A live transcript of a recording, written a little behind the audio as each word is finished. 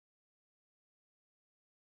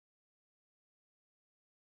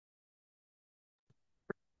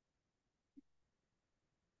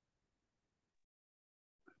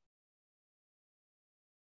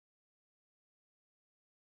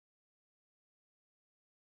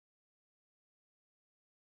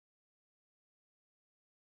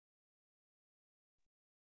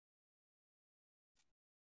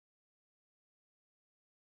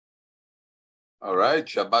All right.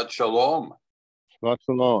 Shabbat Shalom. Shabbat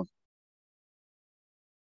Shalom.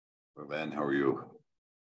 Ben, how are you?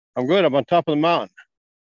 I'm good. I'm on top of the mountain.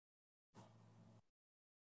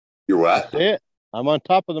 You're what? See it? I'm on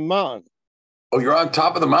top of the mountain. Oh, you're on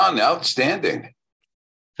top of the mountain. Outstanding.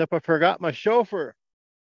 Except I forgot my chauffeur.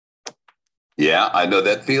 Yeah, I know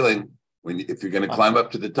that feeling. If you're going to climb up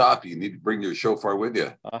to the top, you need to bring your shofar with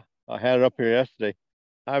you. I had it up here yesterday.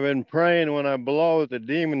 I've been praying when I blow it, the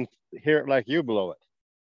demons hear it like you blow it.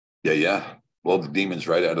 Yeah. Blow the demons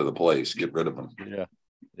right out of the place. Get rid of them.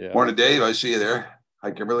 Yeah. Morning, Dave. I see you there.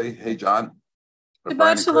 Hi, Kimberly. Hey, John.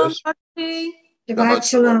 Shabbat Shalom. Shabbat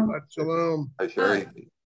Shalom. Hi, Sherry.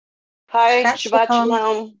 Hi, Shabbat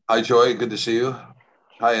Shalom. Hi, Joy. Good to see you.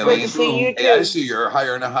 Hi, Eileen. Good to see you too. Hey, I see you're. Hi,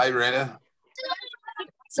 Erna. Hi, Rena.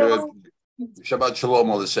 Good. Shabbat Shalom.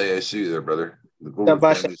 All to say, I see you there, brother. The Google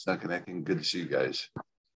family's not connecting. Good to see you guys.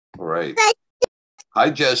 All right. Hi,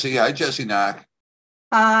 Jesse. Hi, Jesse Knock.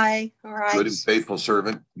 Hi. All right. Good and faithful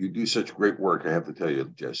servant. You do such great work, I have to tell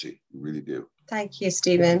you, Jesse. You really do. Thank you,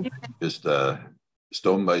 Stephen. Just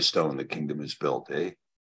stone by stone, the kingdom is built, eh?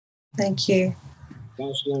 Thank you.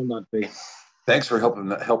 Thanks for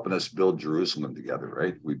helping us build Jerusalem together,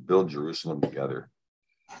 right? We build Jerusalem together.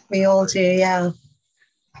 We all do, yeah.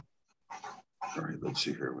 All right, let's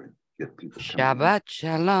see here. We get people. Shabbat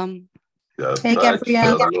Shalom. Hey,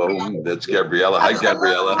 Gabriella. Shalom. That's Gabriella. Hi,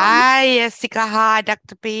 Gabriella. Hi, Jessica. Hi,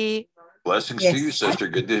 Dr. P. Blessings to you, sister.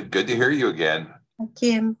 Good to hear you again.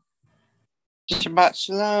 Kim. Shabbat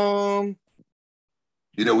Shalom.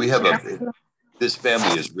 You know, we have this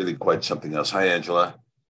family is really quite something else. Hi, Angela.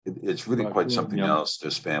 It's really quite something else,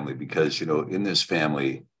 this family, because, you know, in this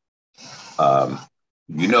family, I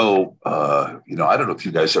don't know if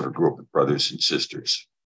you guys ever grew up with brothers and sisters,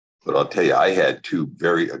 but I'll tell you, I had two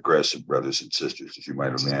very aggressive brothers and sisters, as you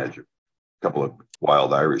might imagine, a couple of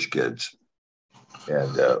wild Irish kids.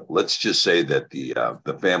 And let's just say that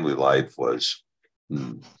the family life was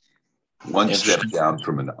one step down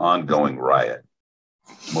from an ongoing riot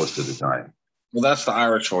most of the time. Well, that's the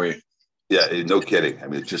Irish for you. Yeah, no kidding. I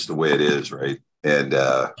mean, it's just the way it is, right? And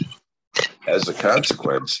as a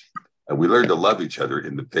consequence, we learned to love each other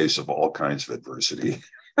in the face of all kinds of adversity.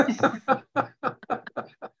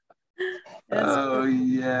 Oh,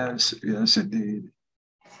 yes, indeed.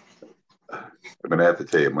 I'm going to have to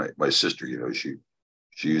tell you, my sister, you know, she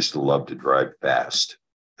used to love to drive fast,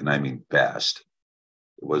 and I mean fast.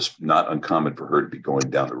 It was not uncommon for her to be going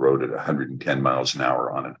down the road at 110 miles an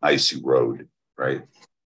hour on an icy road, right?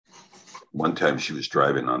 One time she was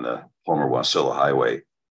driving on the Homer-Wasilla Highway.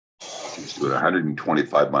 She was doing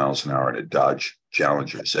 125 miles an hour in a Dodge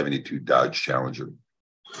Challenger, 72 Dodge Challenger.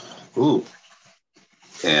 Ooh.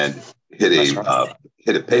 And hit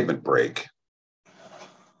a pavement brake.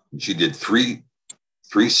 She did three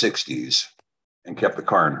 360s and kept the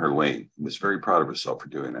car in her lane. Was very proud of herself for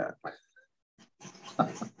doing that. I'm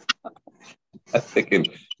thinking,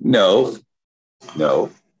 no.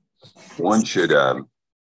 One should,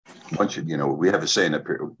 you know, we have a saying up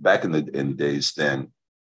here, back in the days then,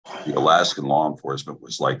 the Alaskan law enforcement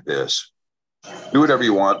was like this: do whatever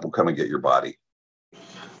you want, we'll come and get your body.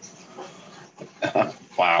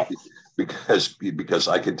 Wow. Because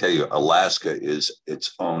I can tell you, Alaska is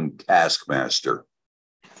its own taskmaster.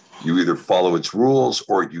 You either follow its rules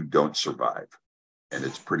or you don't survive. And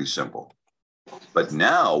it's pretty simple. But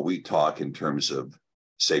now we talk in terms of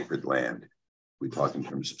sacred land.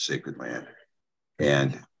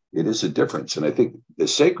 And it is a difference. And I think the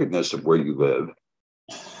sacredness of where you live,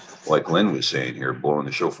 like Lynn was saying here, blowing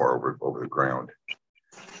the shofar over the ground,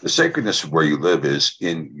 the sacredness of where you live is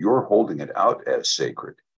in you're holding it out as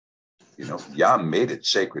sacred. You know, Yah made it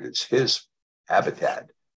sacred. It's his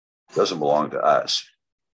habitat. It doesn't belong to us.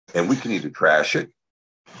 And we can either trash it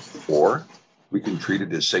or we can treat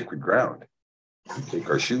it as sacred ground and take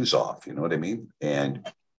our shoes off. You know what I mean? And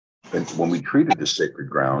when we treat it as sacred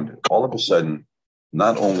ground, all of a sudden,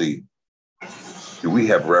 not only do we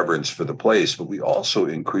have reverence for the place, but we also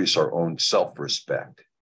increase our own self-respect.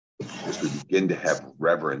 Because we begin to have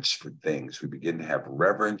reverence for things. We begin to have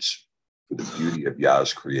reverence for the beauty of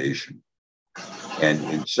Yah's creation. And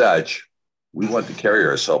in such, we want to carry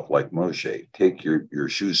ourselves like Moshe. Take your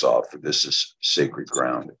shoes off, for this is sacred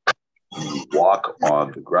ground. When we walk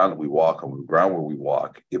on the ground that we walk on, the ground where we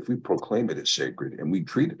walk, if we proclaim it as sacred and we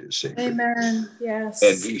treat it as sacred. Amen. Yes.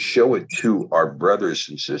 And we show it to our brothers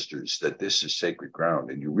and sisters that this is sacred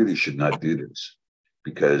ground and you really should not do this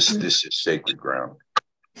because this is sacred ground.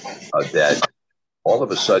 That all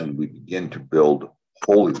of a sudden we begin to build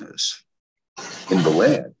holiness in the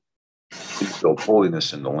land. We build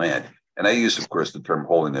holiness in the land. And I use, of course, the term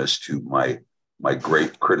holiness to my my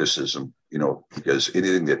great criticism, because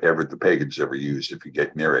anything that ever the pagans ever used, if you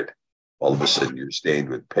get near it, all of a sudden you're stained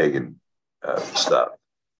with pagan stuff,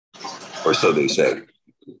 or so they say.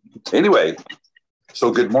 Anyway,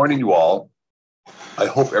 so good morning, you all. I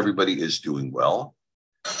hope everybody is doing well,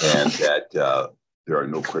 and that there are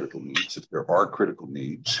no critical needs. If there are critical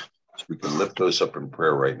needs, we can lift those up in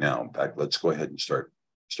prayer right now. In fact, let's go ahead and start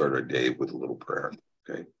our day with a little prayer.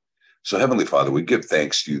 Okay. So, Heavenly Father, we give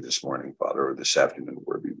thanks to you this morning, Father, or this afternoon,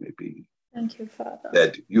 wherever you may be. Thank you, Father.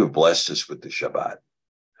 That you have blessed us with the Shabbat.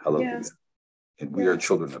 Hallelujah. Yes. And we are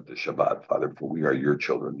children of the Shabbat, Father, for we are your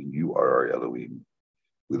children and you are our Elohim.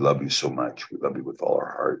 We love you so much. We love you with all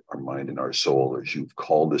our heart, our mind, and our soul as you've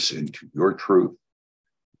called us into your truth,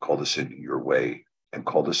 called us into your way, and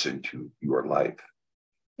called us into your life.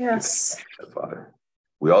 Yes. Father.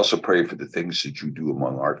 We also pray for the things that you do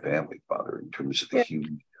among our family, Father, in terms of the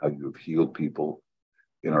healing, how you have healed people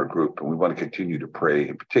in our group. And we want to continue to pray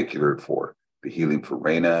in particular for the healing for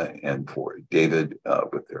Raina and for David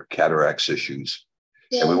with their cataracts issues.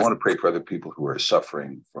 Yes. And we want to pray for other people who are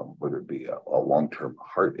suffering from whether it be a long-term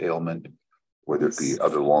heart ailment, whether it be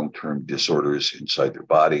other long-term disorders inside their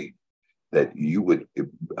body, that you would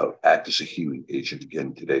act as a healing agent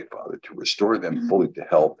again today, Father, to restore them fully to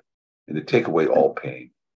health and to take away all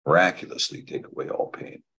pain, miraculously take away all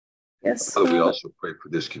pain. Yes. Father, we also pray for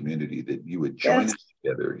this community that you would join us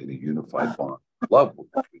together in a unified bond of love.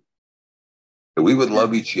 That we would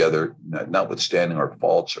love each other, notwithstanding our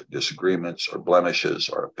faults, our disagreements, our blemishes,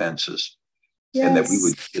 our offenses, and that we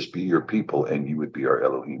would just be your people and you would be our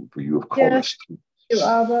Elohim, for you have called us to. You,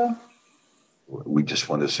 Abba. We just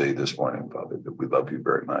want to say this morning, Father, that we love you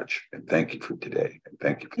very much and thank you for today and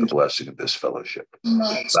thank you for the blessing of this fellowship.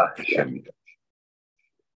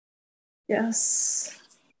 Yes.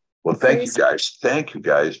 Well, thank you guys. Thank you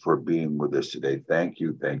guys for being with us today. Thank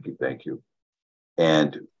you, thank you, thank you.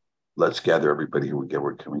 And let's gather everybody here.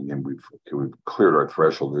 We're coming in. We've cleared our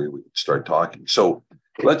threshold. We can start talking. So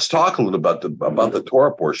let's talk a little about the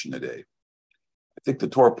Torah portion today. I think the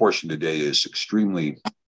Torah portion today is extremely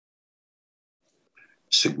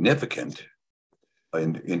significant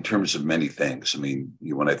in terms of many things. I mean,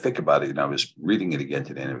 when I think about it, and I was reading it again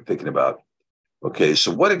today, and I'm thinking about, okay,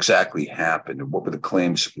 so what exactly happened and what were the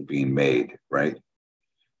claims that were being made, right?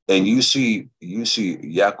 And you see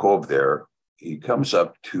Yaakov there, he comes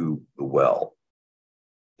up to the well,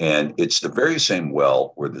 and it's the very same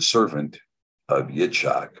well where the servant of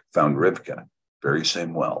Yitzchak found Rivka, very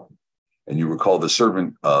same well. And you recall the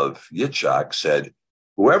servant of Yitzchak said,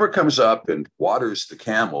 whoever comes up and waters the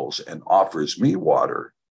camels and offers me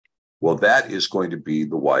water, well, that is going to be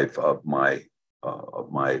the wife of my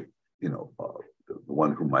the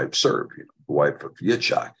one whom I've served, the wife of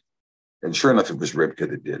Yitzchak. And sure enough, it was Rivka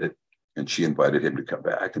that did it. And she invited him to come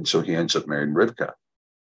back. And so he ends up marrying Rivka.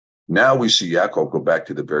 Now we see Yaakov go back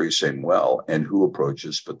to the very same well, and who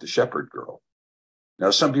approaches but the shepherd girl.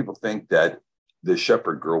 Now, some people think that the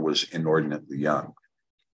shepherd girl was inordinately young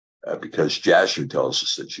because Jasher tells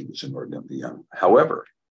us that she was inordinately young. However,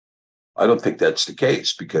 I don't think that's the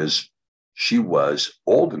case because she was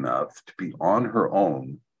old enough to be on her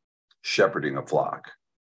own shepherding a flock.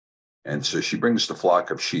 And so she brings the flock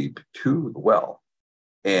of sheep to the well.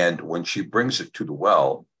 And when she brings it to the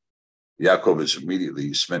well, Yaakov is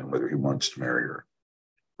immediately smitten whether he wants to marry her.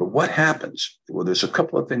 But what happens? Well, there's a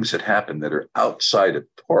couple of things that happen that are outside of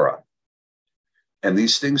Torah. And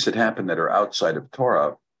these things that happen that are outside of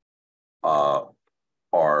Torah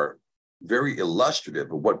are very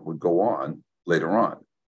illustrative of what would go on later on.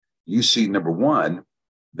 You see, number one,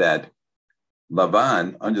 that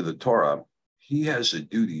Lavan, under the Torah, he has a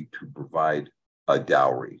duty to provide a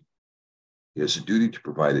dowry. He has a duty to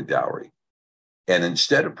provide a dowry. And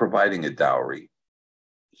instead of providing a dowry,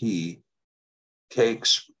 he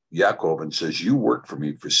takes Yaakov and says, you work for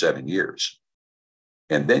me for 7 years,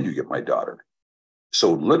 and then you get my daughter.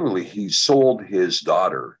 So literally, he sold his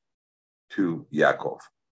daughter to Yaakov.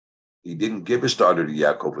 He didn't give his daughter to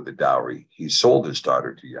Yaakov with a dowry. He sold his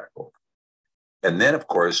daughter to Yaakov. And then, of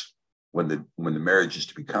course, when the marriage is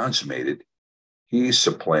to be consummated, he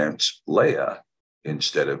supplants Leah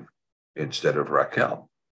instead of Raquel.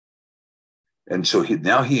 And so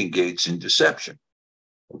now he engaged in deception.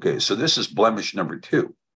 Okay, so this is blemish number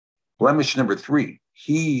 2. Blemish number 3,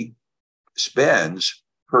 he spends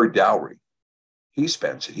her dowry. He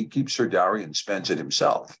spends it. He keeps her dowry and spends it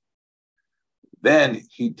himself. Then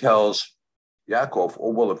he tells Yaakov, oh,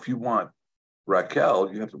 well, if you want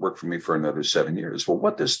Raquel, you have to work for me for another 7 years. Well,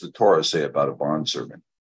 what does the Torah say about a bondservant?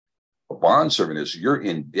 A bondservant is, you're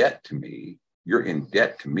in debt to me. You're in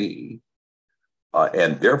debt to me.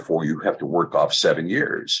 And therefore, you have to work off 7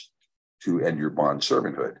 years. to end your bond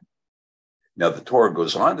servanthood. Now, the Torah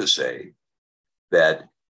goes on to say that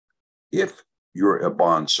if you're a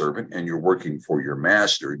bond servant and you're working for your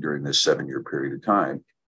master during this 7-year period of time,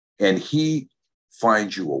 and he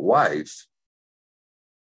finds you a wife,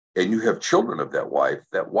 and you have children of that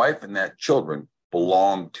wife and that children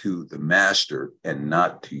belong to the master and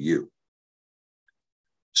not to you.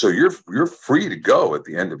 So you're free to go at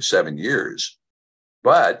the end of 7 years,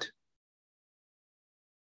 but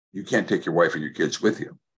you can't take your wife and your kids with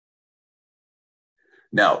you.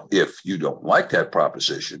 Now, if you don't like that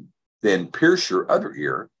proposition, then pierce your other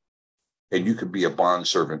ear and you can be a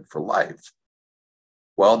bondservant for life.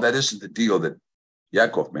 Well, that isn't the deal that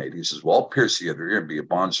Yaakov made. He says, well, I'll pierce the other ear and be a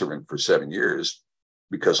bondservant for 7 years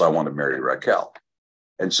because I want to marry Rachel.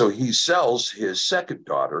 And so he sells his second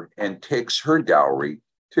daughter and takes her dowry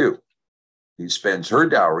too. He spends her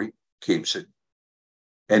dowry, keeps it,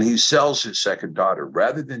 and he sells his second daughter.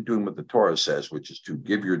 Rather than doing what the Torah says, which is to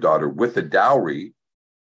give your daughter with a dowry,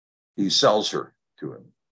 he sells her to him.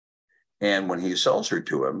 And when he sells her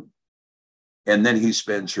to him, and then he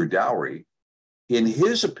spends her dowry, in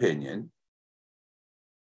his opinion,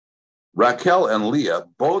 Rachel and Leah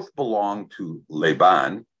both belong to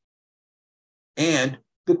Laban, and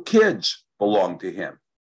the kids belong to him.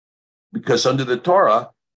 Because under the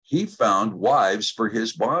Torah, he found wives for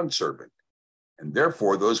his bondservant. And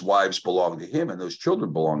therefore, those wives belong to him and those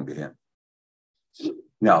children belong to him.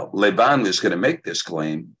 Now, Laban is going to make this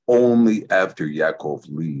claim only after Yaakov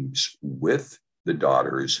leaves with the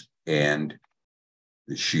daughters and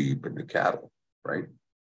the sheep and the cattle, right?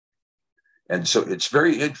 And so it's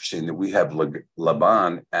very interesting that we have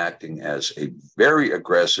Laban acting as a very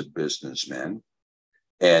aggressive businessman.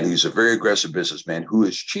 And he's a very aggressive businessman who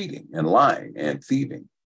is cheating and lying and thieving.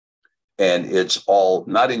 And it's all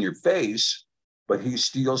not in your face, but he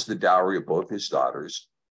steals the dowry of both his daughters,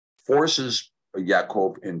 forces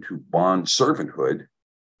Yaakov into bond servanthood,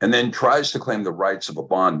 and then tries to claim the rights of a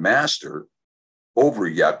bond master over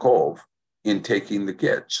Yaakov in taking the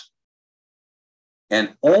kids.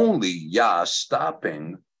 And only Yah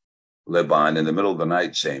stopping Laban in the middle of the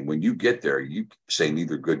night saying, when you get there, you say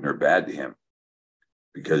neither good nor bad to him,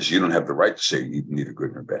 because you don't have the right to say neither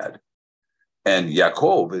good nor bad. And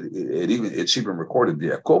Yaakov, it's even recorded,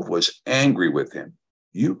 Yaakov was angry with him.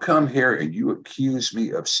 You come here and you accuse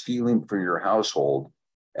me of stealing from your household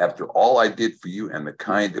after all I did for you and the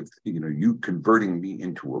kind of, you converting me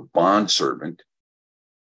into a bondservant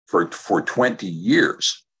for 20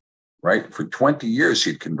 years, right? For 20 years,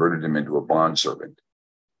 he'd converted him into a bondservant.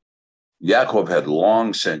 Yaakov had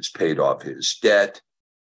long since paid off his debt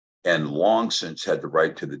and long since had the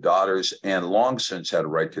right to the daughters and long since had a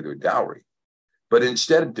right to their dowry. But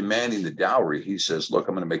instead of demanding the dowry, he says, look,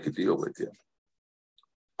 I'm going to make a deal with you.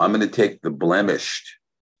 I'm going to take the blemished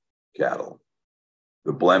cattle,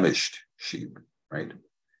 the blemished sheep, right?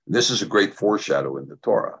 This is a great foreshadow in the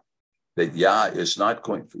Torah that Yah is not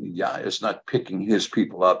picking his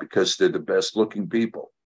people up because they're the best looking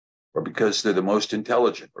people, or because they're the most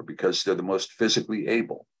intelligent, or because they're the most physically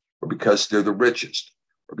able, or because they're the richest,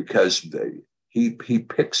 or because he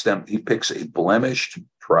picks a blemished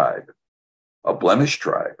tribe,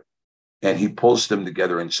 and he pulls them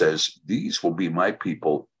together and says, these will be my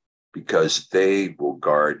people because they will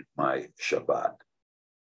guard my Shabbat.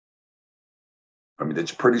 I mean,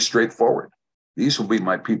 it's pretty straightforward. These will be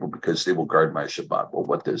my people because they will guard my Shabbat. Well,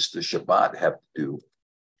 what does the Shabbat have to do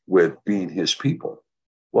with being his people?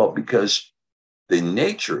 Well, because the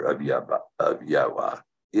nature of Yahweh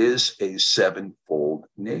is a sevenfold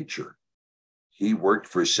nature. He worked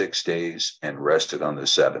for 6 days and rested on the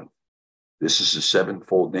seventh. This is a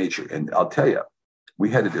sevenfold nature. And I'll tell you, we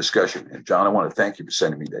had a discussion. And John, I want to thank you for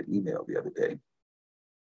sending me that email the other day.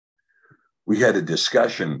 We had a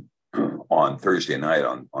discussion on Thursday night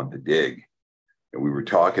on the dig, and we were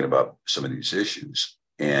talking about some of these issues.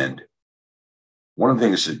 And one of the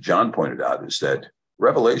things that John pointed out is that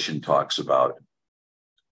Revelation talks about,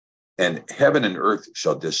 and heaven and earth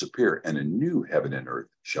shall disappear, and a new heaven and earth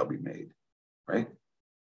shall be made, right?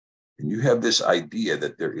 And you have this idea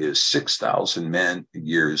that there is 6,000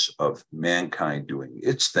 years of mankind doing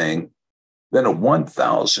its thing, then a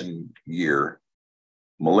 1,000-year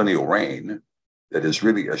millennial reign that is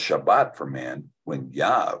really a Shabbat for man when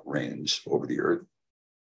Yah reigns over the earth.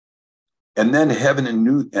 And then heaven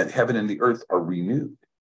and the earth are renewed.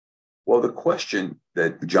 Well, the question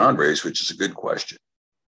that John raised, which is a good question,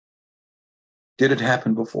 did it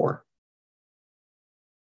happen before?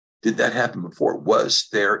 Did that happen before? Was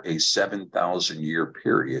there a 7,000-year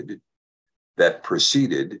period that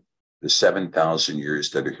preceded the 7,000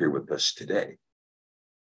 years that are here with us today?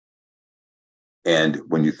 And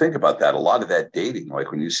when you think about that, a lot of that dating,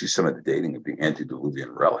 like when you see some of the dating of the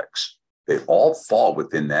antediluvian relics, they all fall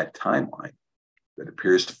within that timeline that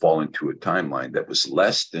appears to fall into a timeline that was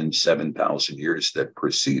less than 7,000 years that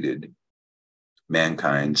preceded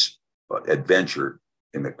mankind's adventure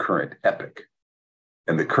in the current epic.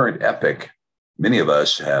 And the current epic, many of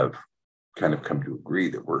us have kind of come to agree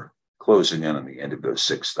that we're closing in on the end of those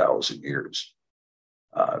 6,000 years.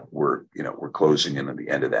 We're closing in on the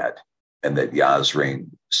end of that, and that Yah's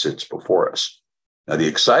reign sits before us. Now, the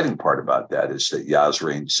exciting part about that is that Yah's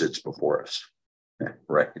reign sits before us,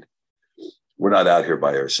 right? We're not out here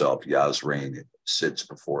by ourselves. Yah's reign sits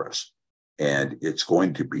before us, and it's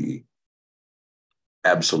going to be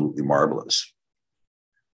absolutely marvelous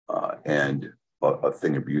and a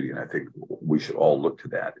thing of beauty. And I think we should all look to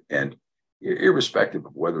that. And irrespective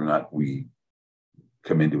of whether or not we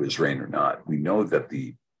come into his reign or not, we know that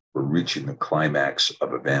we're reaching the climax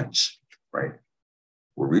of events, right?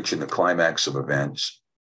 We're reaching the climax of events,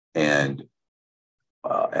 and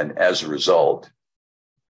as a result,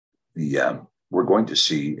 we're going to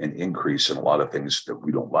see an increase in a lot of things that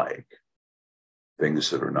we don't like, things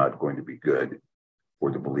that are not going to be good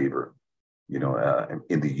for the believer.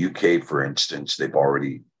 In the UK, for instance, they've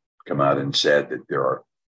already come out and said that there are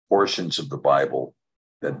portions of the Bible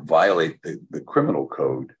that violate the criminal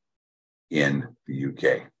code in the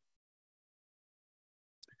UK.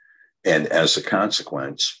 And as a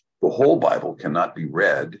consequence, the whole Bible cannot be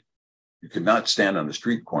read. You cannot stand on the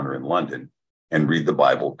street corner in London and read the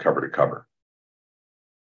Bible cover to cover.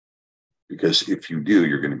 Because if you do,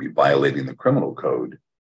 you're going to be violating the criminal code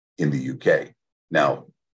in the UK. Now,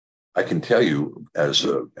 I can tell you as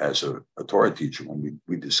a Torah teacher, when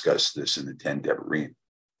we discussed this in the 10 Devarim,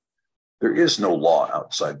 there is no law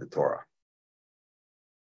outside the Torah.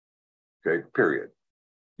 Okay, period.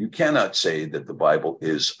 You cannot say that the Bible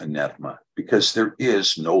is anathema because there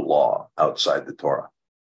is no law outside the Torah.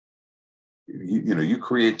 You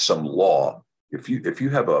create some law. If you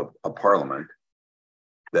have a parliament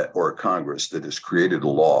or a Congress that has created a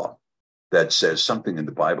law that says something in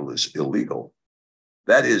the Bible is illegal,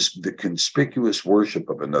 that is the conspicuous worship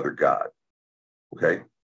of another God. Okay?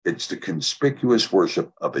 It's the conspicuous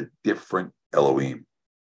worship of a different Elohim.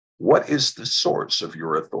 What is the source of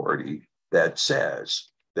your authority that says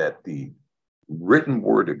that the written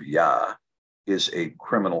word of Yah is a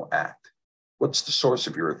criminal act? What's the source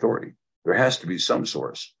of your authority? There has to be some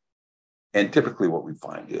source. And typically what we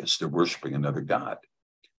find is they're worshiping another God.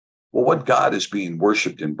 Well, what God is being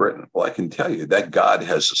worshiped in Britain? Well, I can tell you that God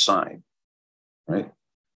has a sign, right?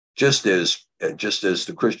 Just as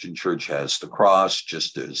the Christian church has the cross,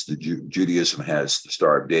 just as the Judaism has the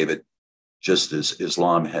Star of David, just as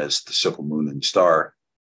Islam has the silver moon and star,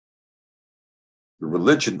 the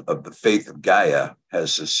religion of the faith of Gaia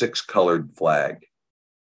has a 6-colored flag.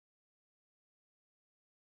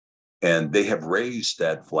 And they have raised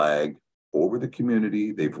that flag over the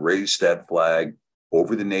community. They've raised that flag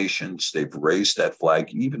over the nations. They've raised that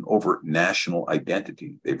flag even over national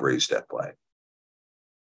identity. They've raised that flag.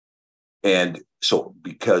 And so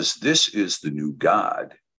because this is the new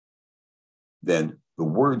God, then the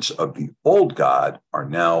words of the old God are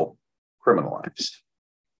now criminalized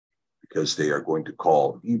because they are going to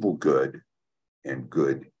call evil good and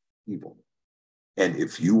good evil. And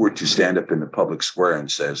if you were to stand up in the public square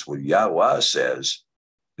and says, well, Yahweh says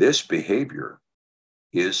this behavior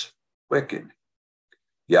is wicked.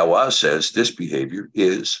 Yahweh says this behavior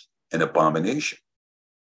is an abomination.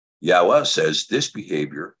 Yahweh says this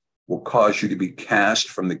behavior will cause you to be cast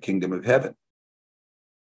from the kingdom of heaven.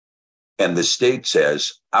 And the state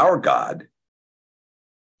says, our God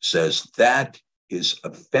says that is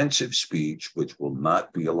offensive speech which will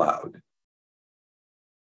not be allowed.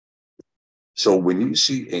 So when you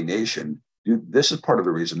see a nation, this is part of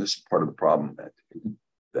the reason, this is part of the problem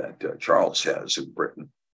that Charles has in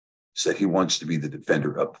Britain, is that he wants to be the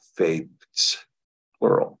defender of faiths,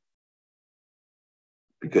 plural.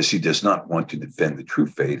 Because he does not want to defend the true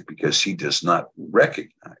faith, because he does not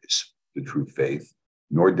recognize the true faith,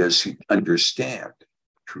 nor does he understand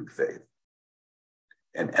true faith.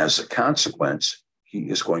 And as a consequence, he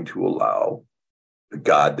is going to allow the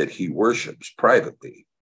God that he worships privately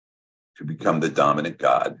to become the dominant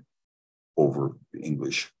God over the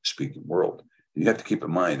English-speaking world. You have to keep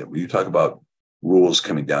in mind that when you talk about rules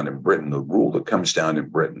coming down in Britain, the rule that comes down in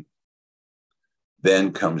Britain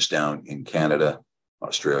then comes down in Canada,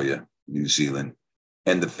 Australia, New Zealand,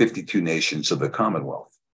 and the 52 nations of the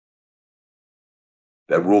Commonwealth.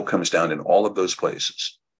 That rule comes down in all of those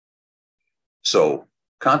places. So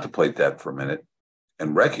contemplate that for a minute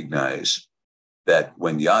and recognize that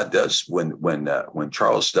when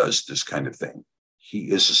Charles does this kind of thing, he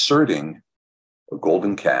is asserting a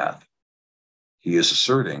golden calf. He is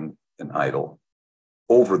asserting an idol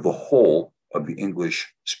over the whole of the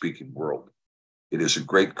English-speaking world. It is a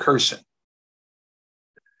great cursing.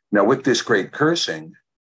 Now, with this great cursing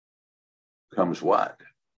comes what?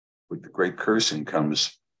 With the great cursing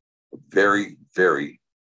comes a very, very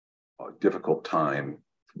difficult time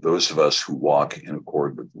for those of us who walk in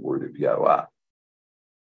accord with the word of Yahweh.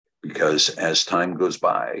 Because as time goes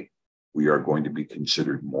by, we are going to be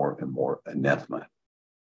considered more and more anathema.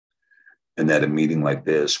 And at a meeting like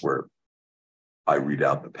this, where I read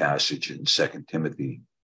out the passage in 2 Timothy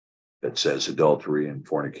that says adultery and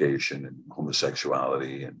fornication and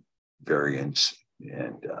homosexuality and variance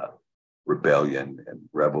and rebellion and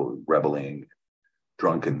reveling,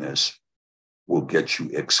 drunkenness will get you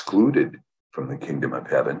excluded from the kingdom of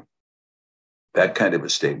heaven. That kind of a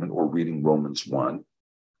statement, or reading Romans 1,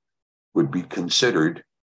 would be considered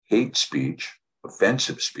hate speech,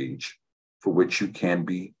 offensive speech, for which you can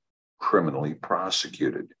be criminally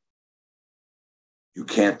prosecuted. You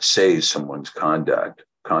can't say someone's conduct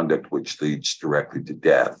which leads directly to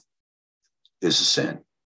death, is a sin,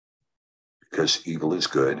 because evil is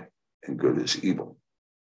good and good is evil.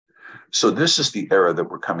 So this is the era that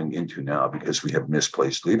we're coming into now, because we have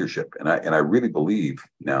misplaced leadership. And I really believe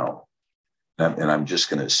now, and I'm just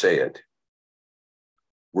going to say it,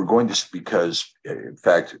 we're going to, because in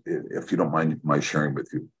fact, if you don't mind my sharing with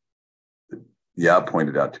you, Yah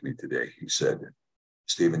pointed out to me today, he said,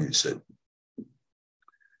 Stephen, he said,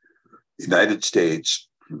 the United States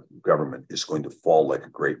government is going to fall like a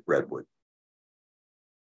great redwood.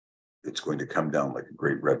 It's going to come down like a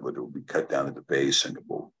great redwood. It will be cut down at the base, and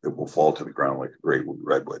it will fall to the ground like a great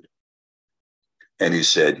redwood. And he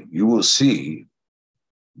said, you will see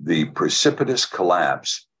the precipitous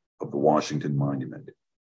collapse of the Washington Monument.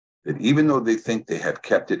 That even though they think they have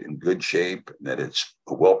kept it in good shape, and that it's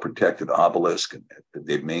a well-protected obelisk, and that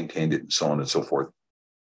they've maintained it, and so on and so forth,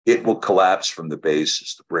 it will collapse from the base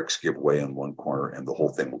as the bricks give way on one corner, and the whole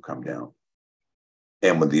thing will come down.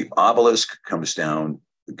 And when the obelisk comes down,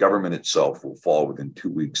 the government itself will fall within 2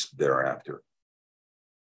 weeks thereafter.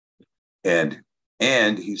 And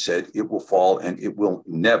he said, it will fall and it will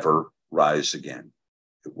never rise again.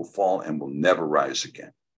 It will fall and will never rise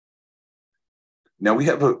again. Now, we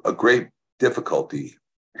have a great difficulty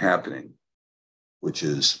happening, which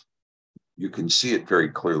is, you can see it very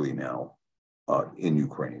clearly now in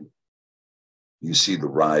Ukraine. You see the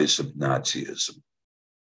rise of Nazism.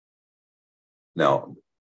 Now,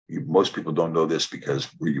 most people don't know this, because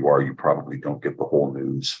where you are, you probably don't get the whole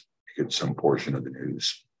news. You get some portion of the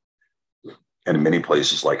news. And in many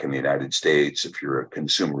places, like in the United States, if you're a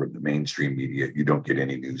consumer of the mainstream media, you don't get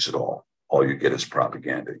any news at all. All you get is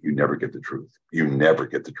propaganda. You never get the truth. You never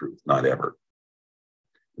get the truth, not ever.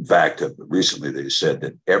 In fact, recently they said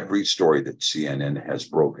that every story that CNN has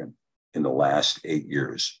broken in the last 8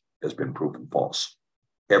 years has been proven false.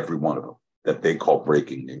 Every one of them, that they call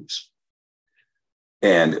breaking news.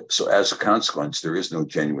 And so as a consequence, there is no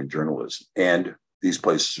genuine journalism. And these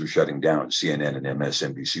places are shutting down. CNN and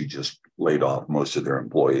MSNBC just laid off most of their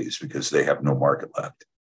employees because they have no market left,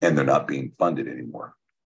 and they're not being funded anymore.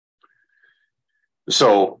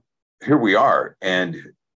 So here we are.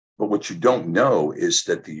 But what you don't know is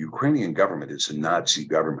that the Ukrainian government is a Nazi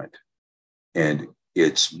government, and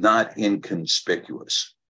it's not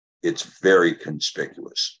inconspicuous. It's very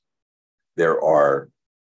conspicuous. There are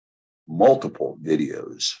multiple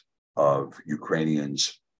videos of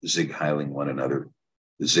Ukrainians Zig Heiling one another.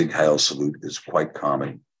 The Zig Heil salute is quite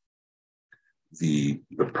common. The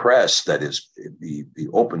press, that is the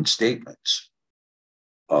open statements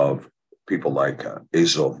of people like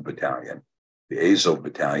Azov Battalion. The Azov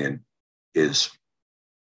Battalion is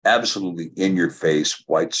absolutely in your face,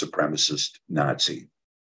 white supremacist Nazi.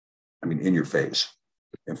 I mean, in your face.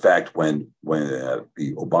 In fact, when the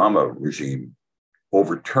Obama regime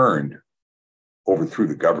overthrew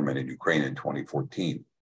the government in Ukraine in 2014,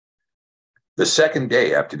 the second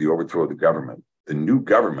day after the overthrow of the government, the new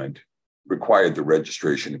government required the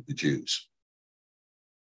registration of the Jews.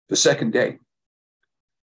 The second day.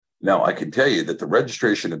 Now, I can tell you that the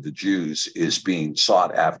registration of the Jews is being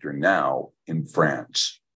sought after now in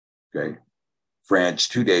France. Okay, France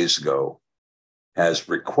 2 days ago has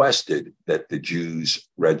requested that the Jews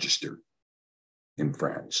register in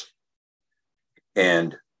France.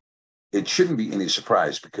 And it shouldn't be any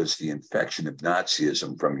surprise, because the infection of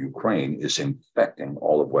Nazism from Ukraine is infecting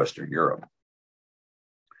all of Western Europe.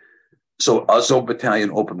 So Azov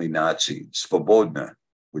Battalion, openly Nazi. Svobodna,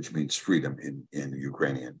 which means freedom in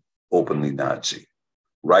Ukrainian, openly Nazi.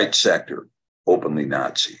 Right Sector, openly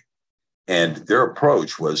Nazi. And their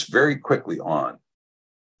approach was very quickly on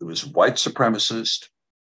It was white supremacist,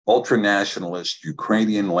 ultra-nationalist,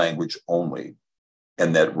 Ukrainian language only,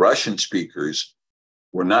 and that Russian speakers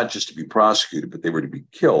were not just to be prosecuted, but they were to be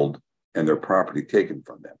killed and their property taken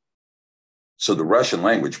from them. So the Russian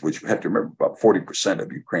language, which you have to remember, about 40%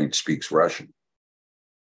 of Ukraine speaks Russian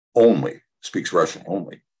only.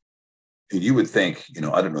 And you would think,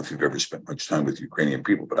 I don't know if you've ever spent much time with Ukrainian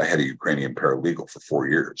people, but I had a Ukrainian paralegal for 4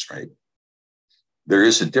 years, right? There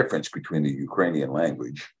is a difference between the Ukrainian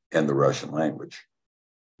language and the Russian language.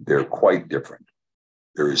 They're quite different.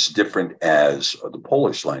 They're as different as the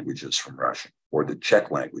Polish languages from Russian or the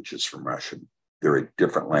Czech languages from Russian. They're a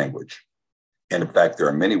different language. And in fact, there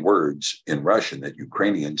are many words in Russian that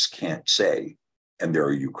Ukrainians can't say. And there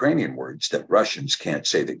are Ukrainian words that Russians can't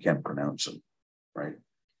say, they can't pronounce them, right?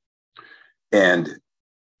 And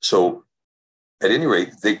so at any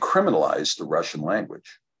rate, they criminalized the Russian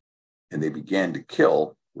language and they began to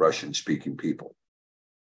kill Russian-speaking people,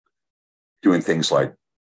 doing things like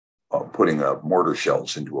putting mortar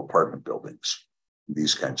shells into apartment buildings,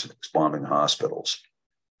 these kinds of things, bombing hospitals.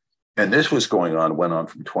 And this was went on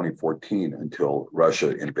from 2014 until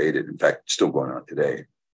Russia invaded. In fact, it's still going on today.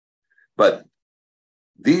 But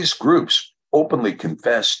these groups openly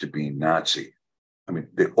confessed to being Nazi. I mean,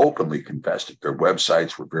 they openly confessed it. Their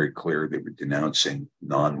websites were very clear. They were denouncing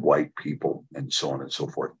non-white people and so on and so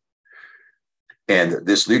forth. And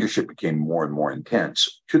this leadership became more and more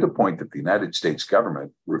intense to the point that the United States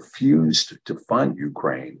government refused to fund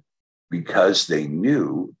Ukraine because they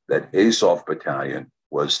knew that Azov Battalion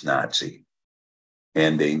was Nazi.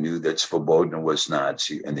 And they knew that Svobodna was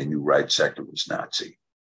Nazi, and they knew Right Sector was Nazi.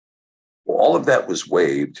 Well, all of that was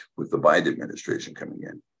waived with the Biden administration coming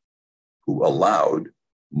in, who allowed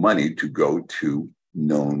money to go to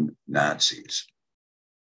known Nazis.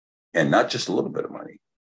 And not just a little bit of money.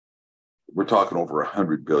 We're talking over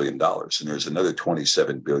 $100 billion, and there's another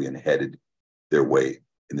 27 billion headed their way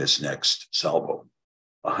in this next salvo.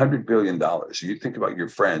 $100 billion. You think about your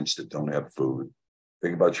friends that don't have food.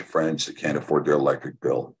 Think about your friends that can't afford their electric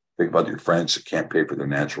bill. Think about your friends that can't pay for their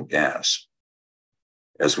natural gas.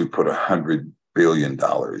 As we put $100 billion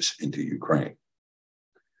into Ukraine.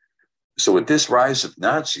 So with this rise of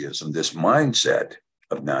Nazism, this mindset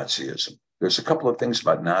of Nazism, there's a couple of things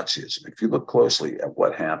about Nazism. If you look closely at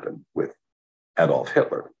what happened with Adolf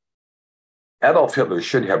Hitler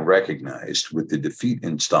should have recognized with the defeat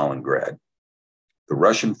in Stalingrad, the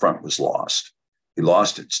Russian front was lost. He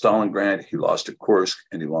lost at Stalingrad, he lost at Kursk,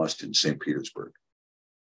 and he lost in St. Petersburg.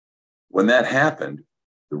 When that happened,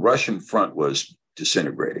 the Russian front was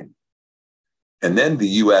disintegrating. And then the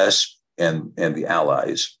US and the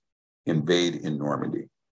Allies invade in Normandy.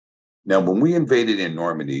 Now, when we invaded in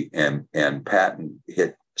Normandy and Patton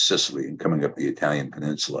hit Sicily and coming up the Italian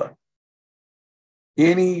peninsula,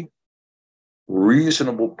 any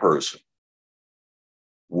reasonable person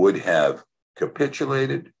would have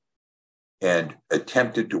capitulated and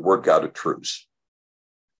attempted to work out a truce.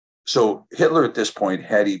 So Hitler at this point,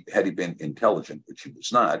 had he been intelligent, which he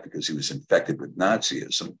was not because he was infected with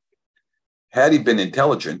Nazism, had he been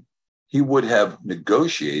intelligent, he would have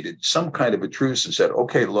negotiated some kind of a truce and said,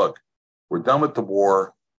 okay, look, we're done with the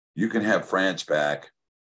war. You can have France back.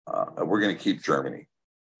 We're going to keep Germany,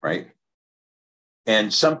 right?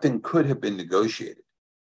 And something could have been negotiated,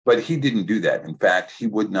 but he didn't do that. In fact, he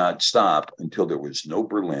would not stop until there was no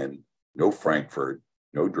Berlin, no Frankfurt,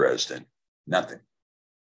 no Dresden, nothing.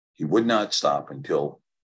 He would not stop until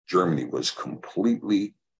Germany was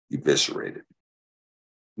completely eviscerated.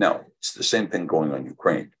 Now, it's the same thing going on in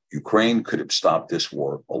Ukraine. Ukraine could have stopped this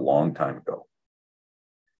war a long time ago.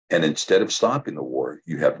 And instead of stopping the war,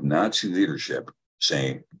 you have Nazi leadership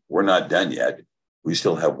saying, we're not done yet. We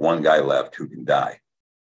still have one guy left who can die.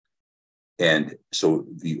 And so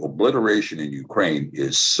the obliteration in Ukraine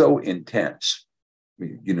is so intense,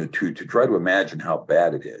 to try to imagine how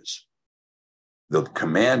bad it is. The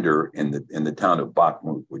commander in the town of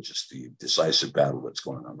Bakhmut, which is the decisive battle that's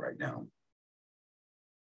going on right now,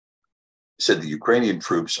 said the Ukrainian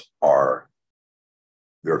troops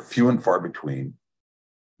they're few and far between.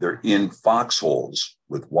 They're in foxholes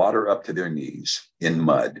with water up to their knees in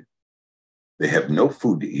mud. They have no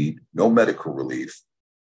food to eat, no medical relief,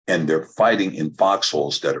 and they're fighting in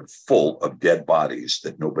foxholes that are full of dead bodies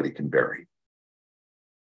that nobody can bury.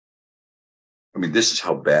 I mean, this is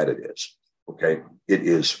how bad it is, okay?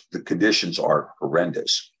 The conditions are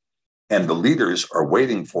horrendous. And the leaders are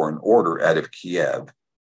waiting for an order out of Kiev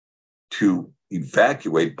to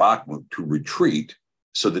evacuate Bakhmut, to retreat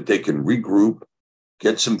so that they can regroup,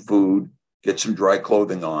 get some food, get some dry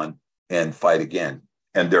clothing on, and fight again.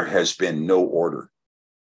 And there has been no order.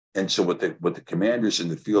 And so what the commanders in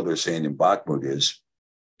the field are saying in Bakhmut is,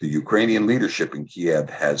 The Ukrainian leadership in Kiev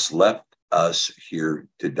has left us here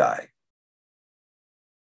to die.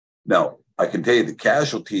 Now, I can tell you the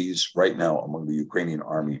casualties right now among the Ukrainian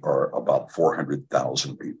army are about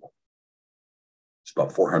 400,000 people. It's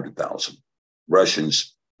about 400,000.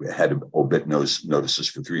 Russians had obit notices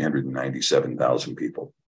for 397,000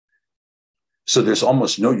 people. So there's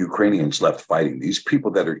almost no Ukrainians left fighting. These people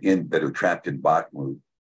that are trapped in Bakhmut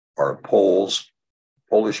are Poles,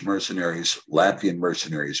 Polish mercenaries, Latvian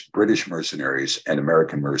mercenaries, British mercenaries, and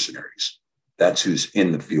American mercenaries. That's who's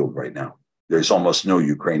in the field right now. There's almost no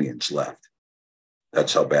Ukrainians left.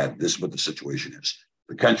 That's how bad this is what the situation is.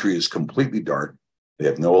 The country is completely dark. They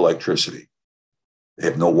have no electricity. They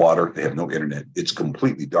have no water. They have no internet. It's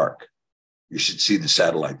completely dark. You should see the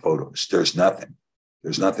satellite photos. There's nothing.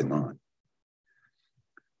 There's nothing on.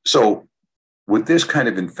 So with this kind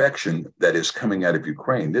of infection that is coming out of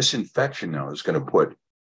Ukraine, this infection now is going to put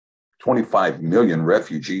 25 million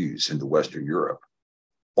refugees into Western Europe,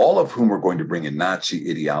 all of whom are going to bring a Nazi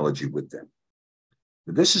ideology with them.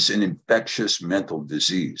 This is an infectious mental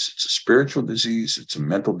disease. It's a spiritual disease. It's a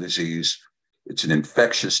mental disease. It's an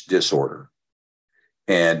infectious disorder.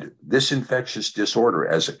 And this infectious disorder,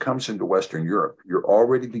 as it comes into Western Europe, you're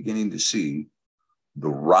already beginning to see the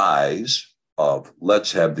rise of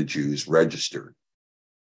let's have the Jews registered.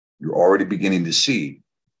 You're already beginning to see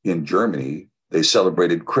in Germany, they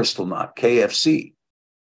celebrated Kristallnacht. KFC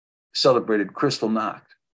celebrated Kristallnacht.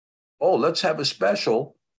 Oh, let's have a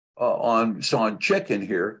special on chicken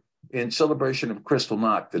here in celebration of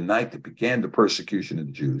Kristallnacht, the night that began the persecution of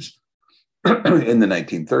the Jews in the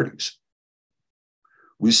 1930s.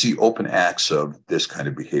 We see open acts of this kind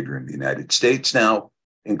of behavior in the United States now,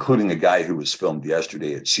 including a guy who was filmed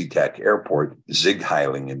yesterday at SeaTac Airport, zig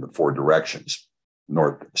heiling in the four directions,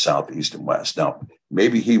 north, south, east, and west. Now,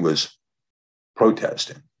 maybe he was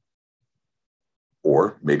protesting,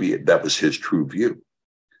 or maybe that was his true view.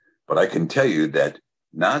 But I can tell you that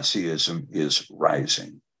Nazism is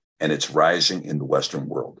rising, and it's rising in the Western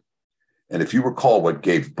world. And if you recall, what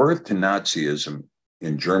gave birth to Nazism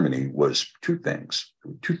in Germany was two things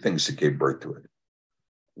that gave birth to it.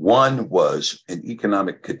 One was an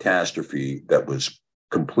economic catastrophe that was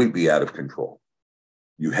completely out of control.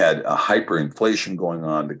 You had a hyperinflation going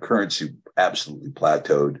on. The currency absolutely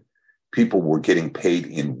plateaued. People were getting paid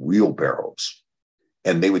in wheelbarrows,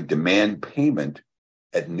 and they would demand payment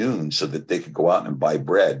at noon so that they could go out and buy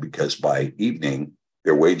bread, because by evening,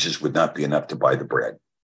 their wages would not be enough to buy the bread.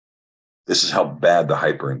 This is how bad the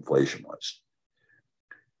hyperinflation was.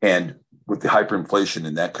 And with the hyperinflation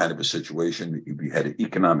in that kind of a situation, you had an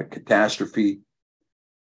economic catastrophe.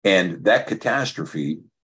 And that catastrophe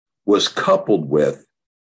was coupled with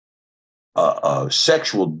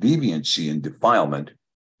sexual deviancy and defilement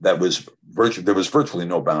that was there was virtually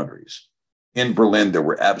no boundaries. In Berlin, there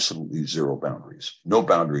were absolutely zero boundaries, no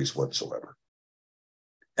boundaries whatsoever.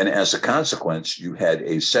 And as a consequence, you had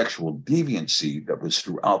a sexual deviancy that was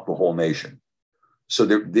throughout the whole nation. So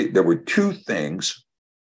there were two things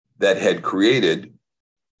that had created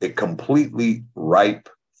a completely ripe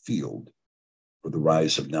field for the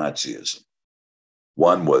rise of Nazism.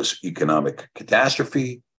 One was economic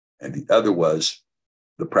catastrophe, and the other was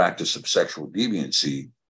the practice of sexual deviancy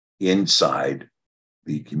inside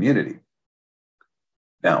the community.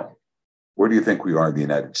 Now, where do you think we are in the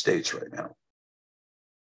United States right now?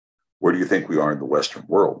 Where do you think we are in the Western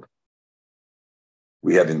world?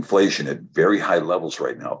 We have inflation at very high levels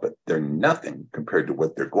right now, but they're nothing compared to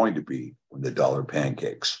what they're going to be when the dollar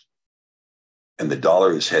pancakes. And the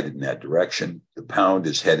dollar is headed in that direction. The pound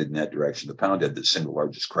is headed in that direction. The pound had the single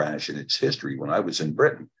largest crash in its history when I was in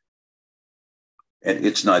Britain. And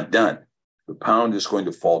it's not done. The pound is going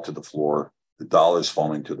to fall to the floor. The dollar is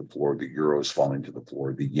falling to the floor. The euro is falling to the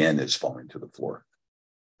floor. The yen is falling to the floor.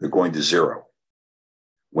 They're going to zero.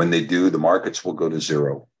 When they do, the markets will go to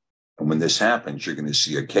zero. And when this happens, you're going to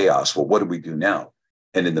see a chaos. Well, what do we do now?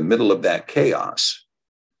 And in the middle of that chaos,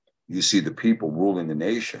 you see the people ruling the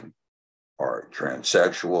nation are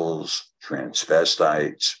transsexuals,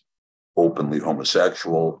 transvestites, openly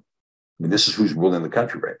homosexual. I mean, this is who's ruling the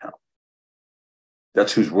country right now.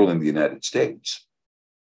 That's who's ruling the United States.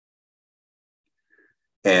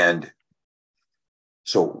 And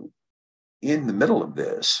so in the middle of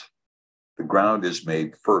this, the ground is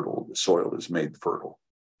made fertile, the soil is made fertile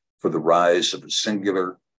for the rise of a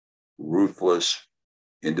singular, ruthless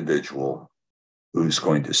individual who's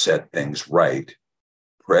going to set things right,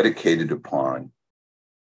 predicated upon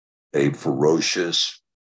a ferocious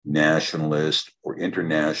nationalist or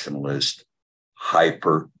internationalist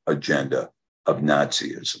hyper agenda of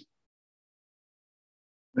Nazism.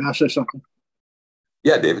 May I say something?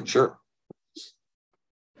 Yeah, David, sure.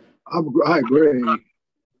 I agree.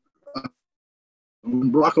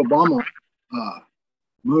 When Barack Obama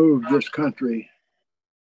moved this country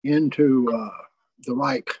into the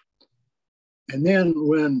Reich, and then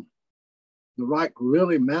when the Reich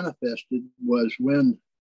really manifested was when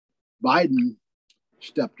Biden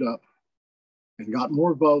stepped up and got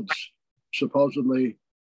more votes, supposedly,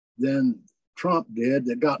 than Trump did,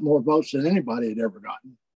 that got more votes than anybody had ever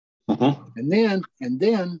gotten. And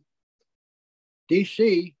then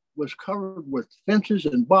DC was covered with fences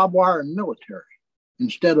and barbed wire and military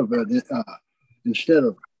instead of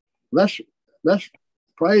let's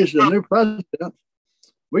praise the new president.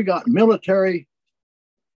 We got military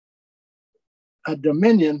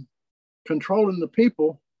dominion controlling the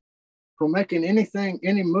people from making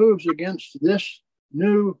any moves against this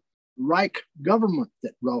new Reich government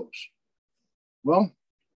that rose. Well,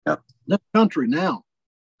 this country now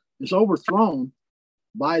is overthrown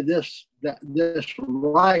by this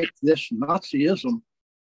Reich, this Nazism,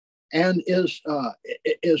 and is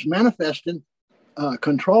manifesting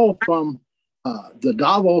control from the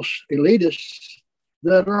Davos elitists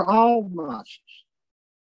that are all Nazis.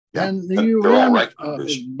 Yeah, and the UN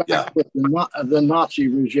is back with the Nazi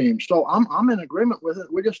regime. So I'm in agreement with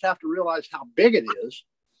it. We just have to realize how big it is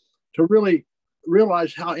to really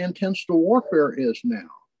realize how intense the warfare is now.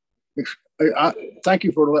 Thank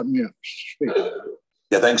you for letting me speak.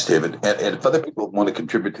 Yeah, thanks, David. And if other people want to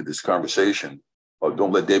contribute to this conversation,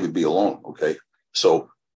 don't let David be alone, okay? So,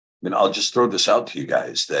 I'll just throw this out to you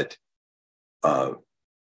guys that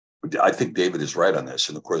I think David is right on this.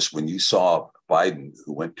 And of course, when you saw Biden,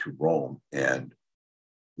 who went to Rome and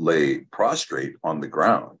lay prostrate on the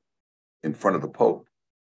ground in front of the Pope,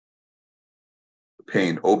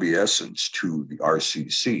 paying obeisance to the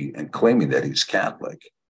RCC and claiming that he's Catholic,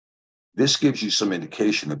 this gives you some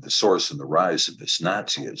indication of the source and the rise of this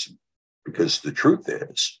Nazism, because the truth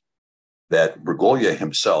is that Bergoglio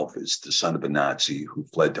himself is the son of a Nazi who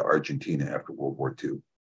fled to Argentina after World War II,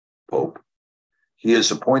 Pope. He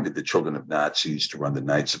has appointed the children of Nazis to run the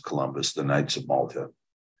Knights of Columbus, the Knights of Malta.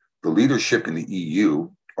 The leadership in the EU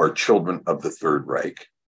are children of the Third Reich,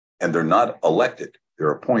 and they're not elected,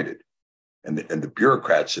 they're appointed. And the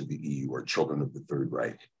bureaucrats of the EU are children of the Third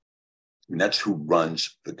Reich. And that's who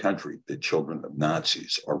runs the country. The children of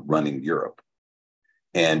Nazis are running Europe.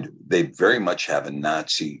 And they very much have a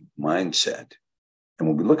Nazi mindset. And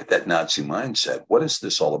when we look at that Nazi mindset, what is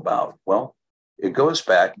this all about? Well, it goes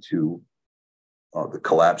back to the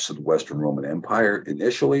collapse of the Western Roman Empire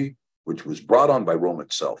initially, which was brought on by Rome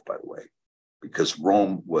itself, by the way, because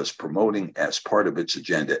Rome was promoting as part of its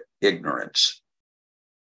agenda ignorance.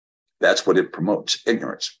 That's what it promotes,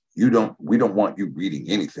 ignorance. We don't want you reading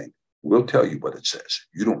anything. We'll tell you what it says.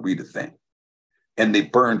 You don't read a thing. And they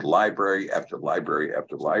burned library after library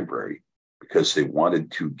after library because they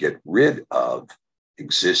wanted to get rid of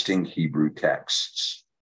existing Hebrew texts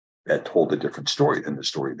that told a different story than the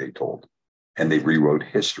story they told. And they rewrote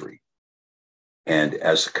history. And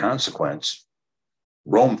as a consequence,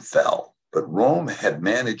 Rome fell. But Rome had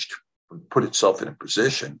managed to put itself in a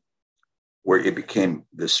position where it became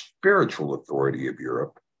the spiritual authority of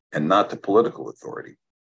Europe and not the political authority.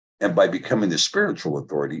 And by becoming the spiritual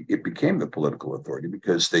authority, it became the political authority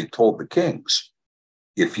because they told the kings,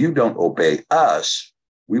 if you don't obey us,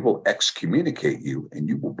 we will excommunicate you and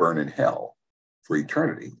you will burn in hell for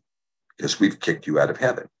eternity because we've kicked you out of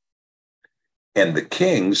heaven. And the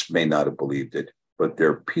kings may not have believed it, but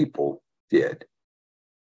their people did.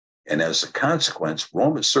 And as a consequence,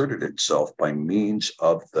 Rome asserted itself by means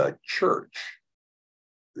of the church,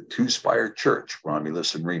 the two-spired church,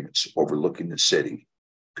 Romulus and Remus, overlooking the city,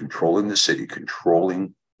 controlling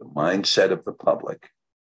the mindset of the public,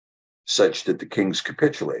 such that the kings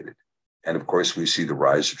capitulated. And of course, we see the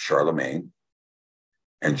rise of Charlemagne.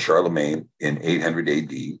 And Charlemagne in 800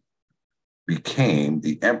 AD became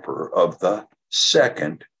the emperor of the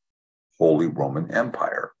Second Holy Roman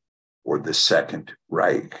Empire, or the Second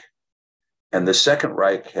Reich. And the Second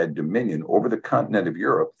Reich had dominion over the continent of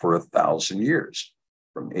Europe for 1,000 years,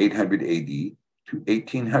 from 800 AD to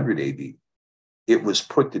 1800 AD. It was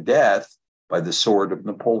put to death by the sword of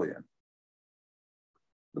Napoleon.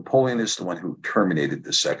 Napoleon is the one who terminated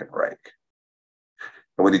the Second Reich.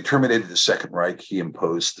 And when he terminated the Second Reich, he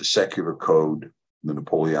imposed the secular code, the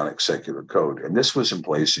Napoleonic secular code. And this was in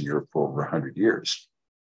place in Europe for over 100 years.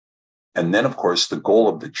 And then, of course, the goal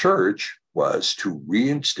of the church was to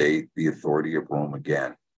reinstate the authority of Rome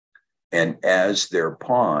again. And as their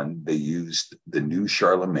pawn, they used the new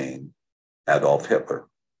Charlemagne, Adolf Hitler.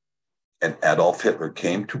 And Adolf Hitler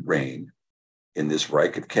came to reign in this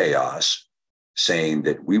Reich of chaos, saying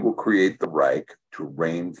that we will create the Reich to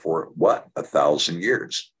reign for what? 1,000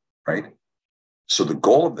 years. right? So the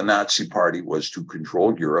goal of the Nazi Party was to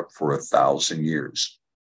control Europe for 1,000 years.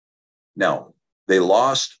 Now, they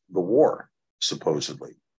lost the war,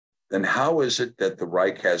 supposedly. Then how is it that the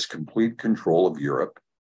Reich has complete control of Europe,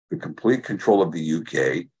 the complete control of the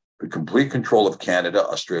UK, the complete control of Canada,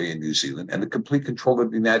 Australia, New Zealand, and the complete control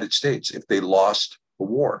of the United States if they lost the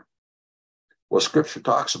war? Well, Scripture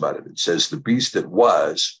talks about it. It says the beast that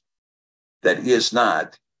was, that is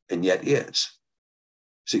not, and yet is.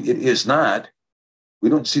 See, it is not. We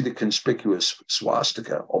don't see the conspicuous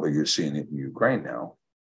swastika, although you're seeing it in Ukraine now.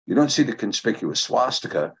 You don't see the conspicuous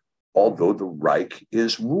swastika, although the Reich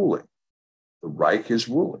is ruling. The Reich is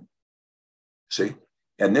ruling. See?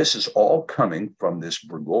 And this is all coming from this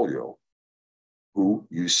Bergoglio, who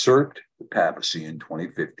usurped the papacy in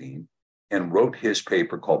 2015 and wrote his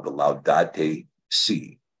paper called the Laudate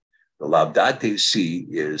Si. The Laudate Si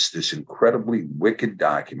is this incredibly wicked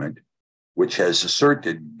document which has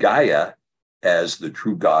asserted Gaia as the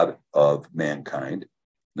true God of mankind,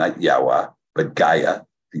 not Yahweh, but Gaia,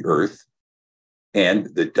 the earth, and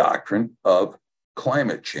the doctrine of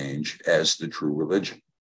climate change as the true religion.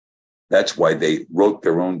 That's why they wrote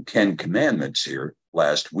their own 10 commandments here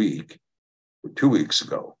last week or 2 weeks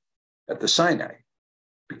ago at the Sinai,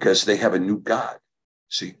 because they have a new God.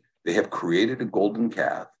 See, they have created a golden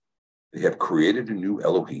calf. They have created a new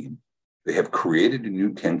Elohim. They have created a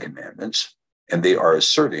new 10 commandments, and they are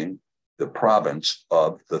asserting the province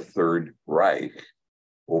of the Third Reich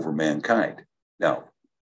over mankind. Now,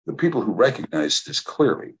 the people who recognize this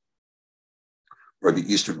clearly are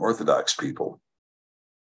the Eastern Orthodox people,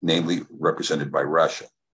 namely represented by Russia,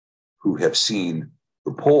 who have seen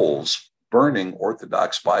the Poles burning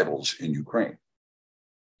Orthodox Bibles in Ukraine,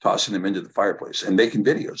 tossing them into the fireplace and making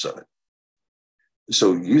videos of it.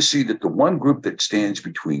 So you see that the one group that stands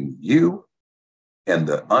between you and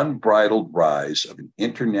the unbridled rise of an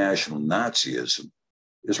international Nazism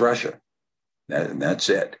is Russia. And that's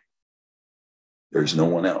it. There's no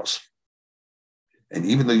one else. And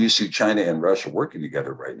even though you see China and Russia working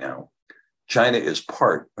together right now, China is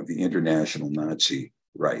part of the international Nazi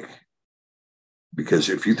Reich. Because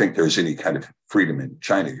if you think there's any kind of freedom in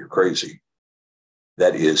China, you're crazy.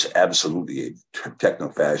 That is absolutely a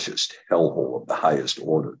techno-fascist hellhole of the highest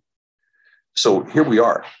order. So here we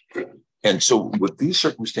are. And so with these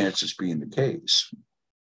circumstances being the case,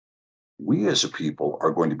 we as a people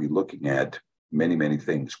are going to be looking at many, many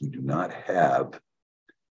things. We do not have,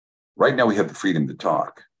 right now we have the freedom to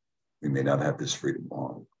talk. We may not have this freedom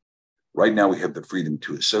long. Right now we have the freedom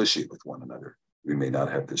to associate with one another. We may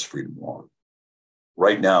not have this freedom long.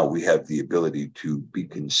 Right now we have the ability to be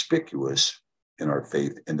conspicuous in our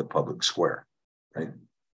faith in the public square, right?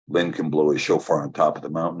 Lynn can blow his shofar on top of the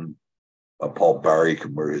mountain. Paul Barry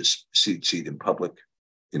can wear his seat in public.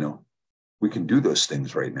 You know, we can do those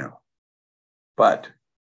things right now. But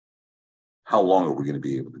how long are we going to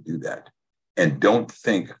be able to do that? And don't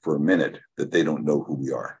think for a minute that they don't know who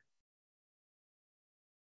we are.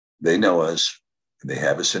 They know us, and they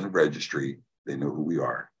have us in a registry. They know who we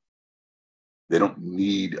are. They don't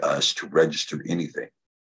need us to register anything.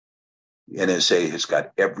 The NSA has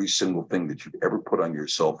got every single thing that you've ever put on your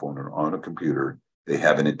cell phone or on a computer. They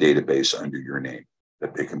have in a database under your name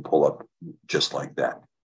that they can pull up just like that.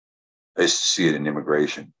 I used to see it in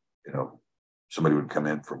immigration. You know, somebody would come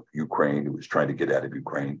in from Ukraine who was trying to get out of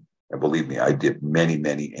Ukraine. And believe me, I did many,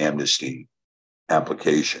 many amnesty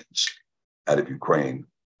applications out of Ukraine,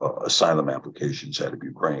 asylum applications out of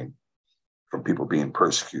Ukraine from people being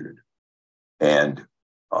persecuted. And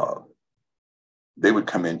they would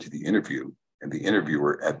come into the interview, and the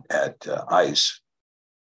interviewer at ICE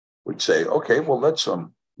would say, "Okay, well,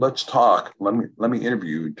 let's talk. Let me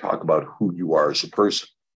interview you and talk about who you are as a person."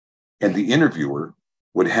 And the interviewer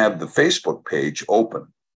would have the Facebook page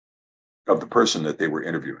open of the person that they were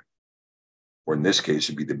interviewing, or in this case,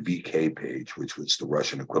 it'd be the VK page, which was the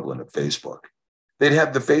Russian equivalent of Facebook. They'd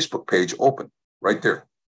have the Facebook page open right there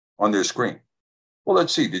on their screen. Well,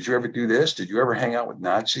 let's see. Did you ever do this? Did you ever hang out with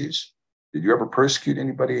Nazis? Did you ever persecute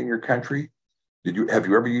anybody in your country? Have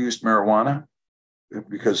you ever used marijuana?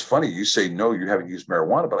 Because funny, you say, no, you haven't used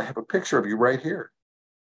marijuana, but I have a picture of you right here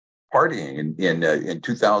partying in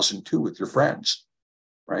 2002 with your friends,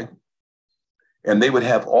 right? And they would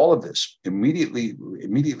have all of this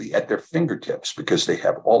immediately at their fingertips because they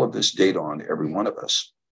have all of this data on every one of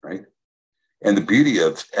us, right? And the beauty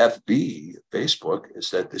of FB, Facebook, is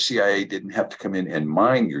that the CIA didn't have to come in and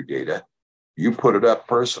mine your data. You put it up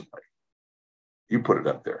personally. You put it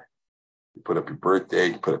up there. You put up your birthday,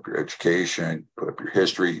 you put up your education, you put up your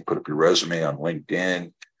history, you put up your resume on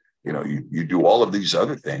LinkedIn. You know, you do all of these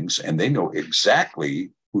other things, and they know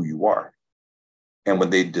exactly who you are. And when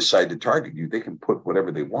they decide to target you, they can put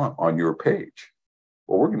whatever they want on your page.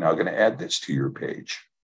 Well, we're now going to add this to your page,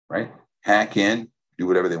 right? Hack in, do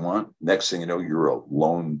whatever they want. Next thing you know, you're a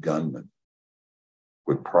lone gunman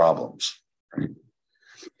with problems, right?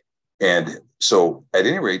 And so at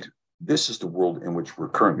any rate, this is the world in which we're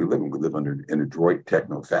currently living. We live under an adroit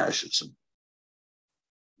techno-fascism.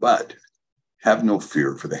 But have no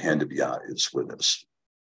fear, for the hand of Yah is with us.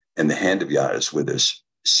 And the hand of Yah is with us,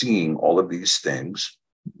 seeing all of these things,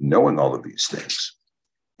 knowing all of these things.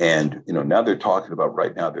 And, now they're talking about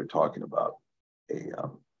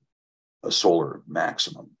a solar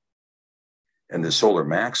maximum. And the solar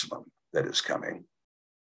maximum that is coming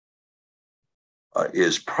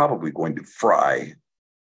is probably going to fry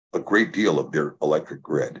a great deal of their electric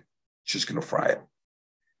grid. It's just going to fry it.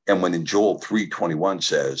 And when in Joel 3:21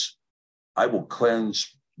 says, I will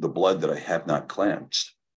cleanse the blood that I have not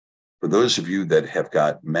cleansed. For those of you that have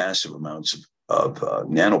got massive amounts of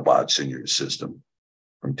nanobots in your system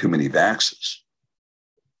from too many vaxes,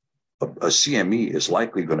 a CME is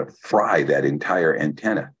likely going to fry that entire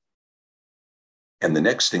antenna. And the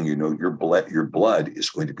next thing you know, your blood is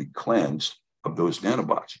going to be cleansed of those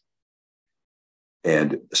nanobots.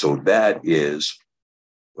 And so that is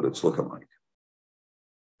what it's looking like.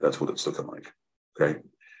 That's what it's looking like. Okay.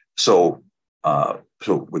 So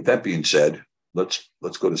with that being said, let's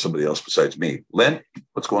go to somebody else besides me. Len,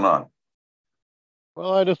 what's going on?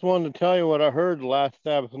 Well, I just wanted to tell you what I heard last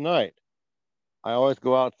Sabbath night. I always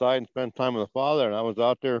go outside and spend time with the Father, and I was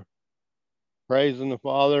out there praising the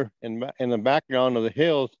Father in the background of the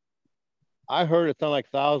hills. I heard it sound like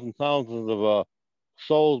thousands of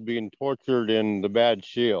souls being tortured in the bad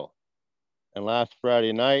Sheol. And last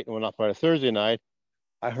Friday night, well, not Friday, Thursday night,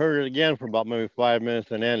 I heard it again for about maybe 5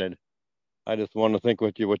 minutes and ended. I just want to think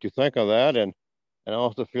what you think of that, and I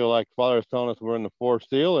also feel like Father is telling us we're in the fourth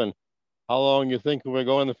seal, and how long you think we're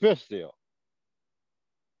going in the fifth seal?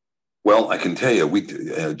 Well, I can tell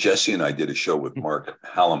you, Jesse and I did a show with Mark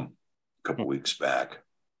Hallam a couple weeks back,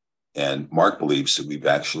 and Mark believes that we've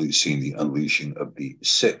actually seen the unleashing of the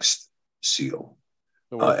sixth seal.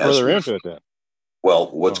 So we're further into it then.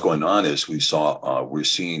 Well, what's going on is we're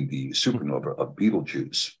seeing the supernova of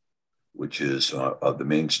Betelgeuse, which is the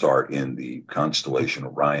main star in the constellation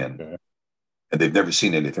Orion. Okay. And they've never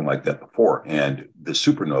seen anything like that before. And the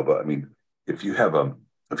supernova, I mean, if you have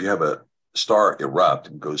a star erupt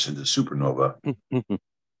and goes into supernova,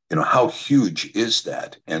 how huge is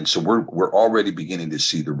that? And so we're already beginning to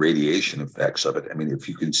see the radiation effects of it. I mean, if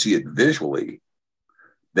you can see it visually,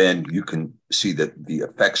 then you can see that the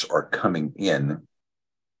effects are coming in.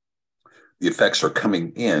 The effects are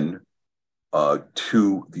coming in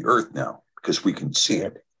to the Earth now because we can see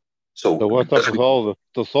it. So what's up with all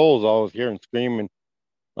the souls always hearing screaming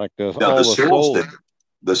like this? Now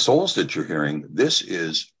the souls that you're hearing. This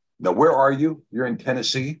is now. Where are you? You're in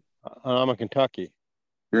Tennessee. I'm in Kentucky.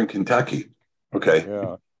 You're in Kentucky. Okay.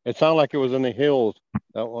 Yeah. It sounded like it was in the hills.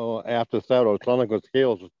 After Saturday, it sounded like it was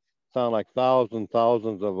hills. It sounded like thousands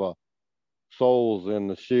of souls in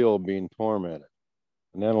the shield being tormented.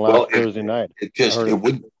 And then Thursday night,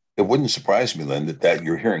 it wouldn't surprise me, Lynn, that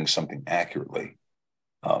you're hearing something accurately.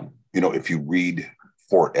 If you read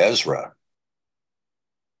For Ezra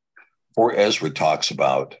talks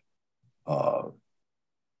about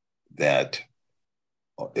that.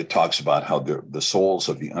 It talks about how the souls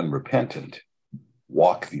of the unrepentant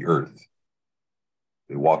walk the earth.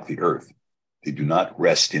 They walk the earth. They do not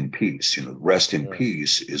rest in peace. Rest in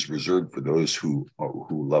peace is reserved for those who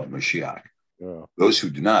love Mashiach. Yeah. Those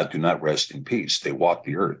who do not rest in peace. They walk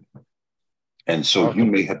the earth. And so you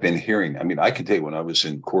may have been hearing, I mean, I can tell you when I was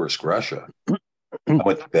in Kursk, Russia, I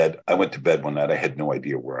went to bed one night. I had no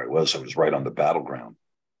idea where I was. I was right on the battleground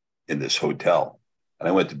in this hotel. And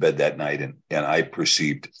I went to bed that night and I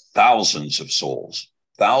perceived thousands of souls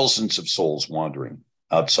wandering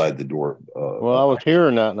outside the door. Well, I was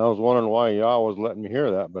hearing that, and I was wondering why y'all was letting me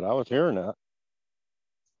hear that, but I was hearing that.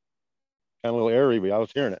 Kind of a little airy, but I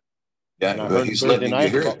was hearing it. Yeah, he's letting you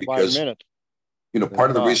hear it because, part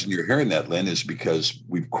of the reason you're hearing that, Lynn, is because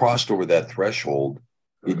we've crossed over that threshold.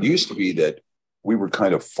 It used to be that we were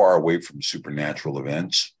kind of far away from supernatural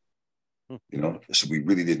events. So we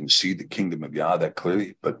really didn't see the kingdom of Yah that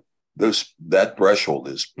clearly, but that threshold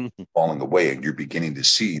is falling away, and you're beginning to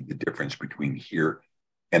see the difference between here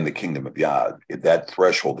and the kingdom of Yah. That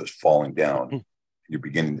threshold is falling down. You're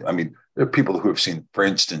beginning. I mean, there are people who have seen, for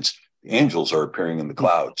instance, the angels are appearing in the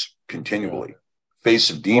clouds continually. Face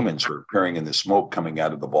of demons are appearing in the smoke coming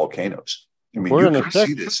out of the volcanoes. I mean, you can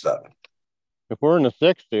see this stuff. If we're in the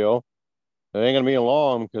sixth seal, it ain't gonna be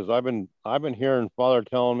long because I've been hearing Father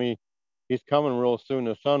telling me he's coming real soon,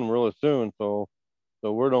 the sun really soon. So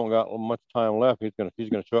So we don't got much time left. He's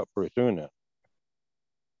gonna show up pretty soon now.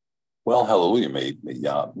 Well, hallelujah, may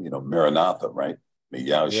Yah, Maranatha, right? May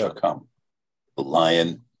Yah shall come. The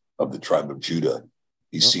Lion of the tribe of Judah.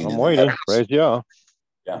 He's seen. I'm waiting. Praise Yah.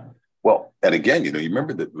 Yeah. Well, and again, you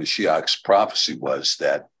remember that Mashiach's prophecy was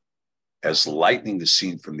that as lightning is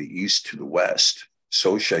seen from the east to the west,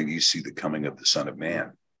 so shall ye see the coming of the Son of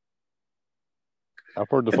Man. I've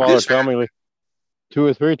heard the Father tell me 2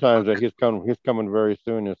 or 3 times that he's coming very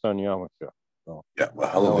soon, his son Yamashia. So, yeah, well,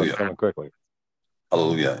 hallelujah. Coming quickly.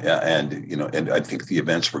 Hallelujah. Yeah. And, and I think the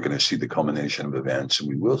events, we're going to see the culmination of events, and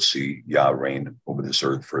we will see Yah reign over this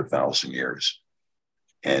earth for 1,000 years.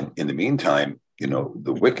 And in the meantime,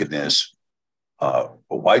 the wickedness,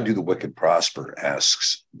 why do the wicked prosper,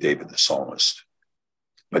 asks David the psalmist.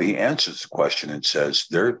 But he answers the question and says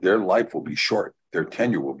their life will be short, their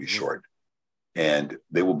tenure will be short, and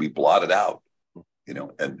they will be blotted out,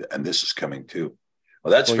 and this is coming too.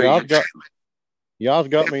 Well, that's Yah's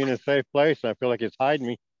got me in a safe place. I feel like it's hiding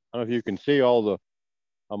me. I don't know if you can see I'm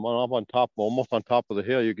up on top, almost on top of the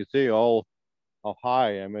hill. You can see all how high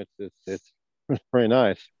I am. It's pretty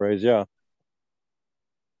nice. Praise Yah.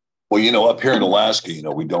 Well, up here in Alaska,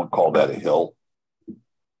 we don't call that a hill.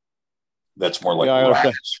 That's more like a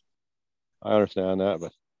rise. I understand that,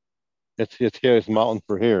 but it's mountain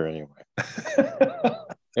for here anyway.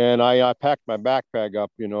 And I packed my backpack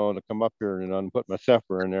up, to come up here and put my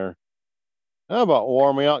Sefer in there. How about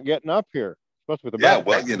wore me out getting up here? Especially with the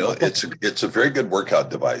backpack. It's a very good workout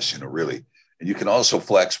device, really. And you can also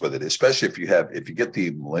flex with it, especially if you get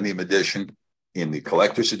the Millennium Edition in the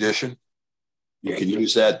Collector's Edition. You can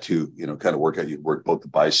use that to, kind of work out. You work both the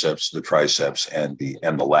biceps, the triceps, and the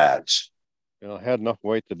lats. I had enough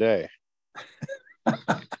weight today.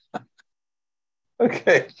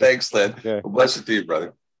 Okay, thanks, Lynn. Okay. Well, blessed to you,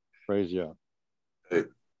 brother. Praise Yah. Hey,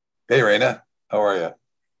 Raina, how are you?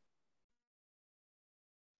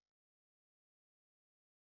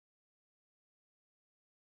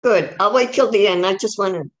 Good. I'll wait till the end. I just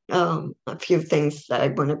wanted a few things that I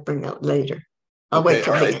want to bring out later. I'll wait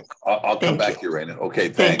till the end. I'll come back to you, Raina. Okay,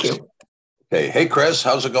 thank thanks. you. Okay, hey, Chris,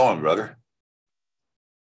 how's it going, brother?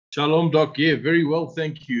 Shalom, Doc. Yeah, very well,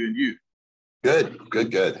 thank you. And you?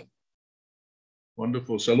 Good.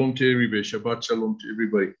 Wonderful. Shalom to everybody. Shabbat shalom to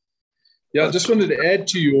everybody. Yeah, I just wanted to add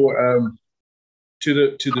to your to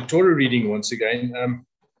the Torah reading once again.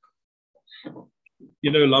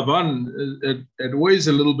 Lavan had always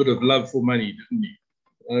a little bit of love for money, didn't he?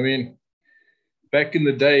 I mean, back in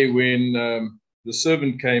the day when the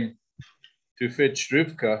servant came to fetch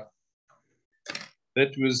Rivka,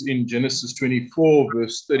 that was in Genesis 24,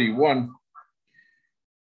 verse 31.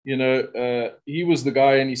 He was the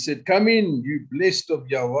guy and he said, "Come in, you blessed of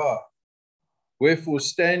Yahweh. Wherefore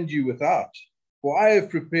stand you without? For I have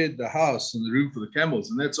prepared the house and the room for the camels."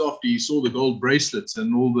 And that's after he saw the gold bracelets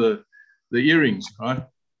and all the earrings, right?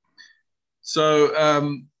 So,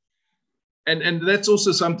 and that's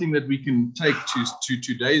also something that we can take to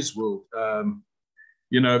today's world.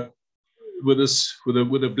 With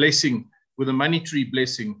a blessing, with a monetary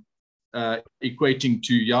blessing, equating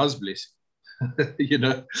to Yah's blessing.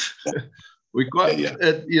 We quite,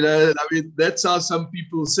 I mean, that's how some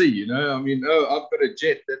people see, I mean, I've got a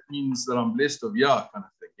jet, that means that I'm blessed of Yah, kind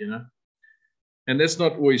of thing, and that's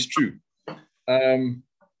not always true.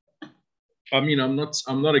 I mean, I'm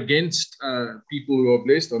not against people who are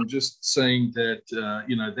blessed. I'm just saying that,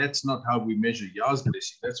 that's not how we measure Yah's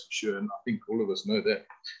blessing, that's for sure, and I think all of us know that.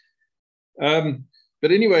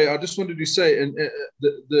 But anyway, I just wanted to say, and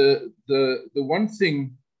the one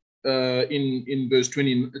thing in verse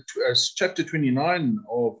 20, chapter 29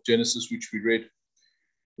 of Genesis, which we read,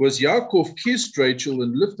 was Yaakov kissed Rachel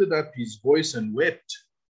and lifted up his voice and wept.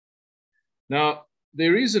 Now,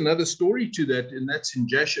 there is another story to that, and that's in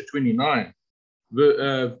Jasher 29,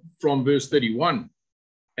 from verse 31.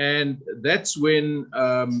 And that's when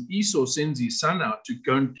Esau sends his son out to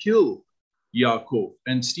go and kill Yaakov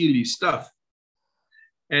and steal his stuff.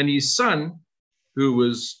 And his son, who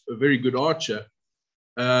was a very good archer,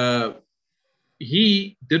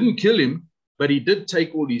 he didn't kill him, but he did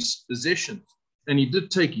take all his possessions and he did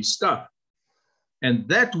take his stuff. And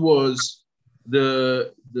that was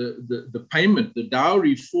the payment, the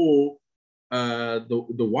dowry for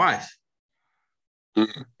the wife.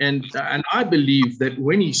 And I believe that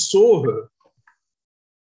when he saw her,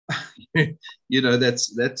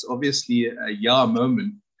 that's obviously a Yah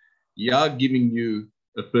moment. Yah giving you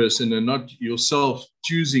a person and not yourself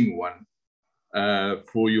choosing one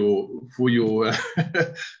for your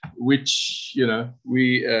which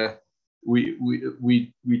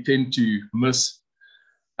we tend to miss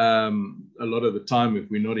a lot of the time if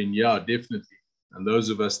we're not in Yah, definitely. And those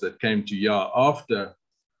of us that came to Yah after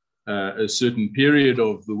a certain period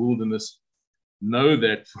of the wilderness know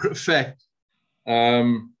that for a fact.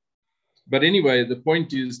 But anyway, the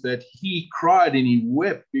point is that he cried and he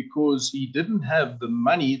wept because he didn't have the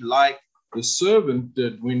money like the servant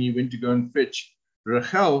did when he went to go and fetch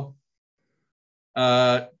Rachel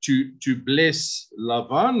to bless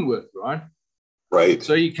Lavan with, right? Right.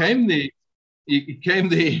 So he came there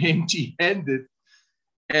empty-handed,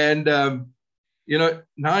 and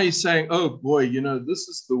now he's saying, "Oh boy, this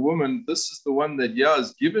is the woman, this is the one that Yah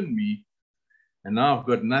has given me, and now I've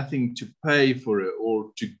got nothing to pay for it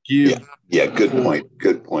or to give." Yeah, good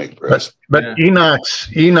point, Chris. But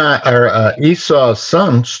Esau's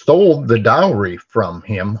son stole the dowry from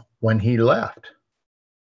him when he left.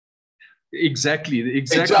 Exactly.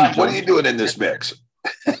 Hey, John, what are you doing in this mix?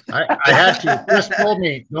 I had to. Chris told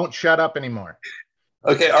me, don't shut up anymore.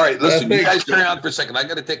 Okay, all right. Listen, you guys carry on for a second. I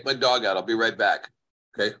got to take my dog out. I'll be right back.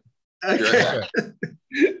 Okay.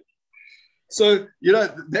 So,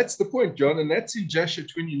 that's the point, John, and that's in Joshua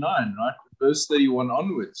 29, right? Verse 31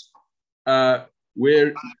 onwards,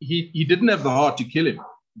 where he didn't have the heart to kill him,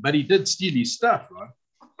 but he did steal his stuff, right?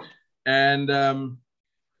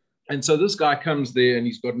 And so this guy comes there and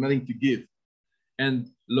he's got nothing to give. And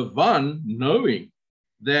Lavan, knowing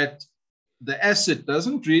that the asset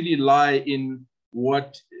doesn't really lie in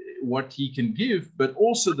what he can give, but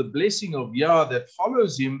also the blessing of Yah that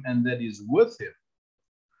follows him and that is with him.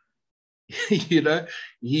 He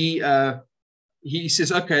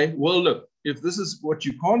says, okay, well, look, if this is what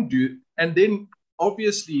you can't do, and then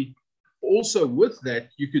obviously also with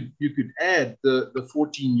that, you could add the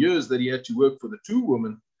 14 years that he had to work for the two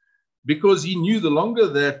women, because he knew the longer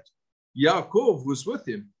that Yaakov was with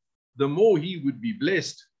him, the more he would be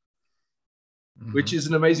blessed, which is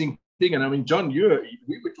an amazing thing. And I mean, John, we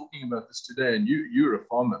were talking about this today, and you're a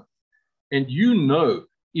farmer, and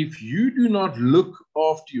if you do not look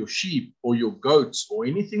after your sheep or your goats or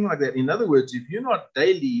anything like that, in other words, if you're not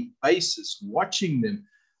daily basis watching them,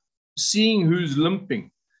 seeing who's limping,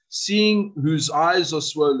 seeing whose eyes are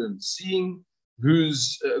swollen, seeing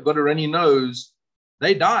who's got a runny nose,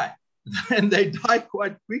 they die. And they die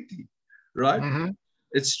quite quickly, right? Mm-hmm.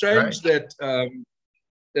 It's strange that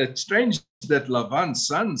Lavan's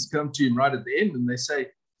sons come to him right at the end and they say,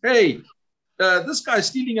 "Hey, this guy's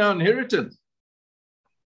stealing our inheritance."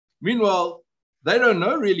 Meanwhile, they don't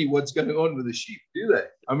know really what's going on with the sheep, do they?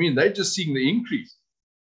 I mean, they're just seeing the increase,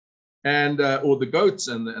 and or the goats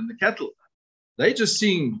and the cattle. They're just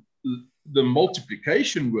seeing the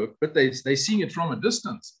multiplication work, but they're seeing it from a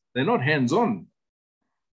distance. They're not hands-on.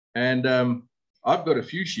 And I've got a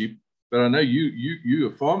few sheep, but I know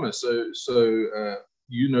you're a farmer, so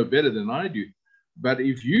you know better than I do. But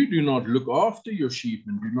if you do not look after your sheep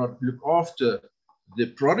and do not look after the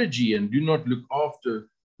prodigy and do not look after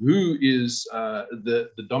who is the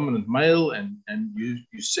dominant male and you're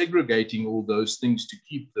segregating all those things to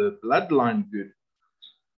keep the bloodline good,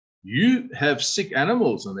 you have sick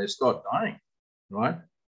animals and they start dying, right?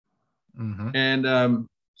 Mm-hmm. And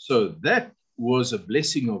so that was a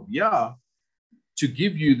blessing of Yah to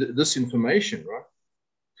give you this information, right?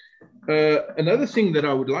 Another thing that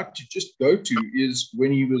I would like to just go to is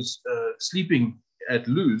when he was sleeping at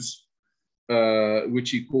Luz,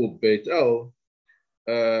 which he called Beit El,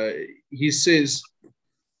 he says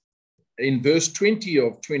in verse 20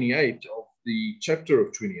 of 28 of the chapter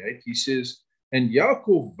of 28, he says, "And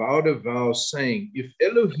Yaakov vowed a vow, saying, if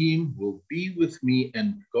Elohim will be with me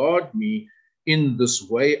and guard me in this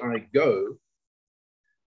way I go,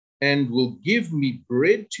 and will give me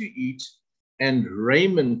bread to eat and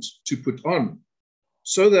raiment to put on,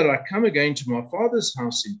 so that I come again to my father's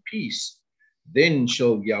house in peace, then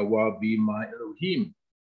shall Yahweh be my Elohim."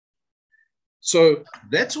 So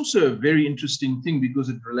that's also a very interesting thing because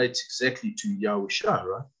it relates exactly to Yahushua,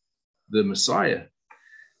 right? The Messiah,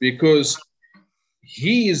 because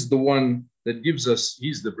he is the one that gives us,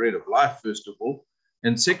 he's the bread of life, first of all.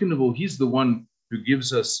 And second of all, he's the one who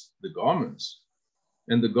gives us the garments.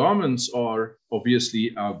 And the garments are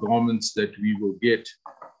obviously our garments that we will get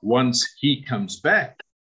once he comes back.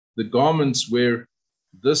 The garments where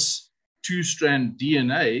this two-strand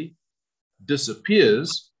DNA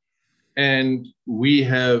disappears and we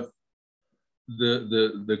have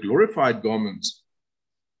the glorified garments.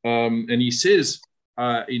 And he says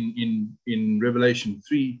in Revelation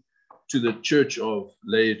 3 to the church of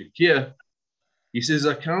Laodicea, he says,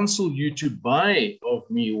 "I counsel you to buy of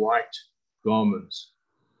me white garments."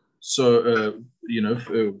 So,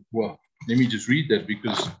 well, let me just read that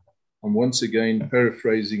because I'm once again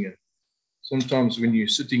paraphrasing it. Sometimes when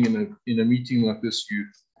you're sitting in a meeting like this,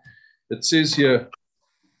 it says here,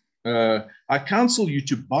 I counsel you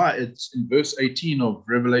to buy, it's in verse 18 of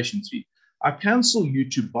Revelation 3. I counsel you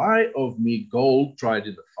to buy of me gold tried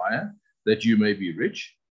in the fire, that you may be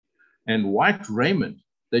rich, and white raiment,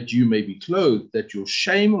 that you may be clothed, that your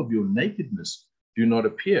shame of your nakedness do not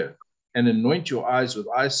appear, and anoint your eyes with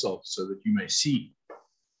eye salve, so that you may see.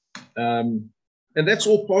 And that's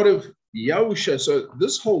all part of Yahusha. So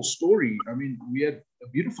this whole story, I mean, we had a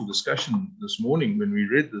beautiful discussion this morning when we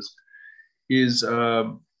read this, is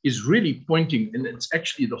really pointing, and it's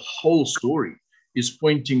actually the whole story is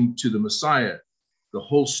pointing to the Messiah. The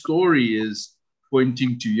whole story is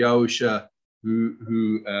pointing to Yahusha,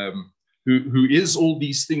 who is all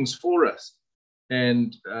these things for us.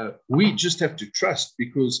 And we just have to trust,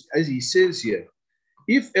 because as he says here,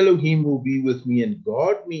 if Elohim will be with me and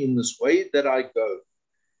guard me in this way that I go,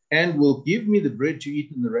 and will give me the bread to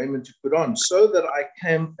eat and the raiment to put on, so that I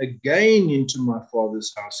come again into my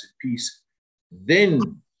Father's house in peace,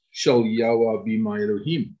 then shall Yahweh be my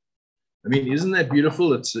Elohim. I mean, isn't that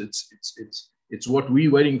beautiful? It's what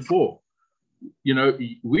we're waiting for. You know,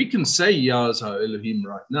 we can say Yah is our Elohim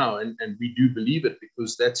right now, and we do believe it,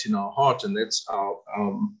 because that's in our heart, and that's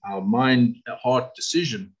our mind, heart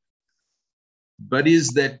decision. But is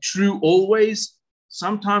that true always?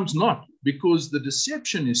 Sometimes not, because the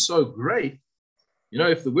deception is so great. You know,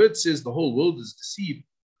 if the word says the whole world is deceived,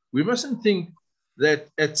 we mustn't think that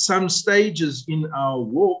at some stages in our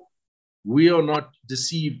walk, we are not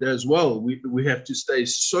deceived as well. We have to stay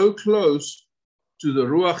so close to the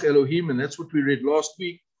Ruach Elohim, and that's what we read last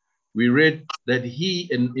week. We read that he,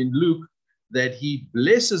 in Luke, that he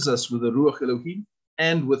blesses us with the Ruach Elohim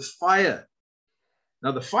and with fire.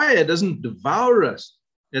 Now, the fire doesn't devour us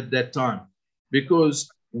at that time, because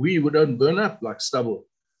we don't burn up like stubble,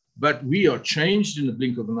 but we are changed in the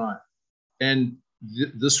blink of an eye. And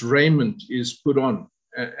this raiment is put on.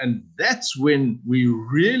 And that's when we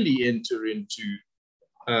really enter into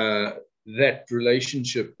that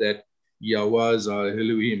relationship that Yahweh is our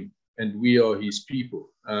Elohim and we are his people.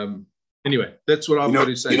 Anyway, that's what I've got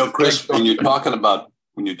to say. You know, Chris, when you're talking about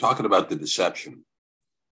the deception,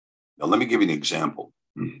 now let me give you an example.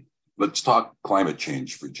 Let's talk climate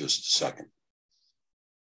change for just a second.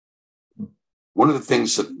 One of the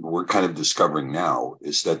things that we're kind of discovering now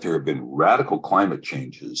is that there have been radical climate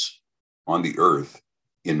changes on the earth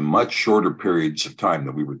in much shorter periods of time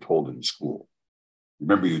than we were told in school.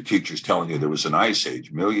 Remember your teachers telling you there was an ice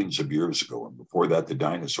age millions of years ago, and before that, the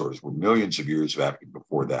dinosaurs were millions of years after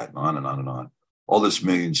before that, and on and on and on. All this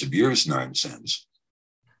millions of years nonsense,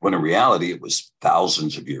 when in reality, it was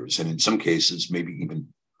thousands of years, and in some cases, maybe even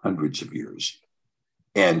hundreds of years.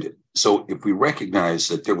 And so if we recognize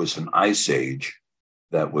that there was an ice age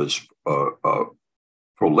that was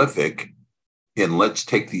prolific, and let's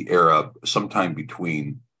take the era sometime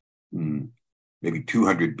between maybe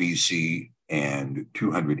 200 BC and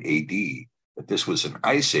 200 AD, that this was an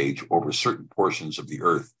ice age over certain portions of the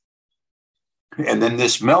earth. And then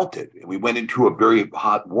this melted, and we went into a very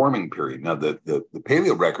hot warming period. Now, the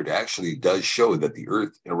paleo record actually does show that the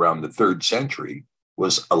earth around the 3rd century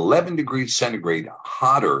was 11 degrees centigrade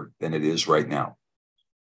hotter than it is right now,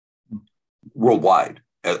 worldwide,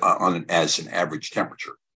 as an average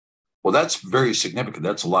temperature. Well, that's very significant.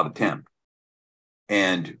 That's a lot of temp.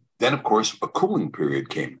 And then, of course, a cooling period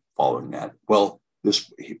came following that. Well,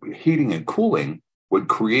 this heating and cooling would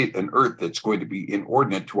create an earth that's going to be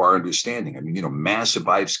inordinate to our understanding. I mean, you know, massive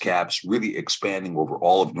ice caps really expanding over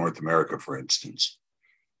all of North America, for instance.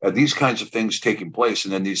 These kinds of things taking place,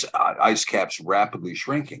 and then these ice caps rapidly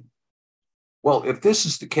shrinking. Well, if this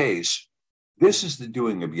is the case, this is the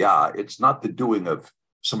doing of Yah. It's not the doing of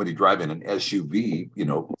somebody driving an SUV,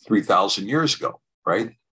 3,000 years ago,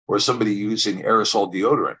 right? Or somebody using aerosol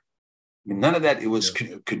deodorant. I mean, none of that, it was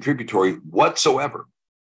contributory whatsoever.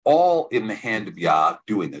 All in the hand of Yah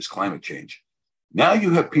doing this climate change. Now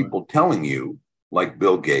you have people telling you, like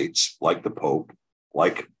Bill Gates, like the Pope,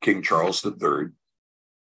 like King Charles III,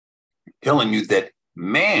 telling you that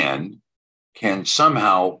man can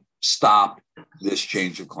somehow stop this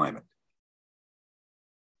change of climate.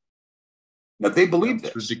 Now, they believe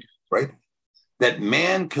this, right? That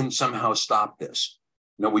man can somehow stop this.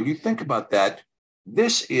 Now, when you think about that,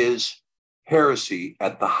 this is heresy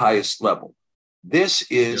at the highest level. This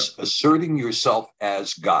is asserting yourself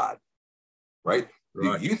as God, right?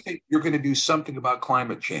 You think you're going to do something about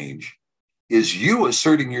climate change, is you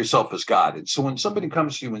asserting yourself as God. And so when somebody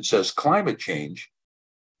comes to you and says climate change,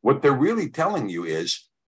 what they're really telling you is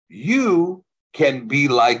you can be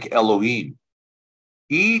like Elohim.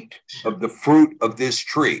 Eat of the fruit of this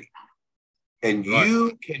tree, and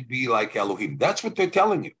you can be like Elohim. That's what they're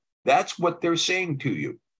telling you. That's what they're saying to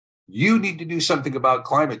you. you need to do something about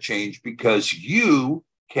climate change because you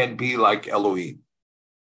can be like Elohim.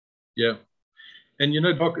 Yeah. And you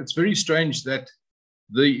know, Doc, it's very strange that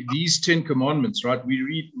these 10 commandments, right?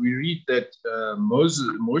 We read that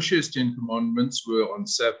Moshe's 10 commandments were on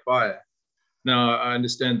sapphire. Now, I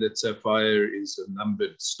understand that sapphire is a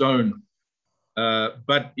numbered stone,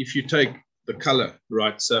 but if you take the color,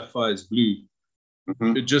 right, sapphire is blue.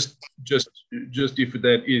 Mm-hmm. Just if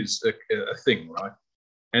that is a thing, right?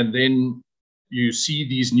 And then you see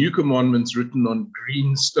these new commandments written on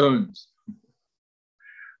green stones,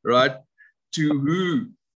 right? To who,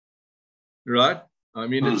 right? I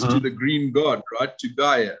mean, it's to the green god, right? To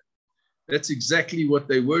Gaia. That's exactly what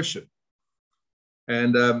they worship.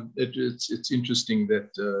 And it's interesting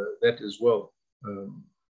that that as well.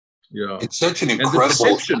 Yeah, it's such an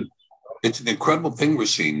incredible. It's an incredible thing we're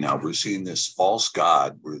seeing now. We're seeing this false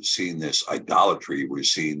god. We're seeing this idolatry. We're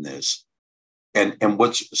seeing this, and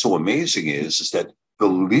what's so amazing is that the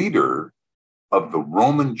leader of the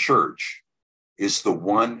Roman Church is the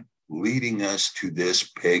one leading us to this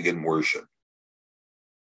pagan worship.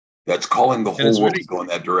 That's calling the whole world to go in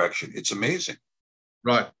that direction. It's amazing.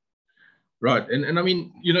 Right. And I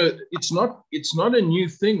mean, you know, it's not a new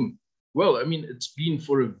thing. Well, I mean, it's been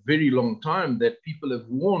for a very long time that people have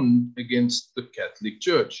warned against the Catholic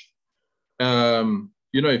Church.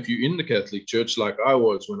 You know, if you're in the Catholic Church, like I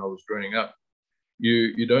was when I was growing up,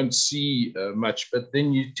 you don't see much, but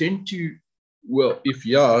then you tend to, well, if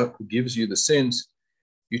Yah gives you the sense,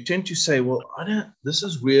 you tend to say, well, this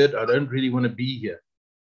is weird. I don't really want to be here.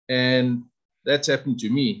 And that's happened to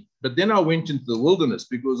me. But then I went into the wilderness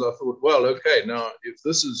because I thought, well, okay, now if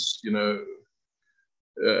this is, you know,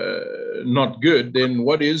 not good, then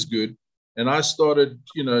what is good? And I started,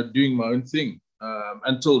 you know, doing my own thing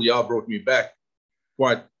until Yah brought me back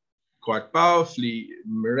quite powerfully,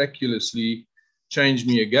 miraculously changed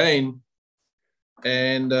me again.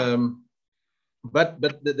 And but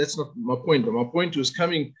that's not my point. My point was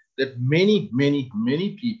coming that many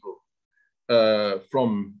people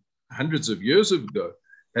from hundreds of years ago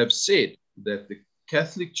have said that the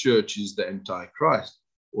Catholic Church is the Antichrist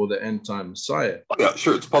or the anti-Messiah. Oh, yeah,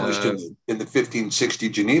 sure. It's published in the 1560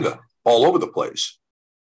 Geneva, all over the place.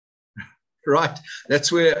 Right.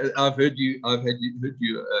 That's where I've heard you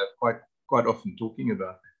quite often talking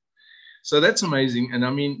about it. So that's amazing. And I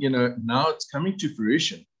mean, you know, now it's coming to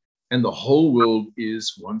fruition, and the whole world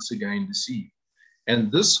is once again deceived. And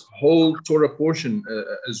this whole Torah portion,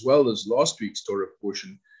 as well as last week's Torah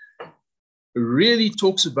portion, really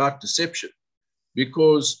talks about deception,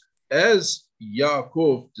 because as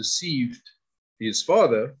Yaakov deceived his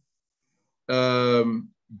father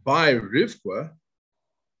by Rivka,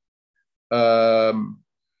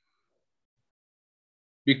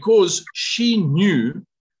 because she knew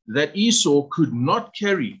that Esau could not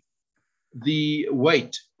carry the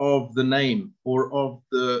weight of the name or of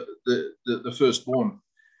the firstborn.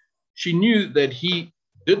 She knew that he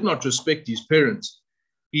did not respect his parents.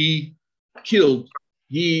 He killed,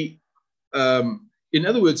 in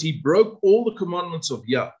other words, he broke all the commandments of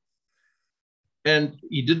Yah, and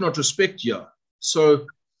he did not respect Yah. So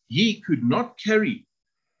he could not carry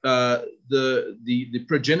the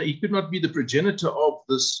progenitor. He could not be the progenitor of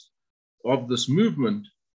this movement.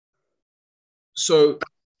 So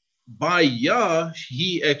by Yah,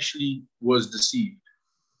 he actually was deceived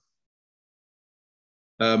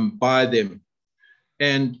by them,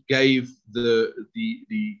 and gave the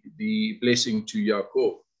blessing to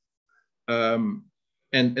Yaakov.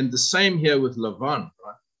 And the same here with Lavan,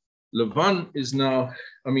 right? Lavan is now,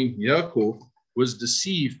 I mean, Yaakov was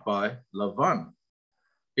deceived by Lavan.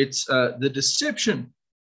 It's the deception.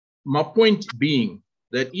 My point being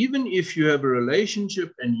that even if you have a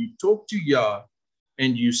relationship and you talk to Yah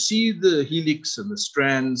and you see the helix and the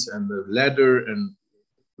strands and the ladder and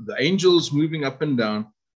the angels moving up and down,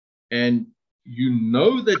 and you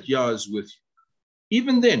know that Yah is with you,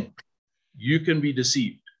 even then you can be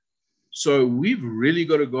deceived. So we've really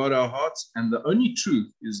got to guard our hearts, and the only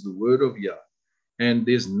truth is the word of Yah, and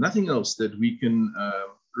there's nothing else that we can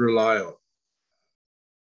rely on.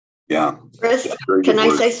 Yeah. Chris, can I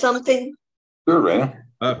say something? Sure,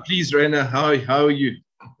 Raina. Please, Raina, how are you?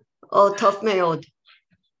 Oh, tough meod.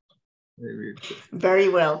 Very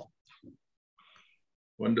well.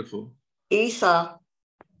 Wonderful. Esau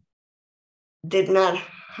did not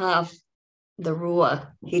have the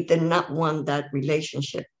ruach. He did not want that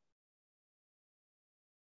relationship.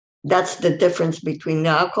 That's the difference between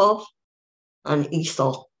Yaakov and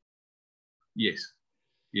Esau. Yes.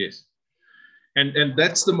 And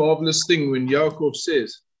that's the marvelous thing when Yaakov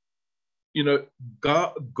says, you know,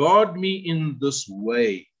 guard me in this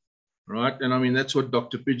way, right? And I mean, that's what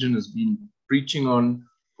Dr. Pigeon has been preaching on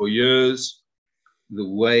for years, the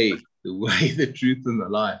way, the truth, and the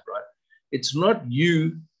life, right? It's not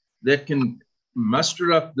you that can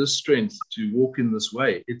muster up this strength to walk in this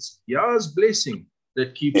way. It's Yah's blessing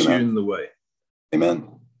that keeps you in the way. Amen.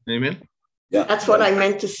 Amen. Yeah. That's what I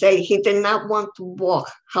meant to say. He did not want to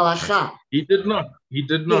walk halakha. He did not. He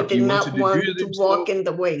did not. He did not wanted want to, do to walk in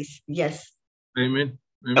the ways. Yes. Amen.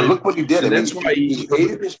 Amen. And look what he did. And I that's mean, why he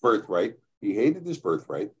hated his birthright. He hated his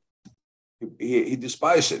birthright. He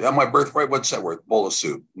despised it. Oh, my birthright, what's that worth? Bowl of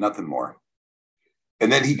soup, nothing more.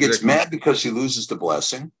 And then he gets mad because he loses the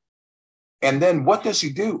blessing. And then what does he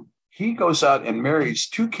do? He goes out and marries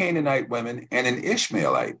 2 Canaanite women and an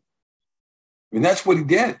Ishmaelite. I mean, that's what he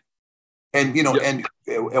did. And you know, and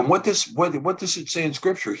what does it say in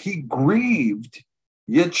Scripture? He grieved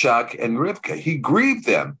Yitzchak and Rivka. He grieved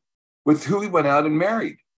them with who he went out and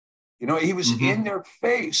married. You know, he was in their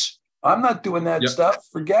face. I'm not doing that stuff.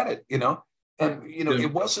 Forget it. You know, and you know,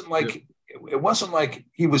 it wasn't like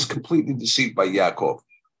he was completely deceived by Yaakov.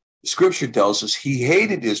 Scripture tells us he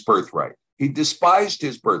hated his birthright. He despised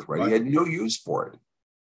his birthright. He had no use for it.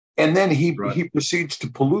 And then he proceeds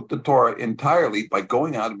to pollute the Torah entirely by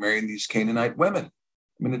going out and marrying these Canaanite women.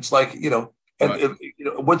 I mean, it's like, you know, and you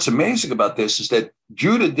know, what's amazing about this is that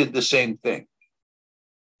Judah did the same thing.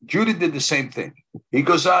 Judah did the same thing. He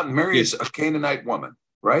goes out and marries a Canaanite woman,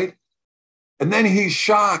 right? And then he's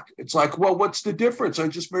shocked. It's like, well, what's the difference? I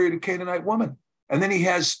just married a Canaanite woman. And then he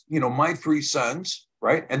has, you know, my 3 sons,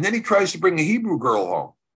 right? And then he tries to bring a Hebrew girl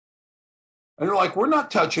home. And they're like, we're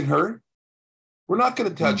not touching her. We're not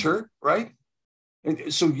going to touch her, right?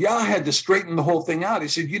 And so Yah had to straighten the whole thing out. He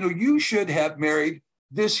said, you know, you should have married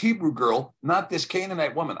this Hebrew girl, not this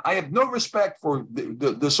Canaanite woman. I have no respect for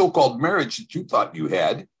the so-called marriage that you thought you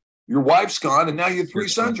had. Your wife's gone, and now your 3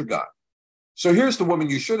 sons are gone. So here's the woman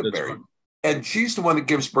you should have married. And she's the one that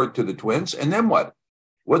gives birth to the twins. And then what?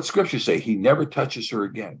 What Scripture say? He never touches her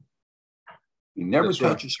again. He never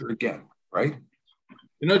touches her again, right?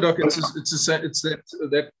 You know, Doc, it's that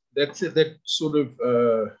sort of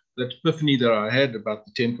that epiphany that I had about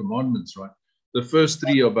the 10 Commandments, right? The first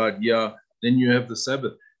 3 are about then you have the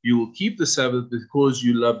Sabbath. You will keep the Sabbath because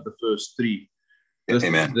you love the first 3.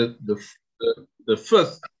 Amen. The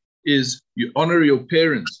 5th is you honor your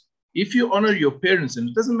parents. If you honor your parents, and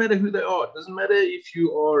it doesn't matter who they are, it doesn't matter if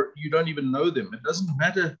you don't even know them, it doesn't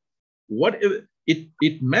matter whatever,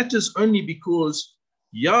 it matters only because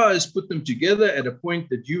Yah has put them together at a point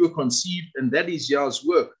that you were conceived, and that is Yah's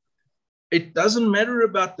work. It doesn't matter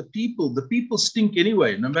about the people. The people stink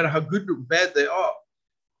anyway, no matter how good or bad they are.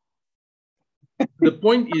 The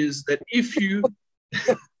point is that if you,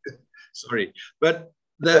 sorry, but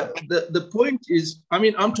the point is, I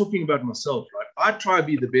mean, I'm talking about myself, right? I try to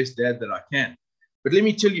be the best dad that I can. But let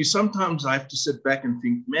me tell you, sometimes I have to sit back and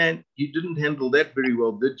think, man, you didn't handle that very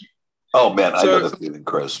well, did you? Oh, man, I know the feeling,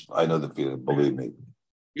 Chris. I know the feeling, believe me.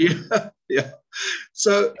 Yeah.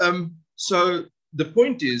 So the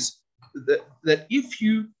point is that if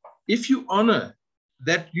you honor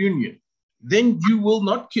that union, then you will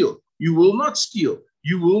not kill, you will not steal,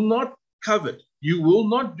 you will not covet, you will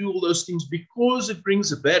not do all those things, because it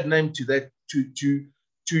brings a bad name to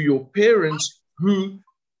your parents who,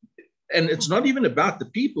 and it's not even about the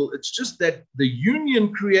people, it's just that the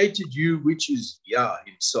union created you, which is Yah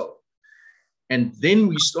himself. And then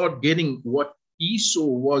we start getting what Esau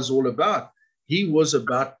was all about. He was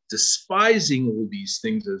about despising all these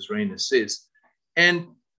things, as Raina says, and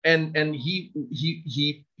he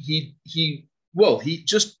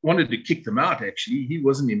just wanted to kick them out. Actually, he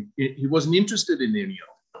wasn't interested in any of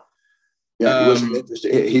them. Yeah, he wasn't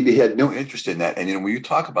interested. He had no interest in that. And you know, when you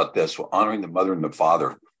talk about this, well, honoring the mother and the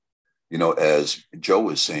father, you know, as Joe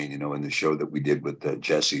was saying, you know, in the show that we did with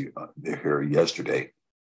Jesse here yesterday,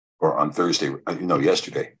 or on Thursday,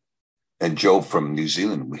 yesterday. And Joe from New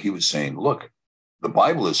Zealand, he was saying, look, the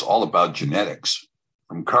Bible is all about genetics.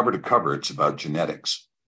 From cover to cover, it's about genetics.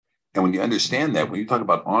 And when you understand that, when you talk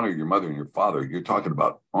about honor your mother and your father, you're talking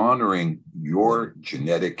about honoring your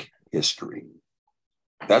genetic history.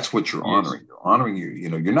 That's what you're honoring. You're honoring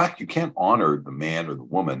you can't honor the man or the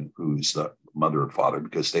woman who's the mother or father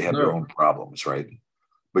because they have their own problems, right?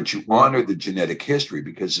 But you honor the genetic history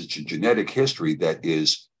because it's a genetic history that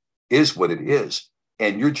is what it is.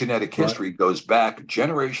 And your genetic history goes back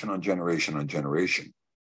generation on generation on generation.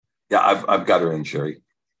 Yeah, I've got her in, Sherry.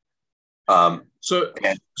 So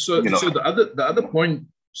the other point,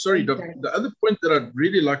 sorry, Doctor, the other point that I'd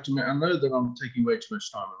really like to make, I know that I'm taking way too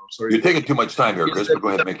much time. I'm sorry. You're taking too much time here, Chris, but go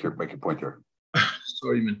ahead and make your point there.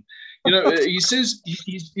 Sorry, man. You know, he says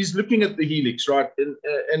he's looking at the helix, right?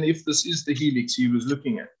 And if this is the helix he was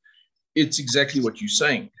looking at, it's exactly what you're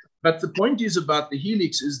saying. But the point is about the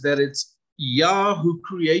helix is that it's Yah who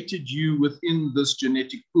created you within this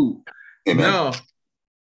genetic pool. Amen.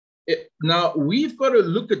 Now we've got to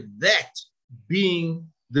look at that being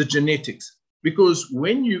the genetics, because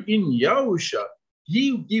when you're in Yahusha,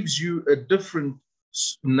 he gives you a different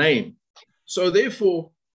name. So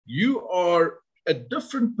therefore, you are a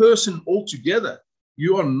different person altogether.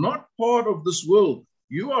 You are not part of this world.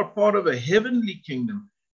 You are part of a heavenly kingdom.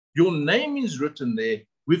 Your name is written there.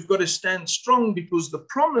 We've got to stand strong because the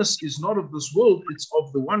promise is not of this world, it's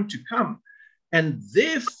of the one to come. And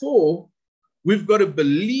therefore, we've got to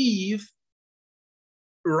believe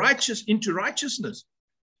into righteousness.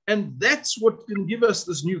 And that's what can give us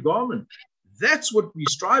this new garment. That's what we're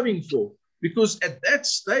striving for. Because at that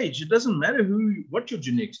stage, it doesn't matter what your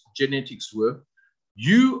genetics were.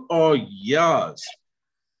 You are Yah's.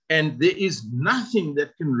 And there is nothing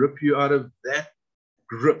that can rip you out of that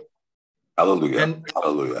grip. Hallelujah. And,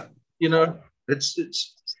 hallelujah. You know,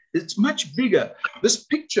 it's much bigger. This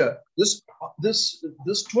picture, this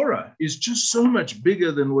Torah is just so much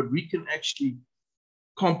bigger than what we can actually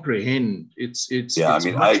comprehend. It's I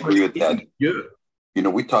mean, I agree with that. Yeah. You know,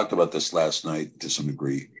 we talked about this last night to some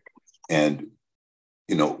degree, and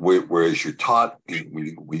you know, whereas you're taught when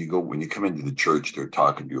you come into the church, they're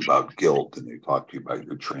talking to you about guilt, and they talk to you about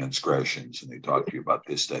your transgressions, and they talk to you about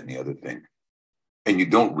this, that, and the other thing. And you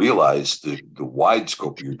don't realize the wide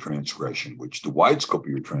scope of your transgression, which is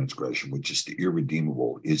the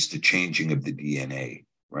irredeemable, is the changing of the DNA,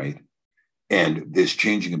 right? And this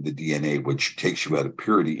changing of the DNA, which takes you out of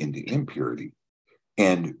purity into impurity.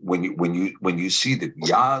 And when you see that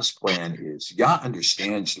Yah's plan is, Yah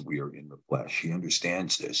understands that we are in the flesh. He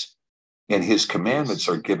understands this. And his commandments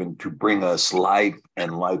are given to bring us life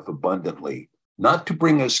and life abundantly, not to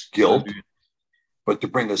bring us guilt, but to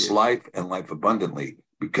bring us life and life abundantly,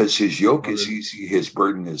 because his yoke is easy, his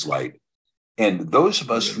burden is light. And those of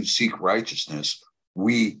us who seek righteousness,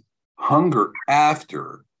 we hunger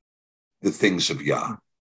after the things of Yah.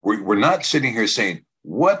 We're not sitting here saying,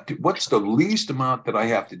 what's the least amount that I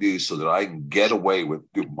have to do so that I can get away with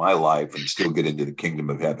my life and still get into the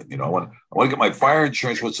kingdom of heaven? You know, I want to get my fire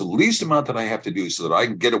insurance. What's the least amount that I have to do so that I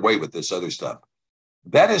can get away with this other stuff?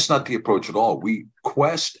 That is not the approach at all. We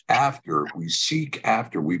quest after, we seek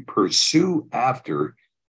after, we pursue after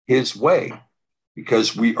his way,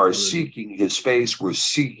 because we are seeking his face. We're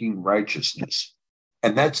seeking righteousness.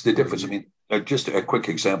 And that's the difference. I mean, just a quick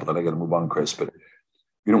example, that I got to move on, Chris. But,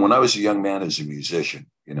 you know, when I was a young man as a musician,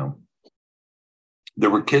 you know, there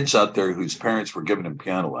were kids out there whose parents were giving them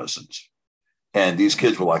piano lessons. And these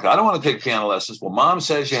kids were like, I don't want to take piano lessons. Well, mom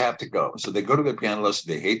says you have to go. So they go to their piano lessons.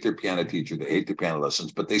 They hate their piano teacher. They hate their piano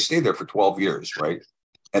lessons, but they stay there for 12 years, right?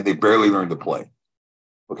 And they barely learn to play.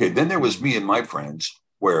 Okay, then there was me and my friends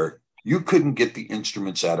where you couldn't get the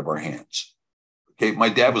instruments out of our hands. Okay, my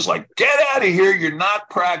dad was like, get out of here. You're not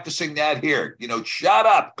practicing that here. You know, shut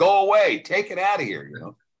up, go away, take it out of here, you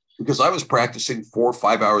know, because I was practicing 4 or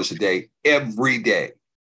 5 hours a day, every day.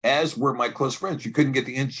 As were my close friends. You couldn't get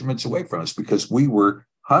the instruments away from us because we were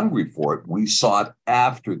hungry for it. We sought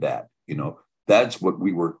after that. You know, that's what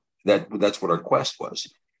we were, that's what our quest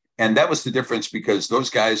was. And that was the difference, because those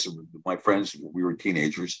guys, my friends, we were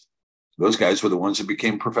teenagers. Those guys were the ones that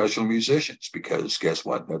became professional musicians, because guess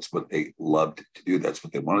what? That's what they loved to do. That's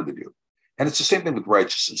what they wanted to do. And it's the same thing with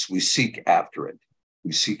righteousness. We seek after it.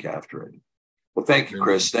 We seek after it. Well, thank you,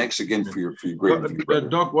 Chris. Thanks again for your great review, brother.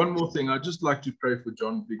 Doc, one more thing. I'd just like to pray for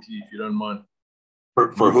John quickly, if you don't mind.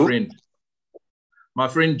 For who? My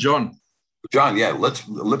friend John. John, yeah. Let's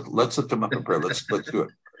lift him up in prayer. Let's do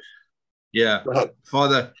it. Yeah.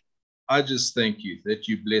 Father, I just thank you that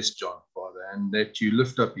you bless John, Father, and that you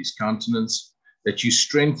lift up his countenance, that you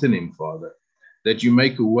strengthen him, Father, that you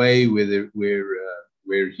make a way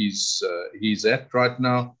where he's at right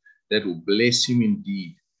now, that will bless him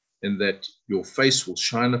indeed, and that your face will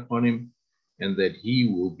shine upon him, and that he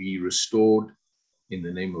will be restored in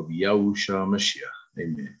the name of Yahushua Mashiach.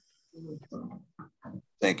 Amen.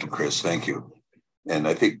 Thank you, Chris. Thank you. And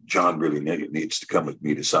I think John really needs to come with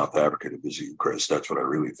me to South Africa to visit you, Chris. That's what I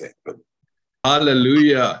really think. But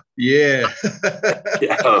hallelujah. Yeah.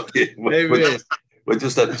 Yeah. We'll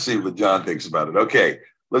just have to see what John thinks about it. Okay.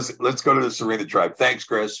 Let's go to the Serena tribe. Thanks,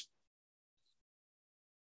 Chris.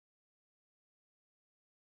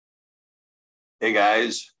 Hey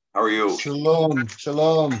guys, how are you? Shalom,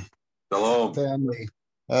 shalom, family.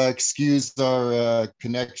 Excuse our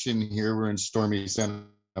connection here. We're in stormy Santa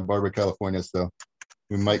Barbara, California, so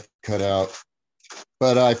we might cut out.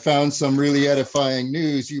 But I found some really edifying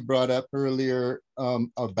news you brought up earlier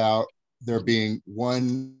about there being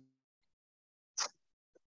one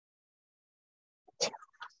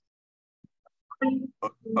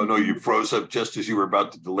Oh no, you froze up just as you were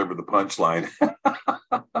about to deliver the punchline.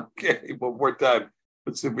 Okay, one more time.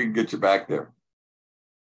 Let's see if we can get you back there.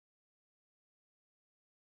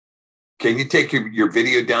 Can you take your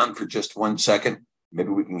video down for just 1 second? Maybe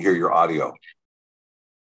we can hear your audio.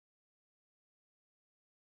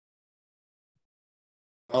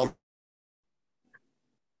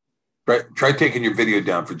 Try taking your video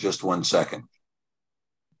down for just 1 second.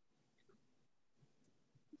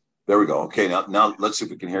 There we go. Okay, now let's see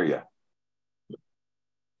if we can hear you.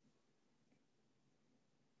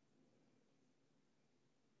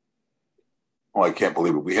 Oh, I can't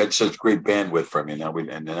believe it. We had such great bandwidth from you. Now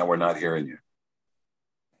we're not hearing you.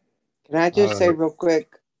 Can I just say real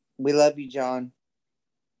quick, we love you, John.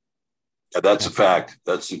 Yeah, that's a fact.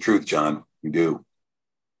 That's the truth, John. We do.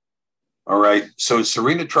 All right. So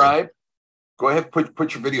Serena Tribe, go ahead,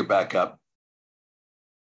 put your video back up.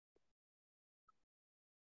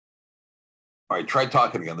 All right, try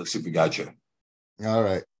talking again. Let's see if we got you. All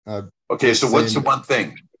right. Okay, so what's the one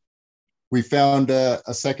thing? We found a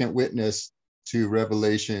second witness to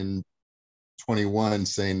Revelation 21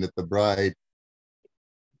 saying that the bride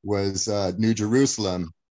was New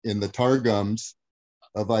Jerusalem. In the Targums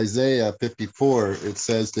of Isaiah 54, it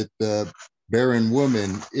says that the barren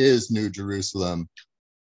woman is New Jerusalem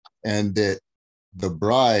and that the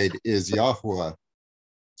bride is Yahweh.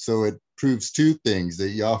 So it proves two things, that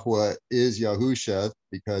Yahweh is Yahusha,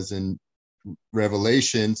 because in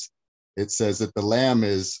Revelations, it says that the lamb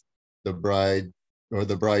is the bride, or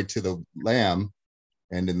the bride to the lamb.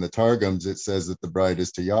 And in the Targums, it says that the bride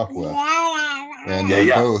is to Yahweh. And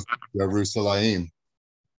they're both Jerusalem.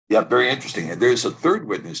 Yeah, very interesting. And there's a third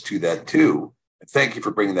witness to that too. Thank you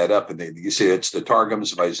for bringing that up. And you say it's the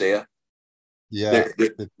Targums of Isaiah? Yeah.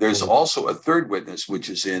 There's also a third witness, which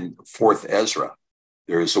is in 4th Ezra.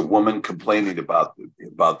 There is a woman complaining about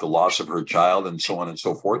the loss of her child and so on and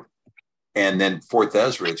so forth. And then 4th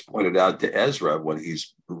Ezra, it's pointed out to Ezra when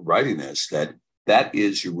he's writing this, that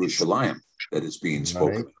is Jerusalem that is being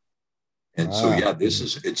spoken. Right. And so, yeah,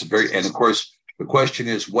 it's very, and of course, the question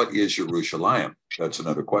is, what is Jerusalem? That's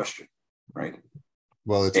another question, right?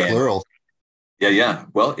 Well, it's plural. Yeah.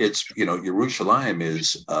 Well, it's, Jerusalem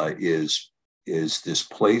is this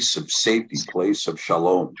place of safety, place of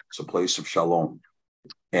shalom. It's a place of shalom.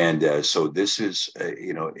 And so this is,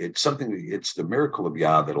 it's something, it's the miracle of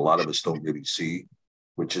Yah that a lot of us don't really see,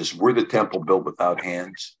 which is we're the temple built without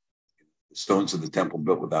hands. The stones of the temple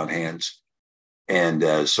built without hands.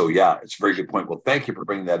 And so, yeah, it's a very good point. Well, thank you for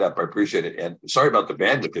bringing that up. I appreciate it. And sorry about the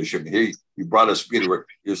bandwidth issue. Here, you brought us,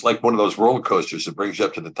 it's like one of those roller coasters that brings you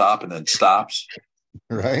up to the top and then stops.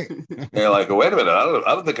 Right. And you're like, oh, wait a minute. I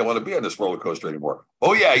don't think I want to be on this roller coaster anymore.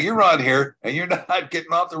 Oh, yeah, you're on here and you're not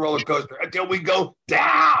getting off the roller coaster until we go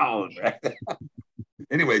down.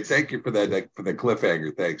 Anyway, thank you for that, for the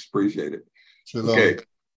cliffhanger. Thanks. Appreciate it. Shalom. Okay.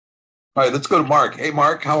 All right, let's go to Mark. Hey,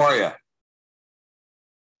 Mark, how are you?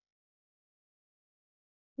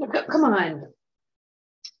 Come on.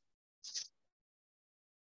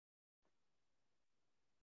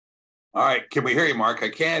 All right. Can we hear you, Mark? I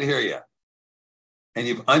can't hear you. And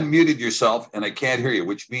you've unmuted yourself and I can't hear you,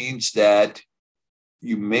 which means that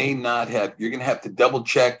you may not have, you're going to have to double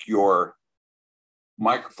check your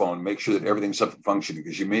microphone, make sure that everything's up and functioning,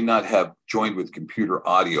 because you may not have joined with computer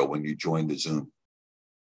audio when you joined the Zoom.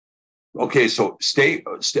 Okay. So stay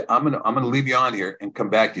I'm going to leave you on here and come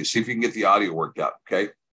back to you. See if you can get the audio worked out. Okay.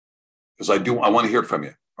 Because I want to hear from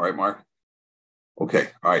you. All right, Mark? Okay.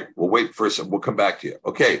 All right. We'll wait for a second. We'll come back to you.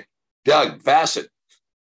 Okay. Doug Bassett.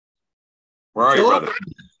 Where are you, brother?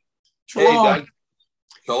 Shalom. Hey, Doug.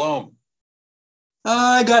 Shalom.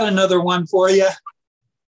 I got another one for you.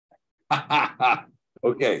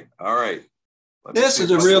 Okay. All right. This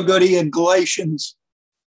is a real goodie in Galatians.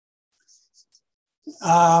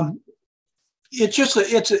 It's just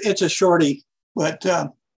it's a shorty, but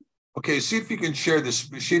okay, see if you can share this.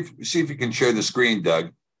 See if you can share the screen,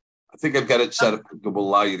 Doug. I think I've got it set up that will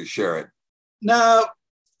allow you to share it. No.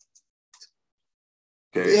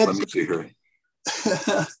 Okay, let me see here.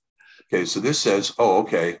 Okay, so this says, oh,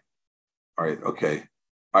 okay. All right, okay.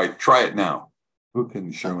 All right, try it now. Who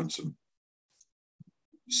can share one some?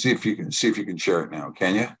 See if you can share it now,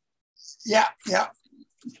 can you? Yeah.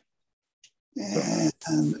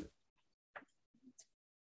 And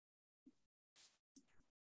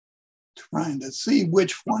trying to see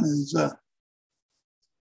which one is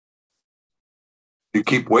You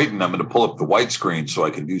keep waiting. I'm going to pull up the white screen so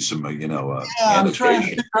I can do some, I'm trying to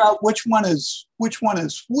figure out which one is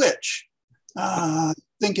which. I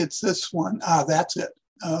think it's this one. That's it.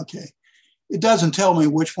 Okay. It doesn't tell me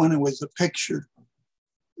which one it was a picture.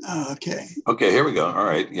 Okay. Okay, here we go. All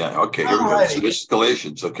right. Yeah. Okay, here we go. So this is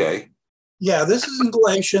Galatians. Okay. Yeah, this is in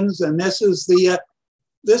Galatians, and this is the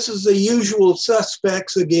usual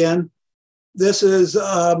suspects again. This is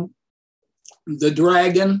the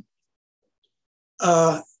dragon,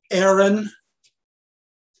 Aaron,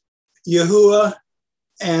 Yahuwah,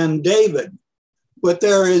 and David. But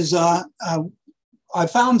there is, I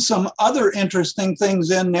found some other interesting things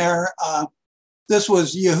in there. This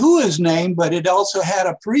was Yahuwah's name, but it also had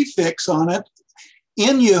a prefix on it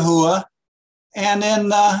in Yahuwah and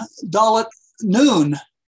in Dalet Nun.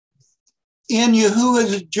 In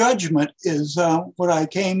Yahuwah's judgment is what I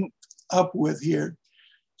came up with here.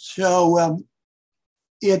 So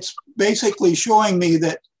it's basically showing me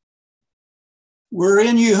that we're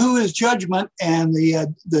in Yahuwah's judgment, and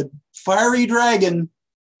the fiery dragon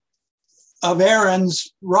of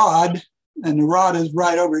Aaron's rod, and the rod is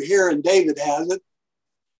right over here, and David has it,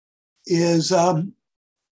 is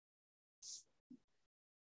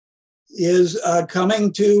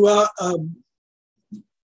coming to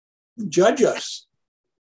judge us.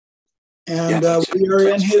 And we are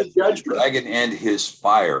in his judgment. Dragon and his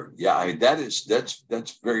fire. Yeah, I mean, that's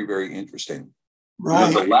very, very interesting. Right.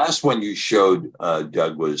 You know, the last one you showed,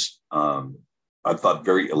 Doug, was I thought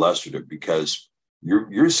very illustrative, because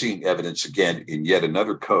you're seeing evidence again in yet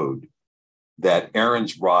another code that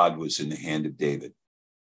Aaron's rod was in the hand of David.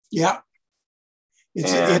 Yeah,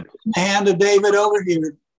 it's in the hand of David over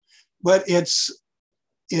here, but it's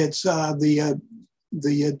the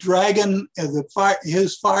dragon, the fire,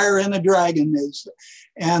 his fire in the dragon is,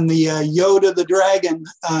 and the yod of the dragon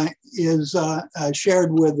is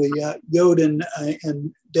shared with the yod and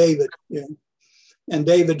David. Yeah. And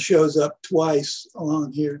David shows up twice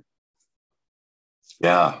along here.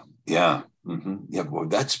 Yeah, yeah. Mm-hmm. Yeah, well,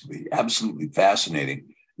 that's absolutely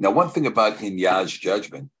fascinating. Now, one thing about in Yah's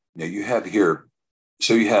judgment, now you have here,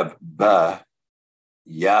 so you have Ba,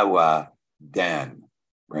 Yahweh, Dan,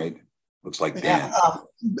 right? Looks like Dan.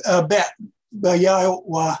 Bet, Ba,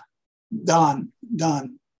 Yahweh, Dan.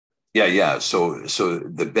 Yeah, yeah. So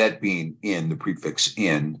the bet being in, the prefix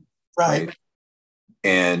in, right?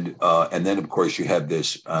 And then of course you have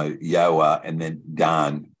this Yahweh, and then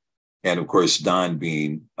Dan, and of course Dan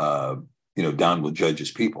being Dan will judge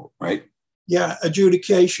his people, right? Yeah,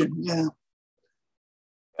 adjudication. Yeah.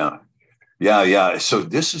 Yeah. So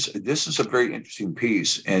this is a very interesting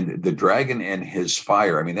piece, and the dragon and his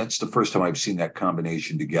fire. I mean, that's the first time I've seen that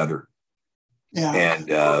combination together. Yeah, and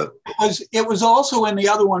it was also in the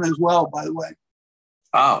other one as well, by the way.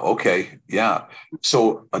 Okay. Yeah.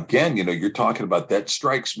 So again, you're talking about, that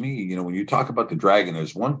strikes me, when you talk about the dragon,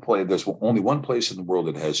 there's only one place in the world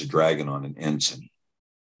that has a dragon on an ensign.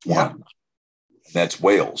 Yeah. That's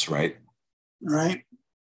Wales, right? Right.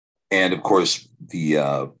 And of course,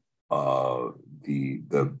 the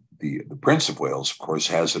Prince of Wales, of course,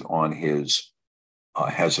 has it on his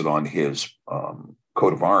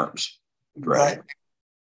coat of arms. Right.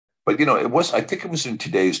 But I think it was in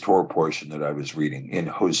today's Torah portion that I was reading in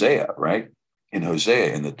Hosea, right? In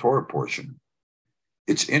Hosea, in the Torah portion,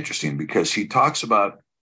 it's interesting because he talks about,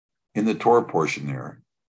 in the Torah portion there,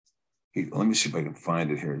 let me see if I can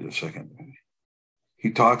find it here in a second.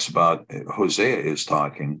 He talks about, Hosea is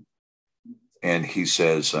talking, and he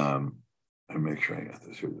says, let me make sure I got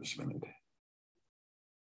this here this minute.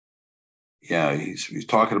 Yeah, he's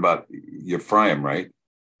talking about Ephraim, right?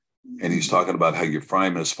 And he's talking about how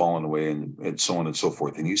Ephraim has fallen away, and so on and so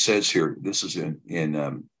forth. And he says here, this is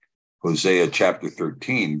in Hosea chapter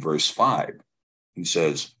 13, verse 5. He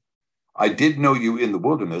says, I did know you in the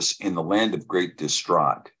wilderness, in the land of great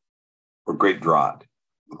drought.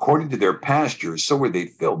 According to their pastures, so were they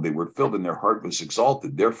filled. They were filled, and their heart was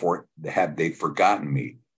exalted. Therefore, had they forgotten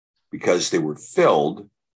me. Because they were filled,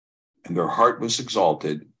 and their heart was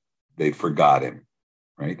exalted, they forgot him,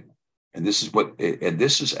 right? And this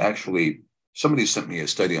is actually, somebody sent me a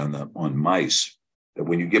study on mice, that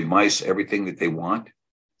when you give mice everything that they want,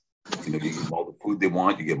 you give them all the food they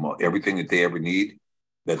want, you give them everything that they ever need,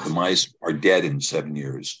 that the mice are dead in 7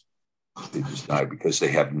 years. They just die because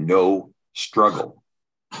they have no struggle,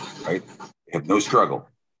 right? They have no struggle.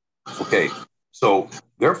 Okay, so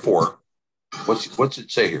therefore, what's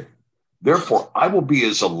it say here? Therefore, I will be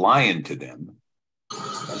as a lion to them,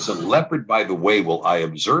 as a leopard by the way will I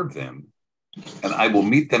observe them, and I will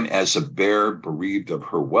meet them as a bear bereaved of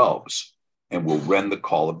her whelps, and will rend the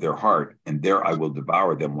call of their heart, and there I will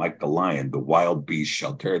devour them like the lion, the wild beast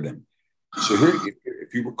shall tear them. So here,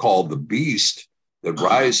 if you recall, the beast that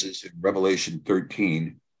rises in Revelation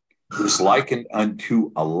 13 is likened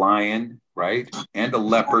unto a lion, right? And a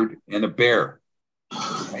leopard and a bear,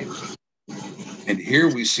 right? And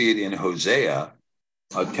here we see it in Hosea,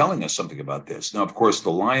 telling us something about this. Now, of course,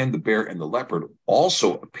 the lion, the bear, and the leopard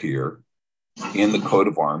also appear in the coat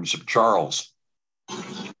of arms of Charles.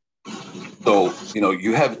 So,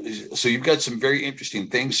 you've got some very interesting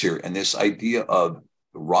things here. And this idea of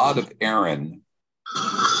the rod of Aaron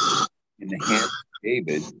in the hand of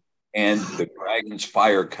David and the dragon's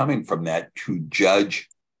fire coming from that to judge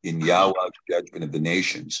in Yahweh's judgment of the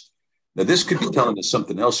nations. Now, this could be telling us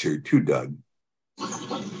something else here too, Doug.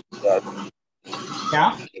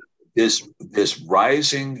 That this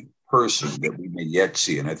rising person that we may yet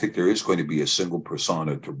see, and I think there is going to be a single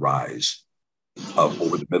persona to rise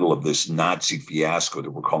over the middle of this Nazi fiasco that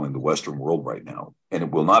we're calling the Western world right now. And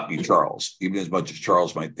it will not be Charles, even as much as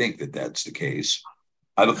Charles might think that that's the case.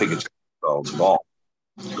 I don't think it's Charles at all.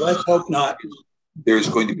 Let's hope not. There's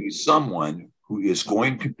going to be someone who is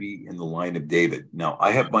going to be in the line of David. Now,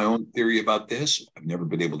 I have my own theory about this. I've never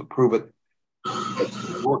been able to prove it. But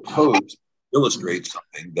your codes illustrate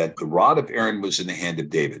something, that the rod of Aaron was in the hand of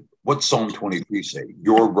David. What's Psalm 23 say?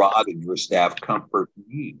 Your rod and your staff comfort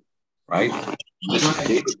me, right? This is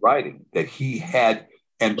David writing that he had,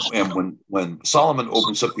 and when Solomon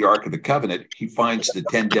opens up the Ark of the Covenant, he finds the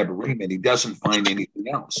 10 Devarim and he doesn't find anything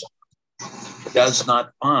else. Does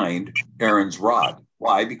not find Aaron's rod.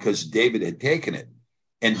 Why? Because David had taken it.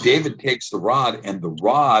 And David takes the rod, and the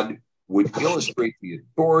rod would illustrate the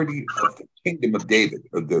authority of the kingdom of David,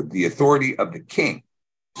 or the authority of the king.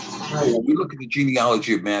 When we look at the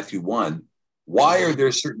genealogy of Matthew 1, why are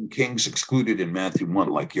there certain kings excluded in Matthew 1,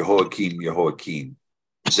 like Jehoiakim,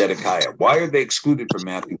 Zedekiah? Why are they excluded from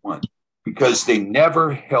Matthew 1? Because they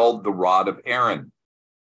never held the rod of Aaron.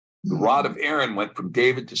 The rod of Aaron went from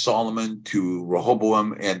David to Solomon to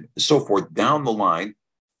Rehoboam and so forth down the line.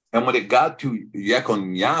 And when it got to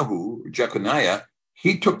Jeconiah,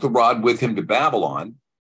 he took the rod with him to Babylon.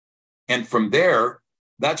 And from there,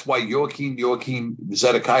 that's why Joachim,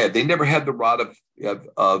 Zedekiah, they never had the rod of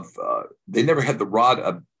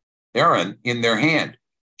Aaron in their hand.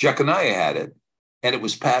 Jeconiah had it, and it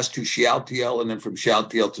was passed to Shealtiel, and then from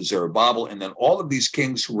Shealtiel to Zerubbabel, and then all of these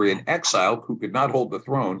kings who were in exile, who could not hold the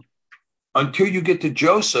throne, until you get to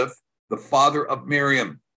Joseph, the father of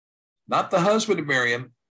Miriam, not the husband of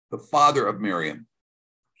Miriam, the father of Miriam.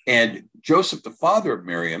 And Joseph, the father of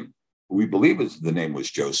Miriam, who we believe the name was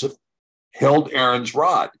Joseph, held Aaron's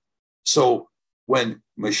rod. So when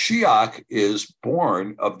Mashiach is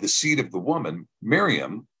born of the seed of the woman,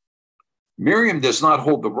 Miriam does not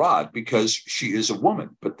hold the rod because she is a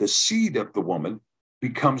woman, but the seed of the woman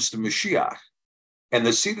becomes the Mashiach. And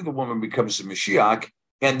the seed of the woman becomes the Mashiach.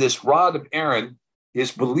 And this rod of Aaron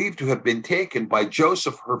is believed to have been taken by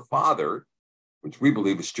Joseph, her father, which we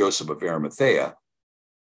believe is Joseph of Arimathea,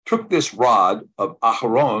 took this rod of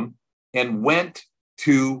Aharon and went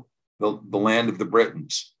to the land of the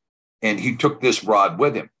Britons. And he took this rod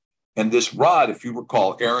with him. And this rod, if you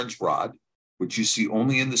recall, Aaron's rod, which you see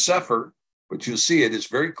only in the Sefer, but you'll see it is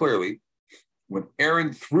very clearly, when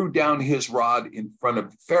Aaron threw down his rod in front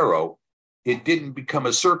of Pharaoh, it didn't become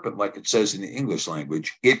a serpent like it says in the English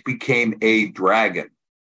language. It became a dragon.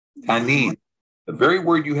 Tanin, the very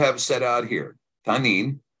word you have set out here,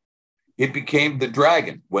 Tanin, it became the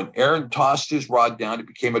dragon. When Aaron tossed his rod down, it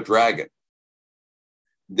became a dragon.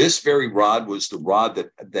 This very rod was the rod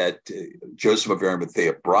that Joseph of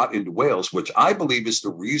Arimathea brought into Wales, which I believe is the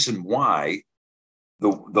reason why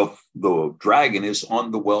the dragon is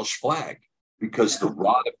on the Welsh flag, because the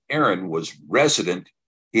rod of Aaron was resident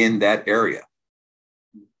in that area.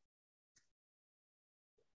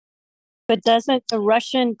 But doesn't the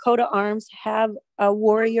Russian coat of arms have a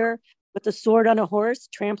warrior with a sword on a horse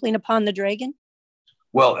trampling upon the dragon?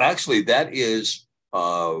 Well, actually, that's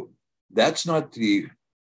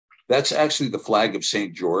actually the flag of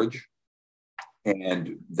St. George.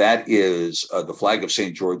 And that is the flag of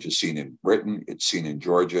St. George is seen in Britain, it's seen in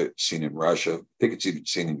Georgia, it's seen in Russia. I think it's even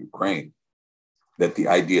seen in Ukraine. That the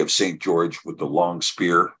idea of St. George with the long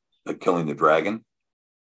spear killing the dragon.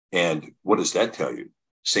 And what does that tell you?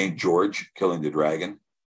 St. George killing the dragon?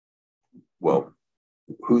 Well,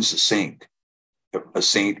 who's a saint? A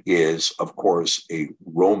saint is, of course, a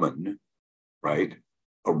Roman, right?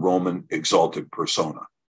 A Roman exalted persona.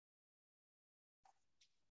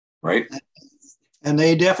 Right? And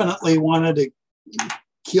they definitely wanted to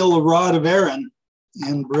kill the rod of Aaron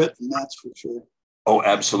in Britain, that's for sure. Oh,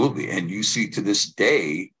 absolutely. And you see to this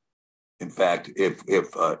day, in fact, if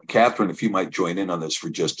Catherine, if you might join in on this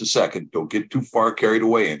for just a second, don't get too far carried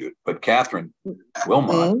away into it. But Catherine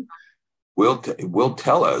Wilmot will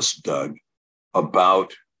tell us, Doug,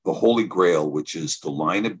 about the Holy Grail, which is the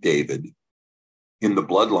line of David in the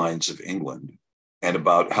bloodlines of England, and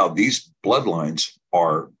about how these bloodlines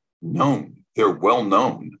are known they're well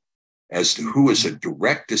known as to who is a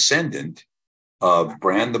direct descendant of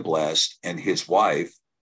Bran the Blessed and his wife.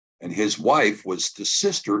 And his wife was the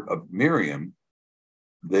sister of Miriam,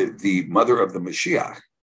 the mother of the Mashiach.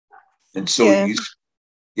 And so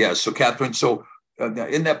so Catherine, so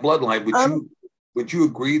in that bloodline, would you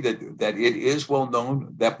agree that it is well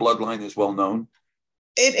known, that bloodline is well known?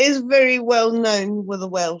 It is very well known with the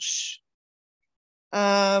Welsh.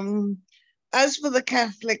 As for the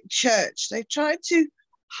Catholic Church, they try to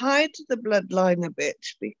hide the bloodline a bit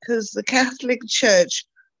because the Catholic Church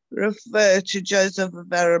refer to Joseph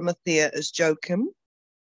of Arimathea as Joachim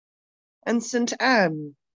and St.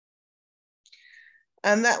 Anne.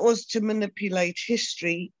 And that was to manipulate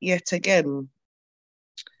history yet again.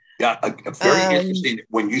 Yeah, very interesting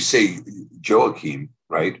when you say Joachim,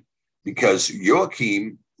 right? Because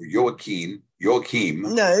Joachim. No,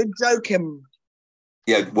 Joachim.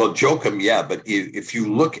 Yeah, well, Joachim, yeah, but if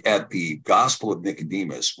you look at the Gospel of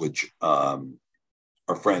Nicodemus, which our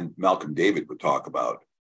friend Malcolm David would talk about,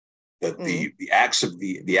 that the Acts of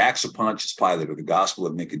Pontius Pilate or the Gospel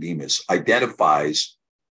of Nicodemus identifies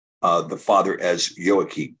the father as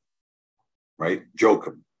Joachim, right?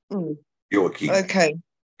 Joachim, Joachim. Okay.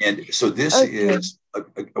 And so this is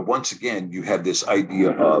once again you have this idea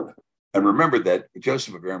of, and remember that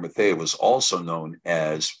Joseph of Arimathea was also known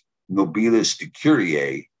as Nobilis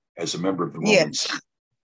Decuriae, as a member of the Roman Senate.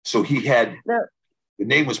 So he had the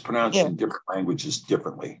name was pronounced in different languages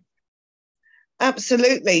differently.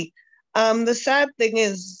 Absolutely. The sad thing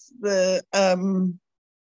is the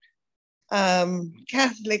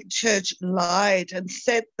Catholic Church lied and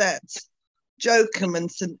said that Joachim and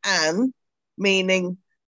St. Anne, meaning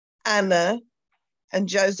Anna and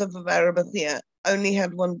Joseph of Arimathea, only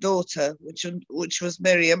had one daughter, which was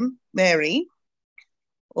Mary.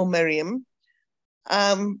 But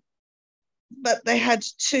they had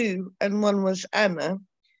two, and one was Anna,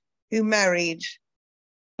 who married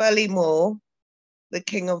Ballymore, the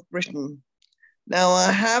King of Britain. Now,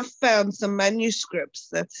 I have found some manuscripts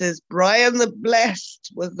that says Brian the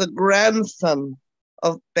Blessed was the grandson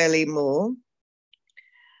of Ballymore.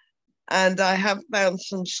 And I have found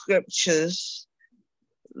some scriptures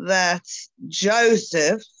that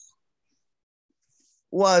Joseph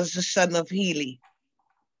was the son of Heli.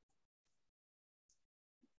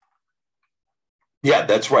 Yeah,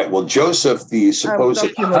 that's right. Well, Joseph, the supposed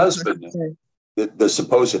husband, the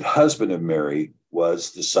supposed husband of Mary,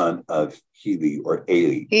 was the son of Heli or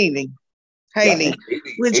Ailey. Haley,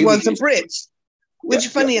 which was a Brit, which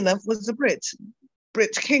funny enough was a Brit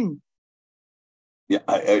king. Yeah,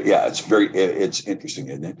 it's interesting,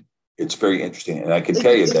 isn't it? It's very interesting, and I can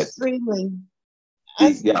tell you that. Extremely.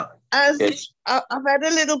 I've had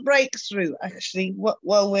a little breakthrough actually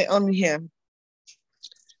while we're on here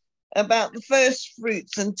about the first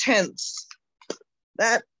fruits and tenths.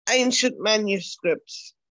 That ancient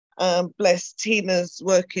manuscripts, bless Tina's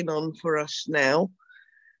working on for us now.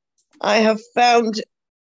 I have found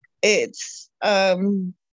its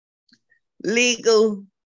legal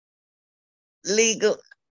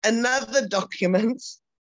another document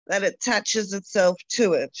that attaches itself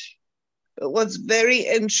to it. But what's very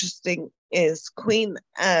interesting is Queen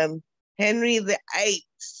Anne, Henry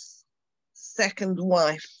VIII's second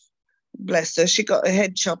wife, bless her, she got her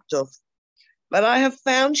head chopped off. But I have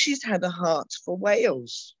found she's had a heart for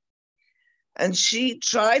Wales. And she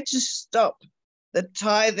tried to stop the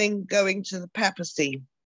tithing going to the papacy.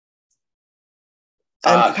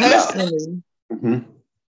 And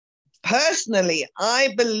personally,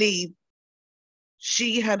 I believe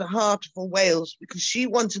she had a heart for Wales because she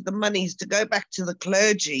wanted the monies to go back to the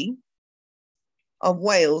clergy of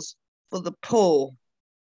Wales for the poor.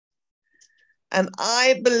 And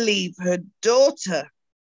I believe her daughter,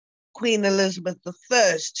 Queen Elizabeth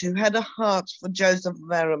I, who had a heart for Joseph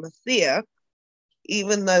of Arimathea,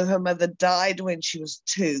 even though her mother died when she was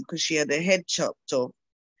 2 because she had her head chopped off,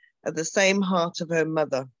 had the same heart of her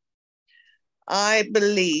mother. I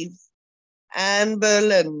believe Anne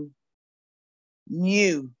Boleyn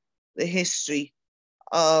knew the history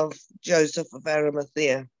of Joseph of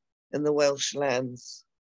Arimathea in the Welsh lands.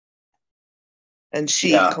 And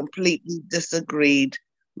she completely disagreed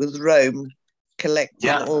with Rome collecting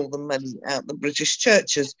all the money out the British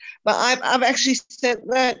churches. But I've actually sent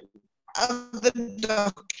that other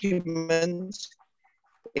document.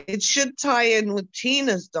 It should tie in with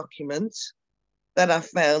Tina's document that I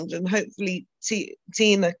found, and hopefully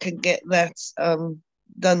Tina can get that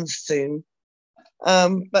done soon.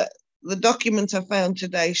 But the document I found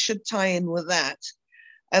today should tie in with that.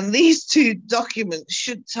 And these two documents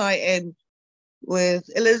should tie in with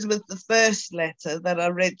Elizabeth I's letter that I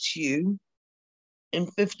read to you, in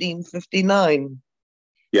 1559.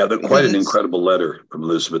 Yeah, quite an Because incredible letter from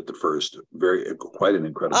Elizabeth I. Quite an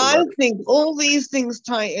incredible I letter. think all these things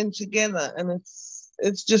tie in together, and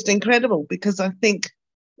it's just incredible because I think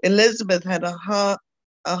Elizabeth had a heart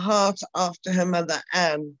after her mother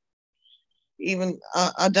Anne. Even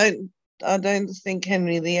I don't think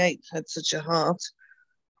Henry VIII had such a heart.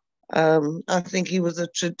 I think he was a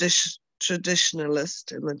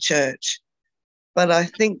traditionalist in the church, but I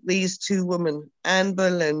think these two women, Anne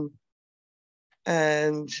Boleyn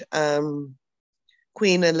and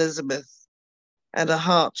Queen Elizabeth, had a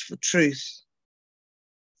heart for truth.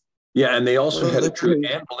 Yeah, and they also For had the a truth.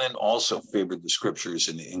 truth. Anne Boleyn also favored the scriptures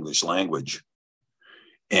in the English language,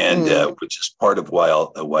 and which is part of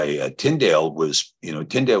why Tyndale was,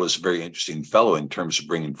 Tyndale was a very interesting fellow in terms of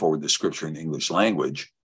bringing forward the scripture in the English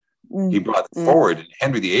language. He brought it forward, and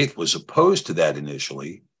Henry VIII was opposed to that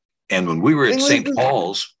initially. And when we were at St.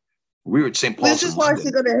 Paul's, This is why she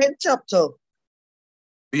got her head chopped off.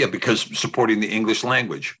 Yeah, because supporting the English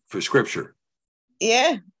language for scripture.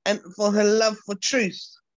 Yeah, and for her love for truth.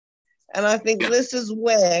 And I think this is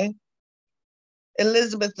where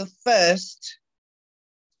Elizabeth I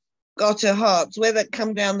got her heart, whether it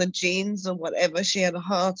come down the genes or whatever. She had a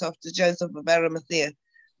heart after Joseph of Arimathea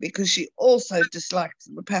because she also disliked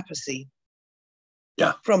the papacy.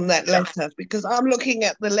 Yeah. From that letter, because I'm looking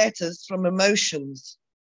at the letters from emotions,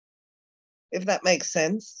 if that makes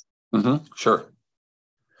sense. Sure.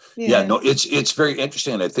 Yeah, no, it's very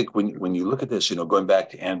interesting. I think when you look at this, going back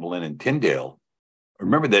to Anne Boleyn and Tyndale,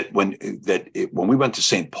 remember that when we went to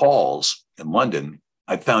St. Paul's in London,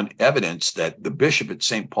 I found evidence that the bishop at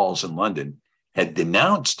St. Paul's in London had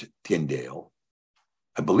denounced Tyndale.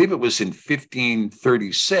 I believe it was in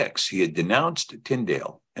 1536. He had denounced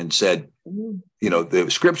Tyndale and said, the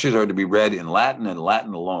scriptures are to be read in Latin and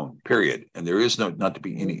Latin alone, period. And there is not to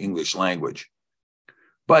be any English language.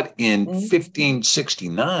 But in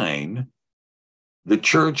 1569, the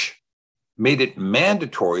church made it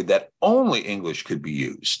mandatory that only English could be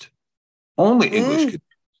used. Only English could.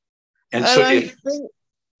 And so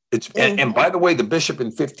and by the way, the bishop in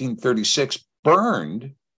 1536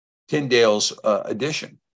 burned Tyndale's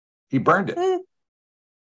edition. He burned it.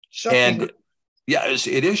 Shocking. And yeah, it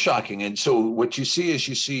is shocking. And so what you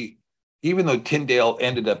see, even though Tyndale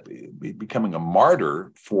ended up becoming a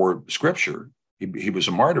martyr for scripture, he was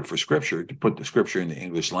a martyr for scripture, to put the scripture in the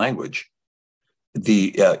English language.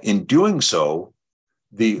 In doing so,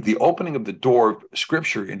 the opening of the door of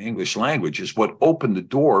scripture in English language is what opened the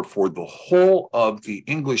door for the whole of the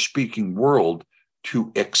English-speaking world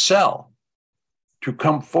to excel, to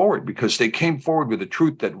come forward, because they came forward with a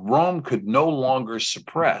truth that Rome could no longer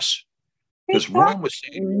suppress. Because Rome was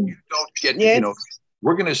saying, you don't get,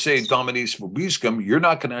 we're going to say Dominis Vobiscum, you're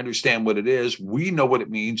not going to understand what it is. We know what it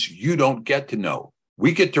means. You don't get to know.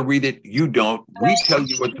 We get to read it. You don't. We tell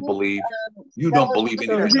you what to believe. You don't believe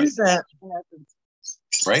anything. Who's that?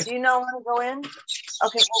 Right? Do you know how to go in?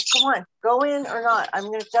 Okay, well, come on. Go in or not. I'm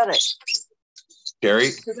going to shut it. Carrie,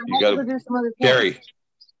 you got to do some other things.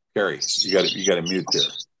 Carrie, you got to mute there.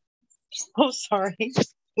 Oh, sorry.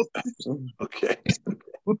 Okay.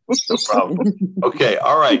 No problem. Okay.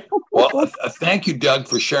 All right. Well, thank you, Doug,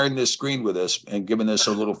 for sharing this screen with us and giving us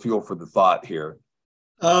a little fuel for the thought here.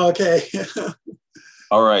 Okay.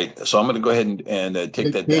 All right. So I'm going to go ahead and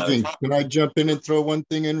take that down. Can I jump in and throw one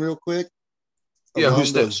thing in real quick? Yeah.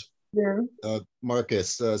 Who's this?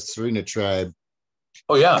 Marcus, Serena tribe.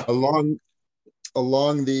 Oh, yeah. Along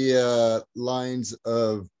the lines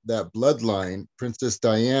of that bloodline, Princess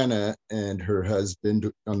Diana and her husband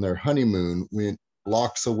on their honeymoon went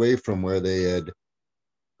blocks away from where they had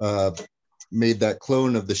made that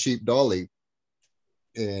clone of the sheep Dolly.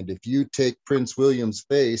 And if you take Prince William's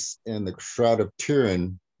face and the Shroud of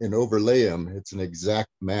Turin and overlay them, it's an exact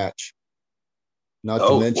match. Not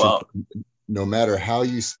to mention, no matter how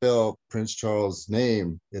you spell Prince Charles'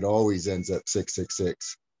 name, it always ends up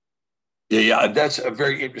 666. Yeah, that's a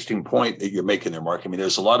very interesting point that you're making there, Mark. I mean,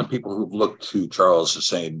 there's a lot of people who've looked to Charles as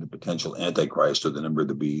saying the potential Antichrist or the number of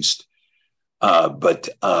the beast.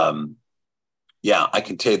 Yeah, I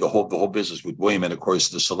can tell you the whole business with William, and of course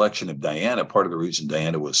the selection of Diana. Part of the reason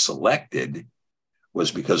Diana was selected was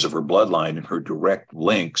because of her bloodline and her direct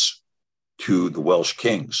links to the Welsh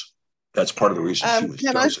kings. That's part of the reason she was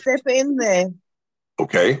Can chosen. I step in there?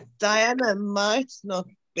 Okay. Diana might not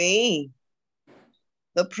be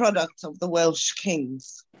the product of the Welsh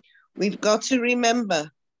kings. We've got to remember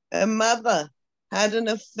her mother had an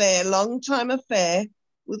affair, long-time affair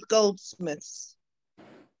with goldsmiths.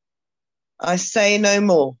 I say no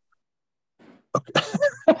more. Okay.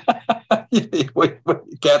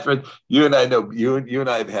 Catherine, you and I know you and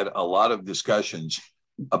I have had a lot of discussions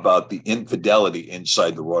about the infidelity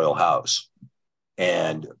inside the royal house,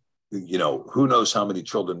 and who knows how many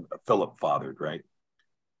children Philip fathered, right?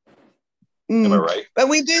 Am I right? But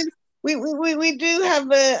we do have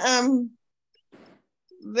a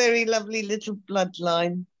very lovely little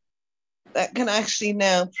bloodline that can actually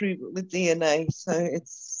now prove it with DNA. So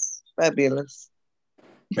it's fabulous.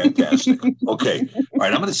 Fantastic. Okay. All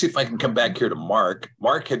right. I'm going to see if I can come back here to Mark.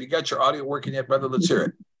 Mark, have you got your audio working yet, brother? Let's hear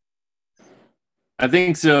it. I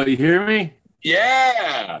think so. You hear me?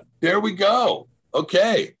 Yeah. There we go.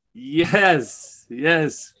 Okay. Yes.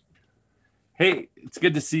 Yes. Hey, it's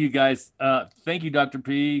good to see you guys. Thank you, Dr.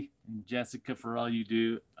 P and Jessica, for all you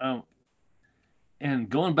do. And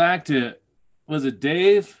going back to, was it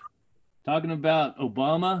Dave talking about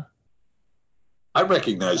Obama? I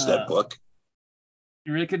recognize that book.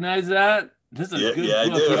 You recognize that? This is a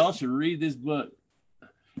good book. Y'all should read this book.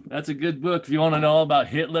 That's a good book if you want to know all about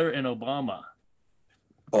Hitler and Obama.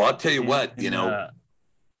 Oh, I'll tell you what, that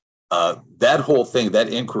whole thing, that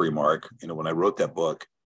inquiry, Mark, when I wrote that book,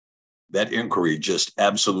 that inquiry just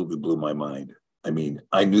absolutely blew my mind. I mean,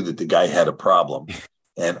 I knew that the guy had a problem.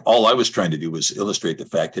 And all I was trying to do was illustrate the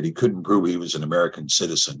fact that he couldn't prove he was an American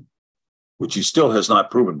citizen, which he still has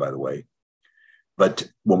not proven, by the way. But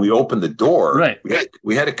when we opened the door, right,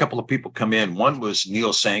 we had a couple of people come in. One was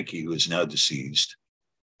Neil Sankey, who is now deceased.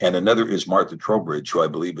 And another is Martha Trowbridge, who I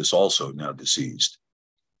believe is also now deceased.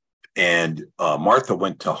 And Martha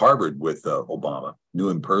went to Harvard with Obama, knew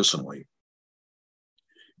him personally.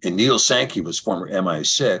 And Neil Sankey was former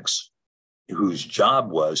MI6, whose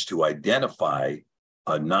job was to identify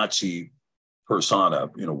a Nazi persona,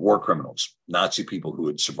 war criminals, Nazi people who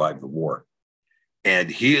had survived the war. And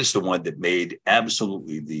he is the one that made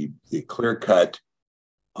absolutely the clear-cut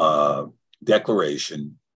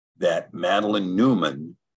declaration that Madeline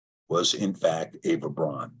Newman was, in fact, Ava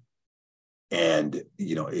Braun. And,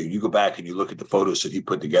 you go back and you look at the photos that he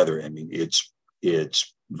put together, I mean,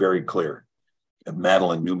 it's very clear.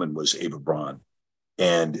 Madeline Newman was Ava Braun.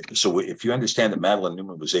 And so if you understand that Madeline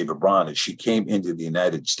Newman was Ava Braun, and she came into the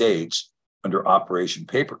United States under Operation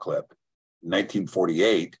Paperclip in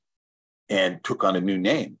 1948 and took on a new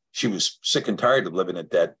name. She was sick and tired of living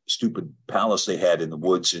at that stupid palace they had in the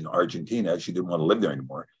woods in Argentina. She didn't want to live there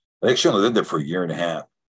anymore. I think she only lived there for a year and a half.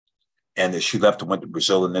 And then she left and went to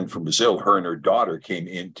Brazil. And then from Brazil, her and her daughter came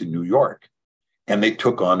into New York. And they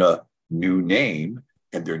took on a new name.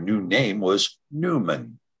 And their new name was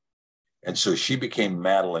Newman. And so she became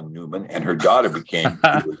Madeline Newman. And her daughter became,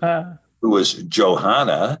 who was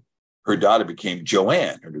Johanna. Her daughter became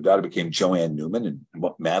Joanne. Her daughter became Joanne Newman. And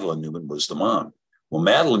Madeline Newman was the mom. Well,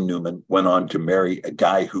 Madeline Newman went on to marry a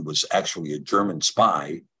guy who was actually a German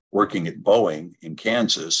spy working at Boeing in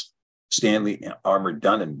Kansas. Stanley Armour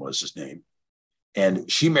Dunham was his name.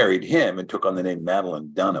 And she married him and took on the name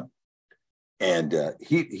Madeline Dunham. And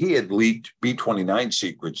he had leaked B-29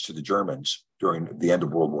 secrets to the Germans during the end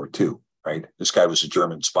of World War II, right? This guy was a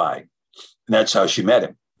German spy. And that's how she met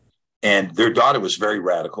him. And their daughter was very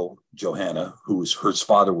radical, Johanna, her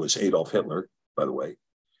father was Adolf Hitler, by the way.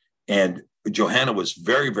 And Johanna was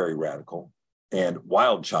very, very radical and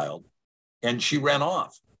wild child. And she ran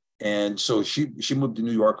off. And so she moved to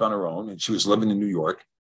New York on her own, and she was living in New York.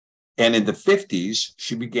 And in the 50s,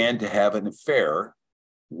 she began to have an affair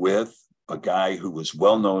with a guy who was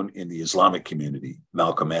well known in the Islamic community,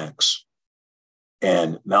 Malcolm X.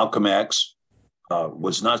 And Malcolm X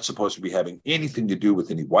was not supposed to be having anything to do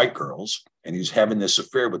with any white girls. And he's having this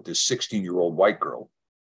affair with this 16-year-old white girl.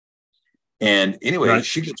 And anyway, right.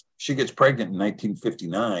 she gets pregnant in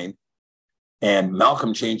 1959, and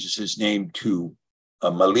Malcolm changes his name to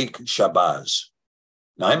Malik Shabazz.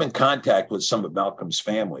 Now, I'm in contact with some of Malcolm's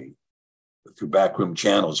family through backroom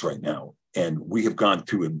channels right now. And we have gone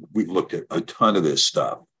through and we've looked at a ton of this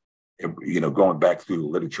stuff, going back through the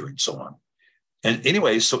literature and so on. And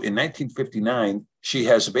anyway, so in 1959, she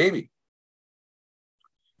has a baby.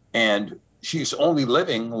 And she's only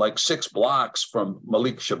living like 6 blocks from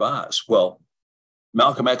Malik Shabazz. Well,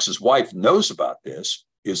 Malcolm X's wife knows about this,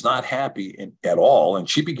 is not happy at all, and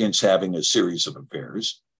she begins having a series of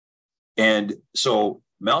affairs. And so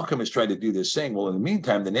Malcolm is trying to do this thing. Well, in the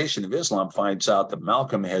meantime, the Nation of Islam finds out that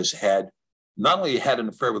Malcolm has not only had an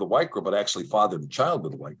affair with a white girl, but actually fathered a child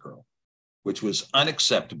with a white girl, which was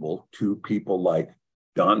unacceptable to people like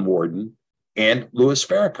Don Warden and Louis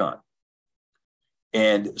Farrakhan.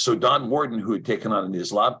 And so Don Warden, who had taken on an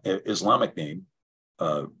Islamic name,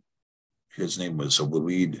 his name was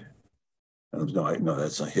Walid. No,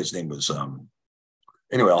 that's not his name. Was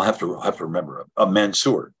anyway. I'll have to remember.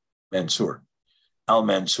 Mansour, Al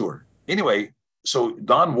Mansour. anyway, so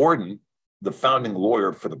Don Warden, the founding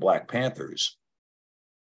lawyer for the Black Panthers,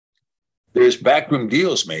 there's backroom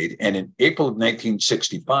deals made. And in April of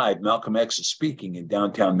 1965, Malcolm X is speaking in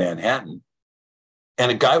downtown Manhattan.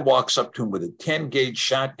 And a guy walks up to him with a 10-gauge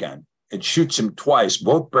shotgun and shoots him twice,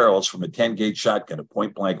 both barrels from a 10-gauge shotgun at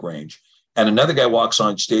point blank range. And another guy walks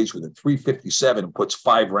on stage with a .357 and puts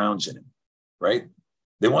 5 rounds in him, right?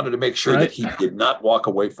 They wanted to make sure that he did not walk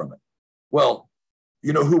away from it. Well,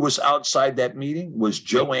 you know who was outside that meeting? Was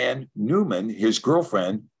Joanne Newman, his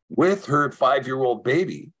girlfriend, with her 5-year-old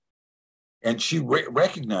baby. And she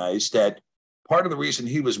recognized that part of the reason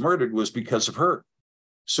he was murdered was because of her.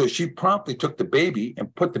 So she promptly took the baby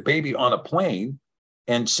and put the baby on a plane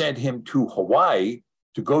and sent him to Hawaii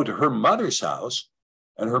to go to her mother's house.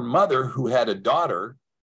 And her mother, who had a daughter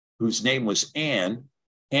whose name was Anne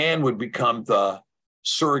would become the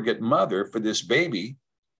surrogate mother for this baby.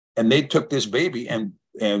 And they took this baby and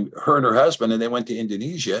her and her husband, and they went to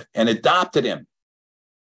Indonesia and adopted him.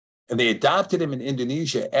 And they adopted him in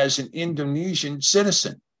Indonesia as an Indonesian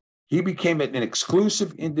citizen. He became an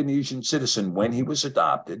exclusive Indonesian citizen when he was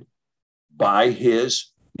adopted by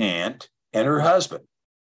his aunt and her husband.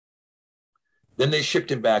 Then they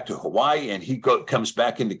shipped him back to Hawaii, and he comes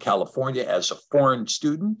back into California as a foreign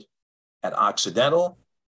student at Occidental.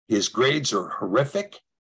 His grades are horrific.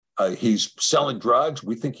 He's selling drugs.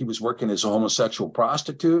 We think he was working as a homosexual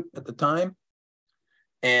prostitute at the time.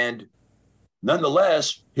 And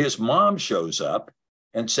nonetheless, his mom shows up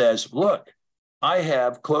and says, look, I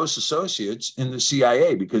have close associates in the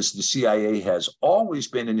CIA, because the CIA has always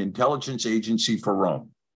been an intelligence agency for Rome.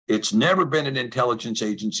 It's never been an intelligence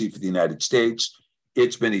agency for the United States.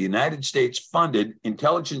 It's been a United States-funded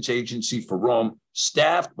intelligence agency for Rome,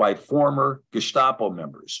 staffed by former Gestapo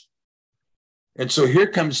members. And so here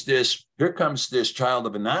comes this child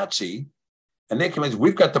of a Nazi, and they come in,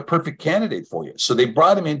 we've got the perfect candidate for you. So they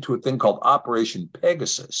brought him into a thing called Operation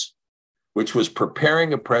Pegasus, which was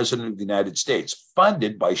preparing a president of the United States,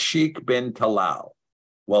 funded by Sheikh bin Talal,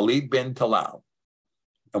 Walid bin Talal.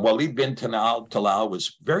 And Walid bin Talal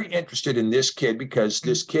was very interested in this kid because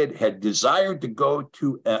this kid had desired to go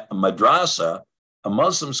to a madrasa, a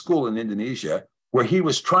Muslim school in Indonesia, where he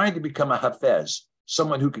was trying to become a Hafez,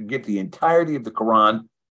 someone who could give the entirety of the Quran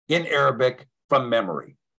in Arabic from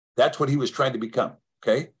memory. That's what he was trying to become,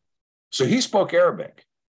 okay? So he spoke Arabic.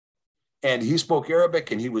 And he spoke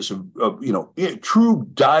Arabic, and he was a true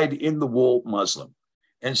dyed-in-the-wool Muslim.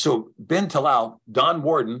 And so bin Talal, Don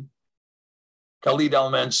Warden, Khalid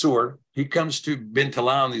al-Mansour, he comes to bin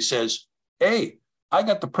Talal and he says, hey, I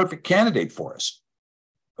got the perfect candidate for us.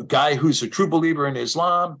 A guy who's a true believer in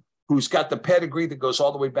Islam, who's got the pedigree that goes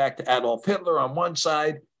all the way back to Adolf Hitler on one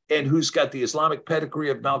side, and who's got the Islamic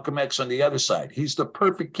pedigree of Malcolm X on the other side. He's the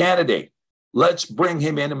perfect candidate. Let's bring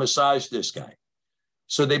him in and massage this guy.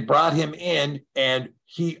 So they brought him in, and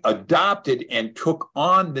he adopted and took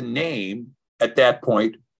on the name at that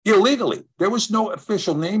point illegally. There was no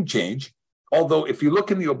official name change. Although if you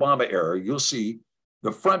look in the Obama era, you'll see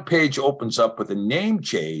the front page opens up with a name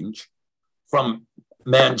change from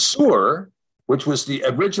Mansour, which was the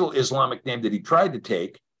original Islamic name that he tried to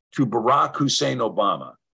take, to Barack Hussein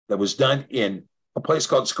Obama. That was done in a place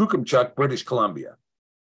called Skookumchuck, British Columbia,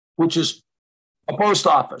 which is a post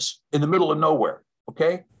office in the middle of nowhere.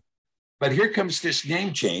 Okay. But here comes this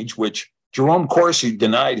name change, which Jerome Corsi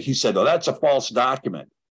denied. He said, oh, that's a false document.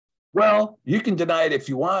 Well, you can deny it if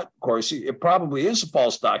you want, Corsi. It probably is a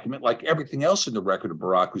false document, like everything else in the record of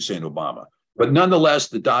Barack Hussein Obama. But nonetheless,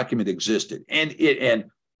 the document existed. And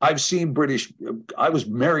I've seen I was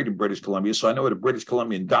married in British Columbia, so I know what a British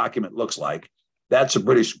Columbian document looks like. That's a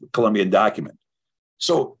British Columbian document.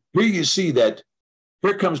 So here you see that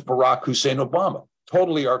here comes Barack Hussein Obama.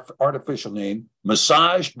 Totally artificial name,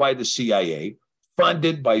 massaged by the CIA,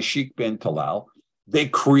 funded by Sheikh bin Talal. They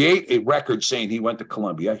create a record saying he went to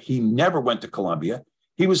Columbia. He never went to Columbia.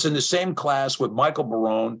 He was in the same class with Michael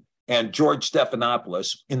Barone and George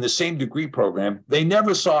Stephanopoulos in the same degree program. They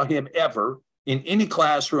never saw him ever in any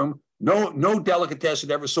classroom. No delicatessen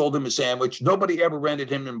ever sold him a sandwich. Nobody ever rented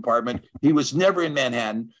him an apartment. He was never in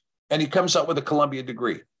Manhattan. And he comes out with a Columbia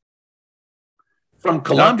degree. From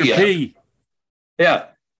Columbia. Dr. P. Yeah.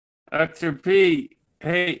 Dr. P,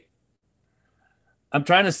 hey, I'm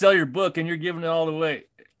trying to sell your book and you're giving it all away.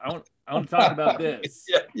 I want to talk about this.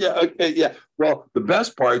 Yeah. Well, the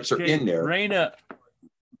best parts are in there. Raina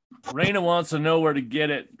wants to know where to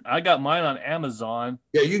get it. I got mine on Amazon.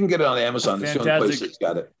 Yeah, you can get it on Amazon. It's the only place that's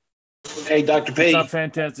got it. Hey, Dr. P. It's not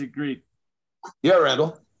Fantastic Greek. Yeah,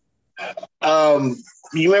 Randall.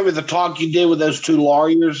 You remember the talk you did with those two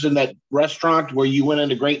lawyers in that restaurant where you went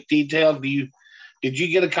into great detail? Do Did you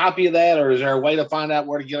get a copy of that, or is there a way to find out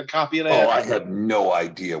where to get a copy of that? Oh, I have no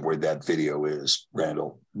idea where that video is,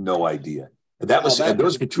 Randall. No idea. And that was, and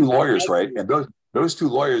those were two lawyers, right? And those two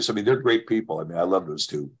lawyers, I mean, they're great people. I mean, I love those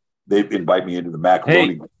two. They invite me into the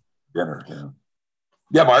macaroni dinner. You know?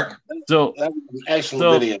 Yeah, Mark. So that was an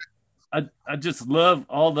excellent video. I just love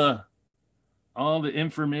all the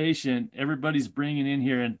information everybody's bringing in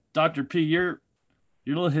here. And Dr. P, your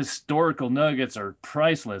little historical nuggets are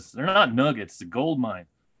priceless. They're not nuggets, it's a gold mine.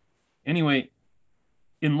 Anyway,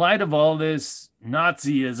 in light of all this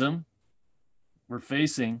Nazism we're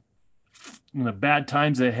facing, the bad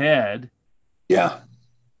times ahead. Yeah.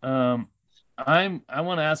 I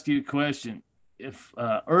want to ask you a question,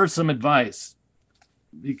 or some advice,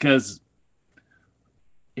 because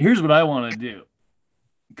here's what I want to do,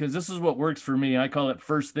 because this is what works for me. I call it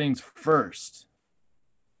first things first.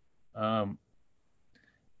 And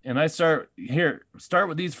I start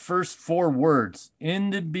with these first 4 words. In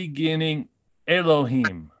the beginning,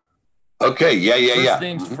 Elohim. Okay. Yeah. First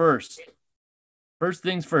things first. First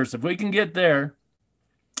things first. If we can get there,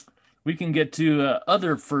 we can get to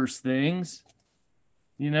other first things,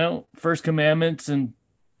 first commandments and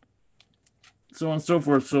so on and so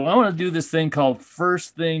forth. So I want to do this thing called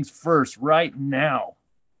First Things First right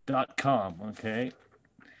now.com. Okay.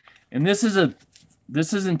 And this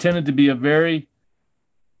is intended to be a very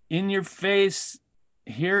in your face.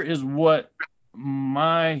 Here is what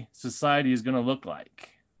my society is going to look like.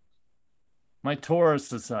 My Torah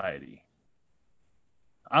society.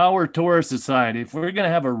 Our Torah society. If we're going to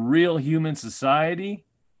have a real human society,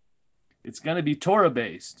 it's going to be Torah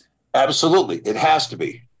based. Absolutely. It has to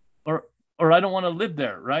be. Or I don't want to live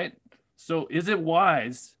there, right? So is it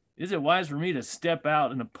wise for me to step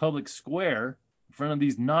out in a public square in front of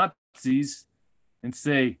these Nazis and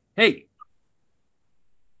say, hey,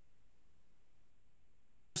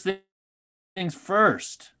 things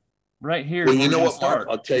first, right here? Well, you know what, Mark?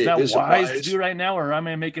 I'll tell you, is that wise to do right now, or am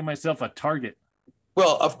I making myself a target?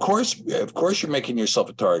 Well, of course you're making yourself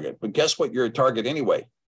a target, but guess what? You're a target anyway.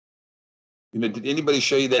 Did anybody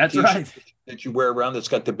show you that t-shirt that you wear around that's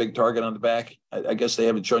got the big target on the back? I guess they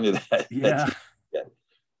haven't shown you that. Yeah.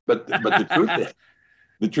 But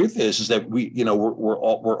the truth is that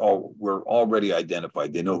we're already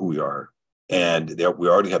identified. They know who we are, and we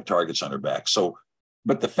already have targets on our back. So,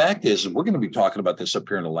 but the fact is, we're going to be talking about this up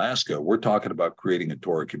here in Alaska. We're talking about creating a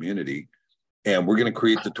Torah community. And we're going to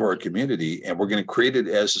create the Torah community, and we're going to create it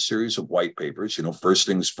as a series of white papers, first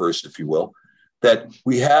things first, if you will, that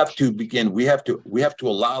we have to begin. We have to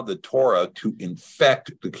allow the Torah to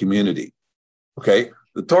infect the community. Okay.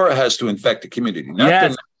 The Torah has to infect the community.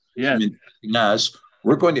 Not us.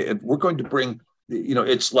 We're going to bring,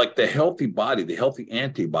 it's like the healthy body, the healthy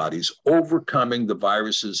antibodies overcoming the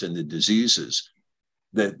viruses and the diseases.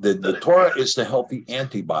 The Torah is the healthy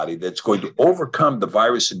antibody that's going to overcome the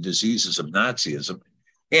virus and diseases of Nazism.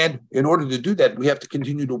 And in order to do that, we have to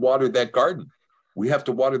continue to water that garden. We have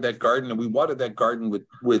to water that garden, and we water that garden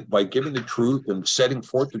by giving the truth and setting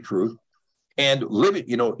forth the truth and live it.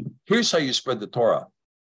 Here's how you spread the Torah.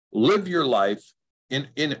 Live your life in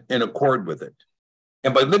accord with it.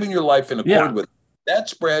 And by living your life in accord with it, that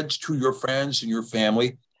spreads to your friends and your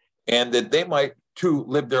family, and that they might too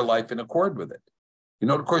live their life in accord with it.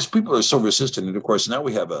 Of course, people are so resistant. And of course, now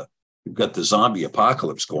we've got the zombie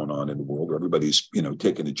apocalypse going on in the world where everybody's,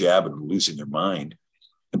 taking a jab and losing their mind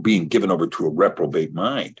and being given over to a reprobate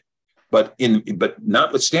mind. But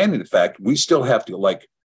notwithstanding the fact, we still have to,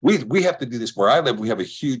 we have to do this. Where I live, we have a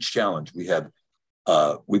huge challenge.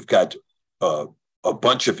 We've got a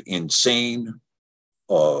bunch of insane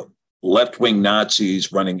left-wing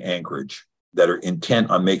Nazis running Anchorage that are intent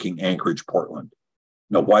on making Anchorage Portland.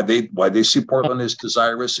 Now, why they see Portland as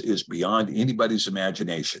desirous is beyond anybody's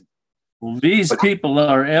imagination. Well, these people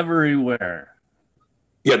are everywhere.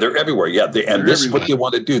 Yeah, they're everywhere. Yeah, this is what they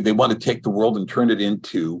want to do. They want to take the world and turn it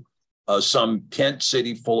into some tent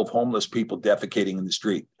city full of homeless people defecating in the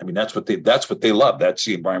street. I mean, that's what they love. That's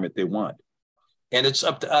the environment they want. And it's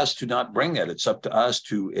up to us to not bring that. It's up to us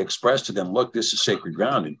to express to them, look, this is sacred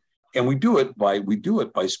ground. And we do it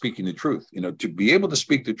by speaking the truth. To be able to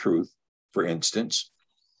speak the truth, for instance,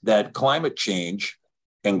 that climate change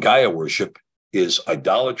and Gaia worship is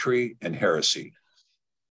idolatry and heresy.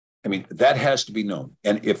 I mean, that has to be known.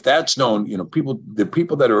 And if that's known, the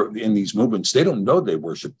people that are in these movements, they don't know they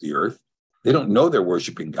worship the earth. They don't know they're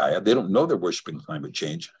worshiping Gaia. They don't know they're worshiping climate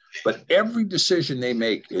change. But every decision they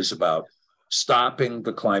make is about stopping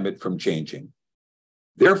the climate from changing.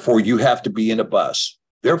 Therefore, you have to be in a bus.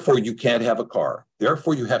 Therefore, you can't have a car.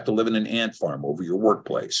 Therefore, you have to live in an ant farm over your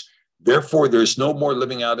workplace. Therefore, there's no more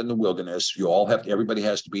living out in the wilderness. Everybody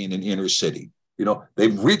has to be in an inner city. You know,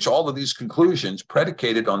 they've reached all of these conclusions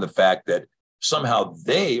predicated on the fact that somehow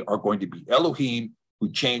they are going to be Elohim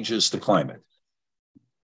who changes the climate.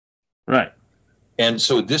 Right. And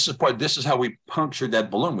so this is how we puncture that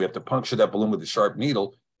balloon. We have to puncture that balloon with a sharp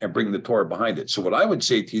needle and bring the Torah behind it. So what I would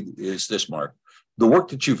say to you is this, Mark, the work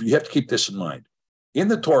that you have to keep this in mind. In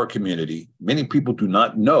the Torah community, many people do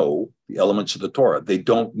not know the elements of the Torah. They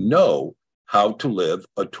don't know how to live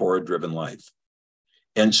a Torah-driven life.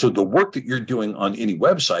 And so the work that you're doing on any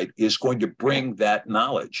website is going to bring that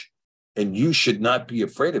knowledge. And you should not be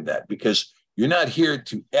afraid of that, because you're not here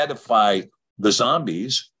to edify the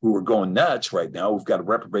zombies who are going nuts right now, who've got a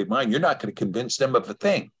reprobate mind. You're not going to convince them of a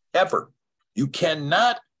thing, ever. You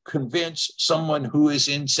cannot convince someone who is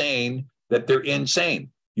insane that they're insane.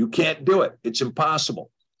 You can't do it. It's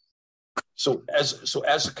impossible. So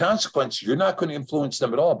as a consequence, you're not going to influence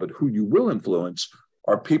them at all. But who you will influence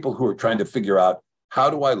are people who are trying to figure out, how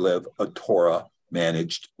do I live a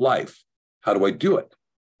Torah-managed life? How do I do it?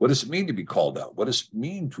 What does it mean to be called out? What does it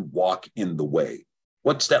mean to walk in the way?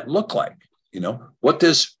 What's that look like? You know, what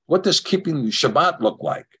does keeping Shabbat look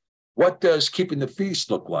like? What does keeping the feast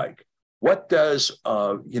look like? What does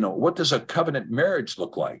what does a covenant marriage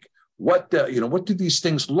look like? What do these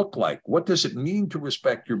things look like? What does it mean to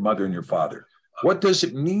respect your mother and your father? What does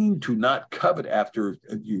it mean to not covet after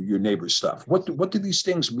your neighbor's stuff? What do these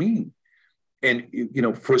things mean? And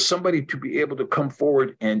for somebody to be able to come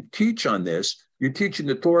forward and teach on this, you're teaching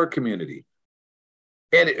the Torah community.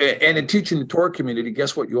 And in teaching the Torah community,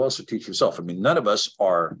 guess what? You also teach yourself. I mean, none of us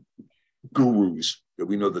are gurus.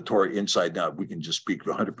 We know the Torah inside out. We can just speak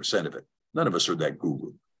 100% of it. None of us are that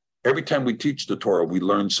guru. Every time we teach the Torah, we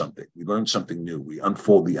learn something. We learn something new. We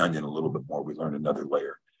unfold the onion a little bit more. We learn another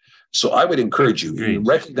layer. So I would encourage you, you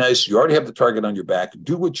recognize you already have the target on your back.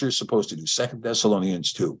 Do what you're supposed to do. 2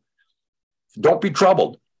 Thessalonians 2. Don't be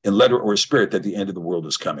troubled in letter or spirit that the end of the world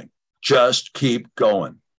is coming. Just keep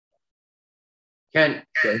going. Ken.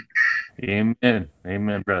 Okay. Amen.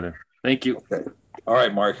 Amen, brother. Thank you. Okay. All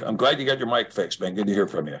right, Mark. I'm glad you got your mic fixed, man. Good to hear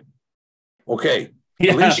from you. Okay.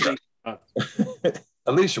 Yeah. Alicia.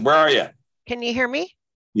 Alicia, where are you? Can you hear me?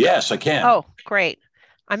 Yes, I can. Oh, great.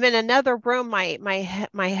 I'm in another room. My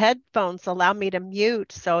headphones allow me to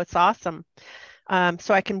mute, so it's awesome.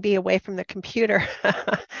 So I can be away from the computer.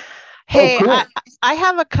 Hey, cool. I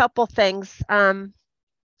have a couple things.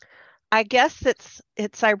 I guess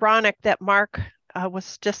it's ironic that Mark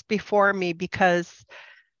was just before me, because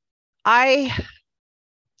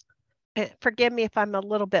forgive me if I'm a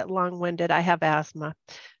little bit long-winded. I have asthma.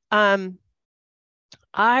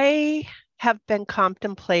 I have been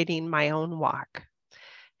contemplating my own walk.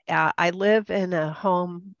 I live in a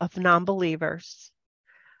home of non-believers.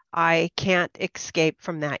 I can't escape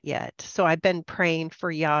from that yet. So I've been praying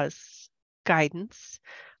for Yah's guidance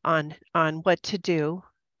on what to do.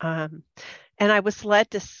 And I was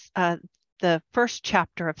led to the first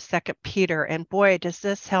chapter of 2 Peter, and boy, does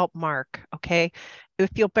this help Mark, okay? If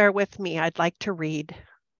you'll bear with me, I'd like to read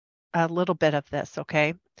a little bit of this,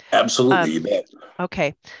 okay? Absolutely, you bet.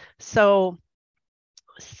 Okay, so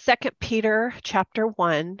 2 Peter chapter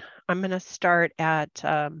 1, I'm going to start at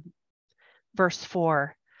verse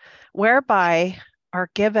 4. Whereby are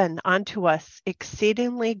given unto us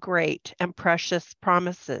exceedingly great and precious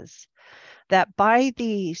promises, that by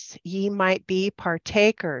these ye might be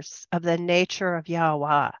partakers of the nature of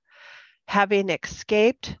Yahweh, having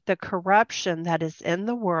escaped the corruption that is in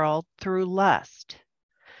the world through lust.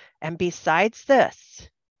 And besides this,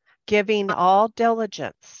 giving all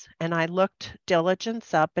diligence, and I looked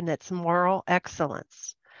diligence up, and it's moral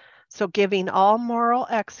excellence. So giving all moral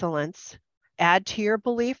excellence, add to your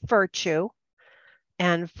belief virtue,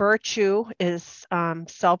 and virtue is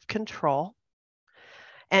self-control,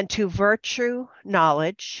 and to virtue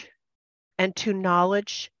knowledge, and to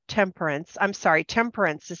knowledge temperance. I'm sorry,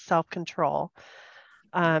 temperance is self-control.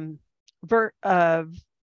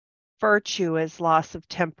 Virtue is loss of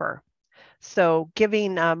temper. So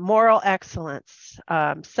giving moral excellence,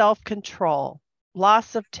 self-control,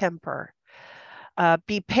 loss of temper,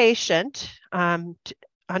 be patient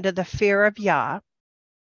under the fear of Yah,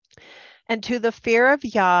 and to the fear of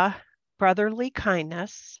Yah, brotherly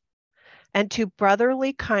kindness, and to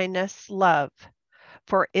brotherly kindness, love.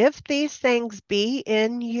 For if these things be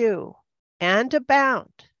in you and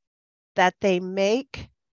abound, that they make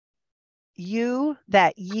you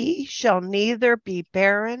that ye shall neither be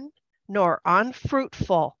barren nor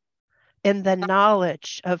unfruitful in the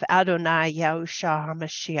knowledge of Adonai Yahushua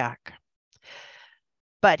HaMashiach.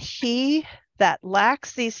 But he that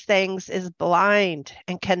lacks these things is blind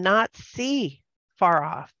and cannot see far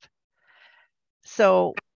off.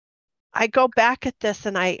 So I go back at this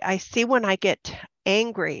and I see when I get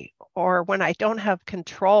angry or when I don't have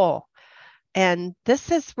control. And this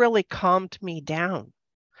has really calmed me down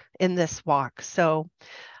in this walk. So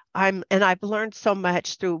I've learned so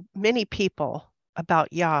much through many people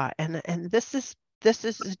about Yah. And this is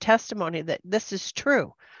a testimony that this is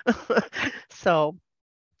true. So,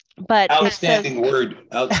 but outstanding word.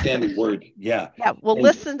 Yeah. Yeah, well,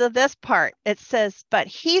 listen to this part. It says, but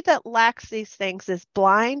he that lacks these things is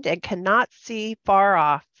blind and cannot see far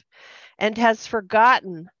off, and has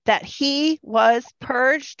forgotten that he was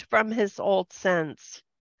purged from his old sins.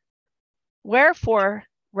 Wherefore,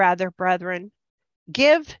 rather, brethren,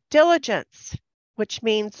 give diligence, which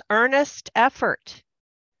means earnest effort,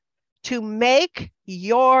 to make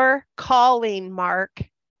your calling, Mark,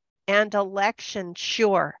 and election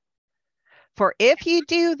sure. For if ye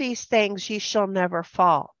do these things, ye shall never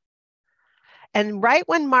fall. And right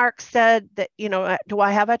when Mark said that, do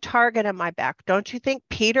I have a target on my back? Don't you think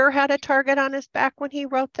Peter had a target on his back when he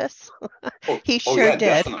wrote this? He sure yeah, did.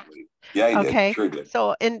 Definitely. Yeah, he okay. did. Sure did.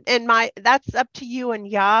 So that's up to you and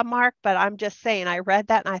Yah, Mark, but I'm just saying, I read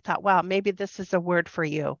that and I thought, wow, maybe this is a word for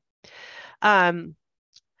you.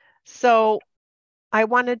 So I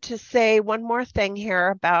wanted to say one more thing here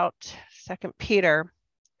about 2 Peter.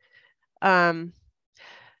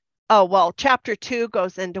 Chapter 2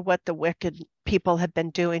 goes into what the wicked people have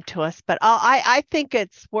been doing to us, but I think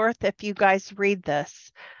it's worth, if you guys read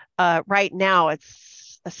this right now,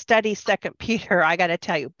 it's a study 2 Peter, I got to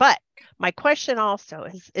tell you. But my question also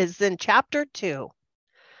is in chapter 2,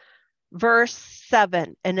 verse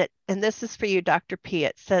 7, and this is for you, Dr. P.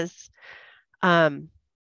 It says, and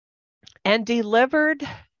delivered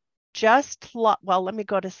let me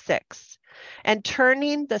go to 6, and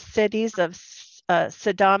turning the cities of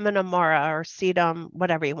Sodom and Gomorrah, or Sedom,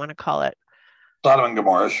 whatever you want to call it. Sodom and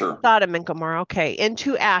Gomorrah, sure. Sodom and Gomorrah, okay,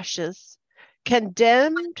 into ashes,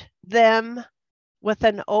 condemned them with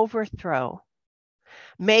an overthrow,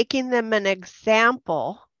 making them an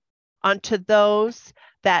example unto those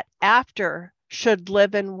that after should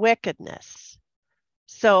live in wickedness.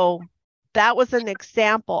 So that was an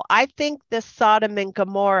example. I think this Sodom and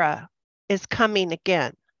Gomorrah is coming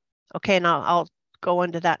again. Okay, and I'll go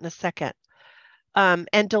into that in a second.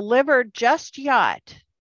 And delivered just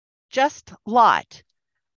Lot.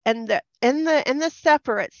 And in the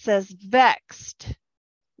Sefer it says vexed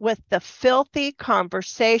with the filthy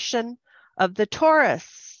conversation of the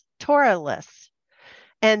Torahless.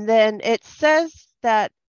 And then it says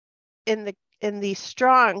that in the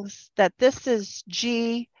Strongs that this is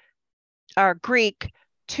Greek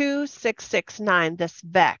 2669, this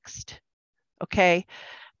vexed. Okay.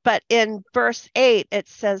 But in verse 8, it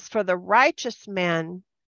says, for the righteous man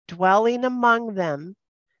dwelling among them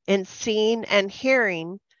in seeing and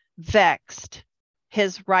hearing vexed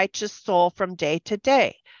his righteous soul from day to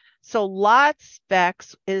day. So Lot's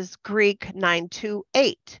vex is Greek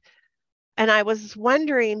 928. And I was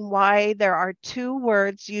wondering why there are 2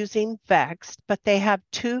 words using vexed, but they have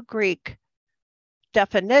 2 Greek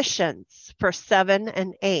definitions for 7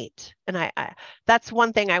 and 8. And I that's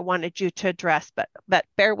one thing I wanted you to address, but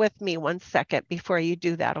bear with me one second before you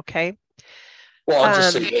do that, okay? Well, I'll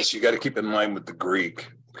just say this. You got to keep in mind with the Greek,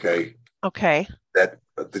 okay? Okay. That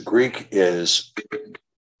the Greek is,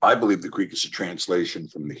 I believe the Greek is a translation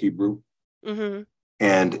from the Hebrew. Mm-hmm.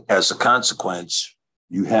 And as a consequence,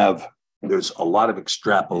 there's a lot of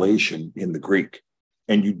extrapolation in the Greek.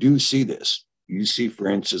 And you do see this. You see, for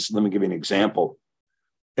instance, let me give you an example.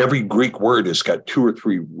 Every Greek word has got 2 or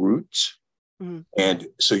 3 roots. Mm-hmm. And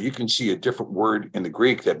so you can see a different word in the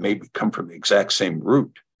Greek that may come from the exact same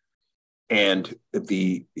root. And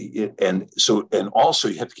also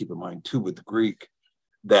you have to keep in mind too with the Greek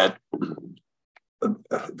that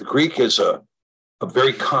the Greek is a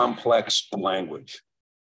very complex language.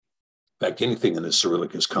 In fact, anything in the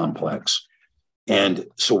Cyrillic is complex. And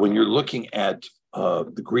so when you're looking at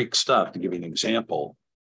the Greek stuff, to give you an example,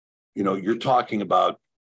 you're talking about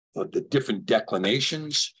the different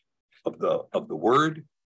declinations of the word,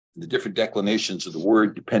 the different declinations of the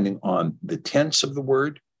word depending on the tense of the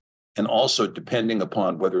word, and also depending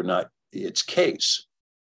upon whether or not it's case.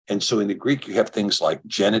 And so in the Greek, you have things like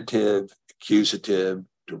genitive, accusative,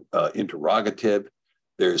 interrogative.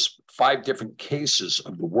 There's 5 different cases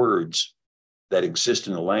of the words that exist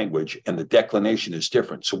in the language, and the declination is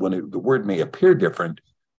different. So when the word may appear different,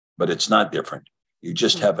 but it's not different. You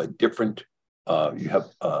just have a different,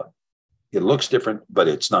 it looks different, but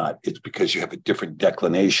it's not. It's because you have a different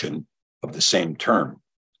declination of the same term.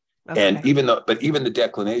 Okay. And even the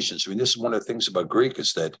declinations, this is one of the things about Greek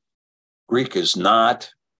is that Greek is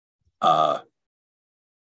not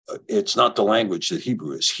it's not the language that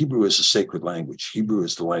Hebrew is. Hebrew is a sacred language. Hebrew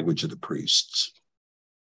is the language of the priests,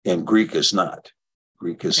 and Greek is not.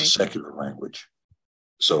 Greek is a secular language.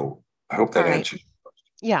 So I hope that answers.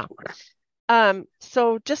 Yeah.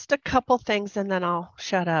 So just a couple things and then I'll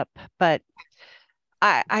shut up. But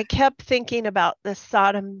I kept thinking about this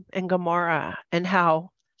Sodom and Gomorrah and how,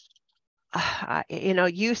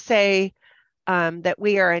 you say that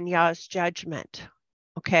we are in Yah's judgment.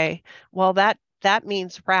 Okay. Well, that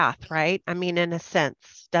means wrath, right? I mean, in a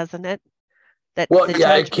sense, doesn't it?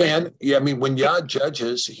 It can. Yeah, I mean, when Yah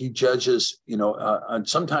judges, he judges, and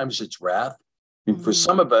sometimes it's wrath. I mean, for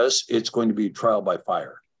some of us, it's going to be trial by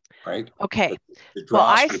fire, right? Okay. The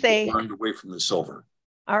dross will be burned away from the silver.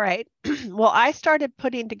 All right. Well, I started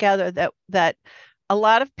putting together that a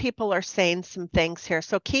lot of people are saying some things here.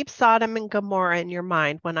 So keep Sodom and Gomorrah in your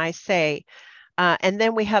mind when I say, and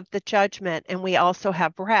then we have the judgment and we also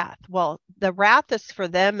have wrath. Well, the wrath is for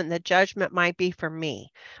them and the judgment might be for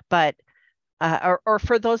me, but or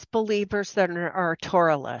for those believers that are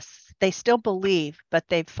Torahless. They still believe, but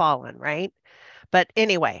they've fallen, right? But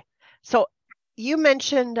anyway, so you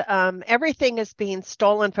mentioned everything is being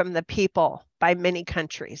stolen from the people by many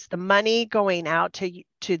countries. The money going out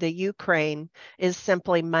to the Ukraine is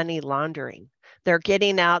simply money laundering. They're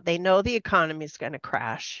getting out. They know the economy is going to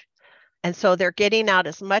crash. And so they're getting out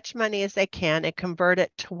as much money as they can and convert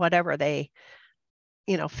it to whatever they,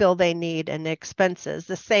 feel they need and the expenses.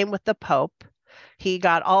 The same with the Pope. He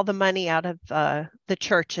got all the money out of the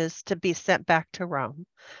churches to be sent back to Rome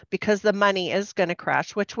because the money is going to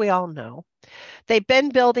crash, which we all know. They've been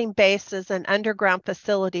building bases and underground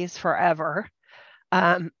facilities forever.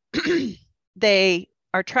 They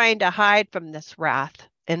are trying to hide from this wrath,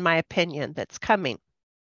 in my opinion, that's coming.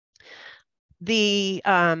 The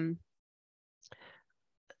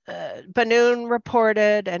Banoon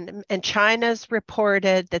reported and China's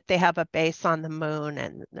reported that they have a base on the moon,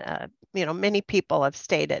 and many people have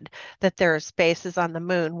stated that there's bases on the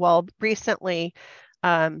moon. Well, recently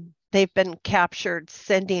they've been captured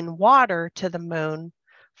sending water to the moon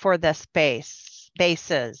for this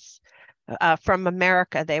bases from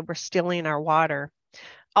America. They were stealing our water.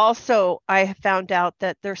 Also, I found out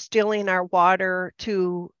that they're stealing our water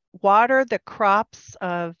to water the crops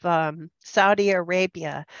of Saudi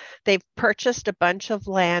Arabia. They've purchased a bunch of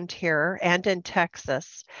land here and in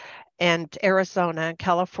Texas and Arizona and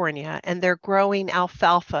California, and they're growing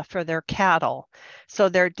alfalfa for their cattle. So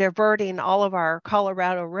they're diverting all of our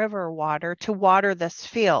Colorado River water to water this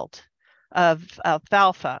field of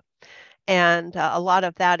alfalfa. And a lot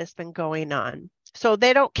of that has been going on. So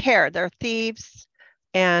they don't care. They're thieves.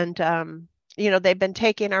 And, they've been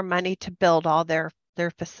taking our money to build all their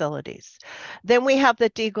facilities. Then we have the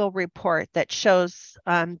Deagle report that shows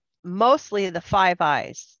mostly the Five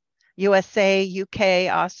Eyes, USA,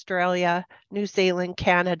 UK, Australia, New Zealand,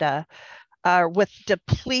 Canada, with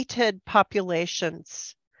depleted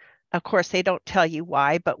populations. Of course, they don't tell you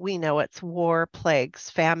why, but we know it's war, plagues,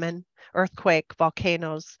 famine, earthquake,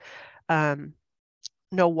 volcanoes, no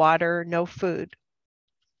water, no food.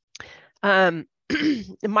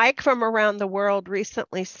 Mike from around the world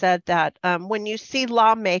recently said that when you see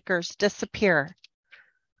lawmakers disappear,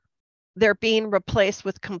 they're being replaced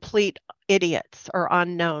with complete idiots or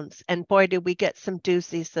unknowns. And boy, did we get some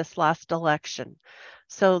doozies this last election.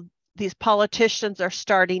 So these politicians are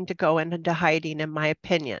starting to go into hiding, in my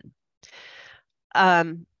opinion.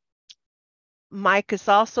 Mike has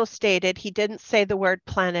also stated, he didn't say the word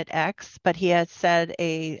Planet X, but he had said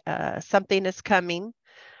something is coming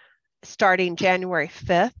starting January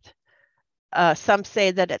 5th. Some say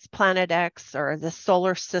that it's Planet X or the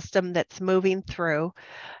solar system that's moving through.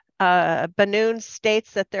 Banoon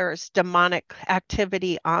states that there is demonic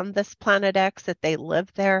activity on this Planet X, that they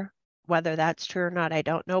live there. Whether that's true or not, I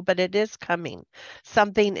don't know, but it is coming.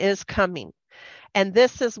 Something is coming. And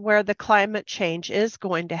this is where the climate change is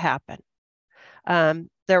going to happen.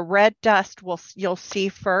 The red dust you'll see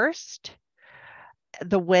first.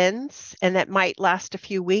 The winds, and that might last a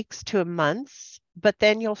few weeks to months, but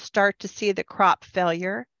then you'll start to see the crop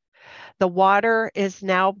failure. The water is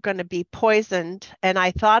now going to be poisoned. And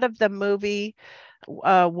I thought of the movie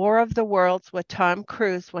War of the Worlds with Tom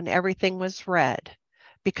Cruise when everything was red,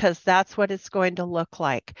 because that's what it's going to look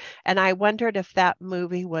like. And I wondered if that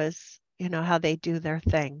movie was, how they do their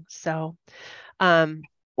thing. So,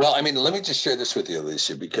 well, I mean, let me just share this with you,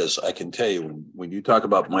 Alicia, because I can tell you when you talk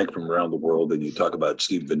about Mike from around the world and you talk about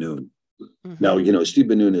Steve Banoon. Now, Steve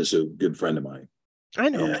Banoon is a good friend of mine. I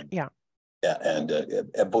know. And, yeah. Yeah.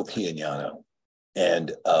 And both he and Yana.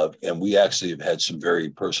 And we actually have had some very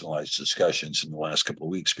personalized discussions in the last couple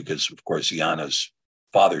of weeks because, of course, Yana's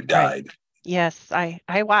father died Yes, I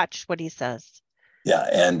watched what he says. Yeah,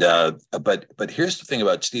 and but here's the thing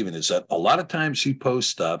about Stephen is that a lot of times he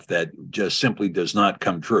posts stuff that just simply does not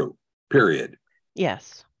come true. Period.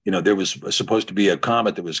 Yes. You know, there was supposed to be a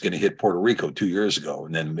comet that was going to hit Puerto Rico 2 years ago,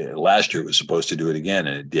 and then last year it was supposed to do it again,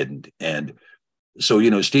 and it didn't. And so, you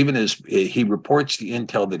know, Stephen he reports the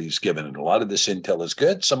intel that he's given, and a lot of this intel is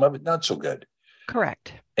good, some of it not so good.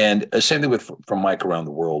 Correct. And same thing from Mike Around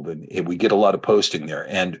the World, and we get a lot of posting there.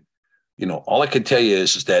 And you know, all I can tell you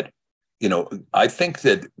is that, you know, I think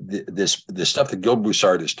that the stuff that Gil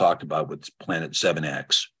Broussard has talked about with Planet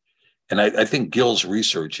 7X, and I think Gil's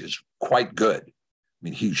research is quite good. I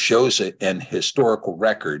mean, he shows an historical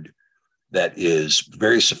record that is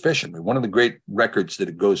very sufficient. I mean, one of the great records that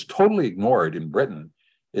it goes totally ignored in Britain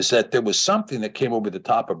is that there was something that came over the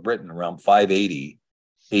top of Britain around 580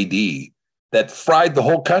 AD that fried the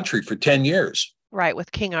whole country for 10 years. Right,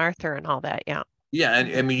 with King Arthur and all that, yeah. Yeah,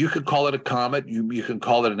 and I mean, you could call it a comet, you can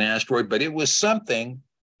call it an asteroid, but it was something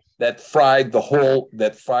that fried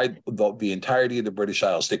the entirety of the British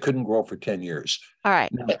Isles. They couldn't grow for 10 years. All right.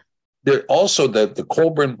 Now, there also, the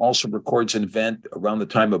Colburn also records an event around the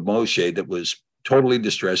time of Moshe that was totally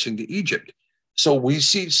distressing to Egypt. So we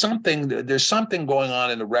see there's something going on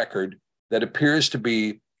in the record that appears to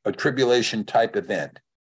be a tribulation type event.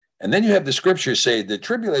 And then you have the scriptures say the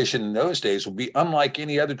tribulation in those days will be unlike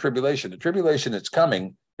any other tribulation. The tribulation that's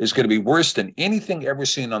coming is going to be worse than anything ever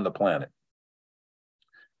seen on the planet,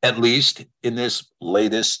 at least in this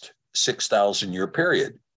latest 6,000-year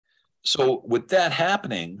period. So with that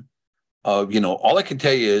happening, you know, all I can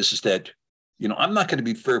tell you is that, you know, I'm not going to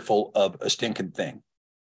be fearful of a stinking thing.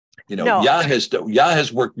 You know, No. Yah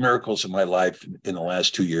has worked miracles in my life in the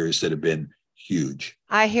last 2 years that have been huge.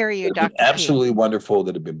 I hear you, That have Dr. been absolutely wonderful,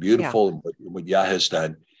 that have been beautiful, Yeah. and what Yah has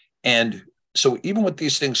done. And so even with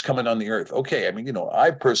these things coming on the earth, okay, I mean, you know,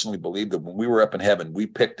 I personally believe that when we were up in heaven, we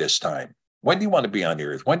picked this time. When do you want to be on the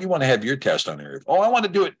earth? When do you want to have your test on the earth? Oh, I want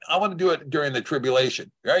to do it. I want to do it during the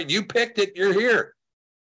tribulation, right? You picked it. You're here,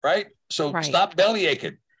 right? So Right. stop belly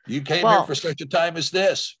aching. You came Well- here for such a time as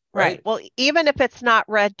this, Right. right? Well, even if it's not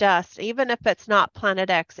red dust, even if it's not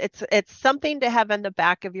Planet X, it's something to have in the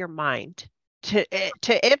back of your mind. To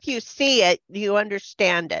if you see it, you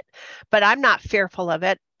understand it. But I'm not fearful of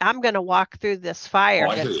it. I'm going to walk through this fire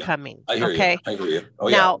Oh, I hear that's you. coming. I hear okay. you. I hear you. Oh,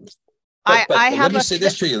 Now, yeah. I But have let me a say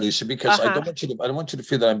this to you, Lisa, because I Uh-huh. don't want you to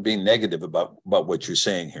feel that I'm being negative about what you're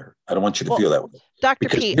saying here. I don't want you to Well, feel that way. Dr.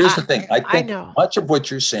 Because P, here's the thing. I I think know. much of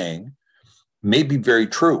what you're saying may be very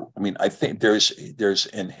true. I mean, I think there's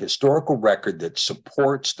an historical record that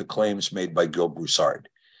supports the claims made by Gil Broussard.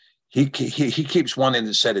 He keeps wanting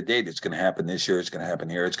to set a date. It's going to happen this year. It's going to happen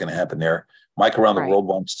here. It's going to happen there. Mike Around the Right. World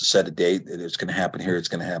wants to set a date that it's going to happen here. It's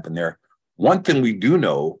going to happen there. One thing we do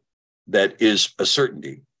know that is a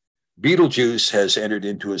certainty: Betelgeuse has entered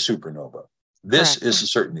into a supernova. This Correct. is a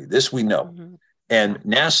certainty. This we know. Mhm. And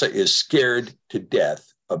NASA is scared to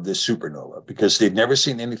death of this supernova because they've never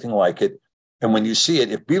seen anything like it. And when you see it,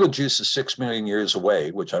 if Betelgeuse is 6 million years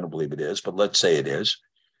away, which I don't believe it is, but let's say it is,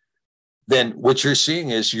 then what you're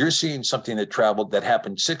seeing something that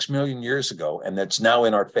happened 6 million years ago, and that's now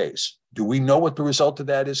in our face. Do we know what the result of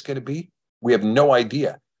that is going to be? We have no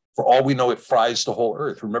idea. For all we know, it fries the whole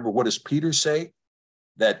earth. Remember, what does Peter say?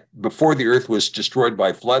 That before the earth was destroyed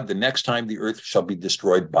by flood, the next time the earth shall be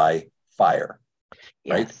destroyed by fire.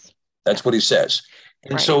 Right? Yes. That's what he says.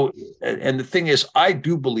 And Right. so, and the thing is, I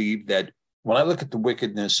do believe that when I look at the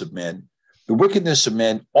wickedness of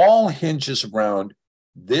men all hinges around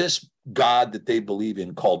this God that they believe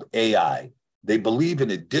in called AI. They believe in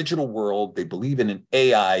a digital world. They believe in an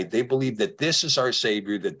AI. They believe that this is our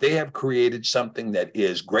savior, that they have created something that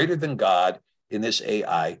is greater than God in this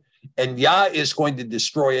AI. And Yah is going to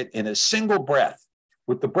destroy it in a single breath.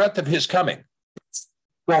 With the breath of his coming,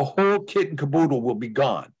 the whole kit and caboodle will be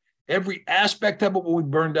gone. Every aspect of it will be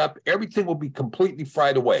burned up. Everything will be completely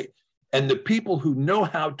fried away. And the people who know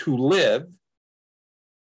how to live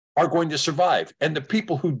are going to survive. And the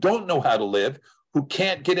people who don't know how to live, who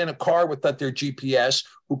can't get in a car without their GPS,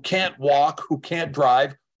 who can't walk, who can't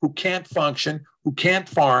drive, who can't function, who can't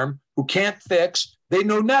farm, who can't fix, they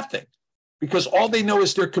know nothing because all they know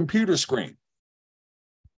is their computer screen.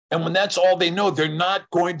 And when that's all they know, they're not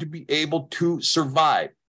going to be able to survive.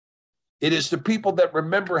 It is the people that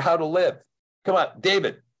remember how to live. Come on,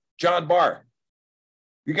 David, John Barr.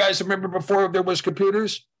 You guys remember before there was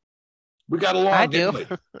computers? We got along, I do. didn't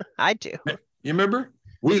we? I do. You remember?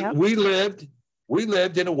 We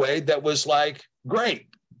lived in a way that was like great.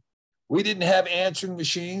 We didn't have answering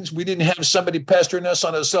machines. We didn't have somebody pestering us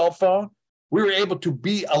on a cell phone. We were able to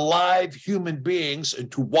be alive human beings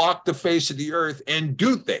and to walk the face of the earth and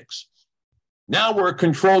do things. Now we're a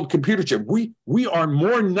controlled computer chip. We are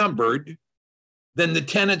more numbered than the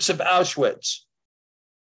tenants of Auschwitz.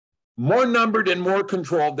 More numbered and more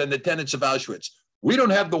controlled than the tenants of Auschwitz. We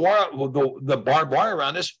don't have the barbed wire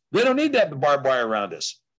around us. They don't need to have the barbed wire around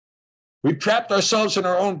us. We've trapped ourselves in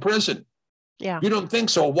our own prison. Yeah. You don't think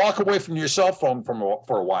so? Walk away from your cell phone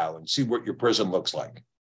for a while and see what your prison looks like.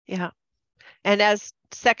 Yeah. And as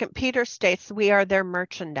 2 Peter states, we are their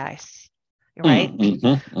merchandise, right?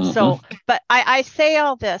 So, but I say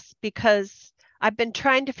all this because I've been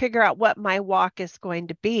trying to figure out what my walk is going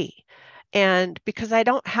to be. And because I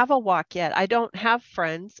don't have a walk yet, I don't have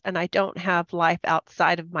friends, and I don't have life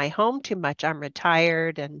outside of my home too much. I'm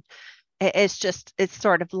retired, and it's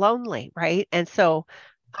sort of lonely, right? And so,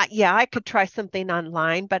 yeah, I could try something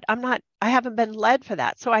online, but I haven't been led for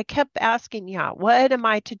that. So I kept asking, what am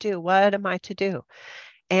I to do? What am I to do?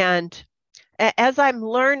 And as I'm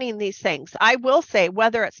learning these things, I will say,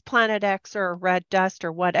 whether it's Planet X or red dust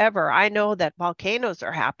or whatever, I know that volcanoes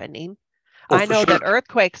are happening. I know that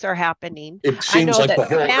earthquakes are happening. It seems like the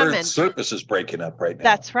whole famine, Earth's surface is breaking up right now.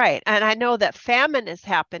 That's right. And I know that famine is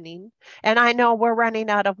happening, and I know we're running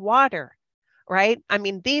out of water, right? I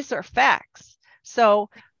mean, these are facts. So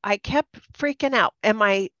I kept freaking out.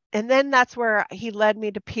 And then that's where he led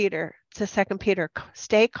me to 2 Peter,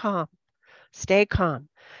 stay calm, stay calm.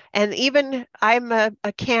 And even I'm a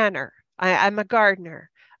canner. I'm a gardener.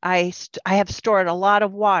 I have stored a lot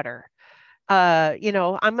of water.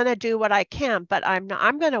 I'm going to do what I can, but I'm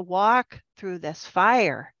going to walk through this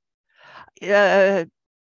fire.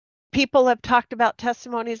 People have talked about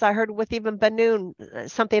testimonies I heard with even Banoon,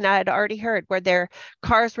 something I had already heard, where their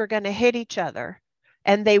cars were going to hit each other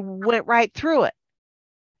and they went right through it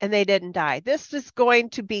and they didn't die. This is going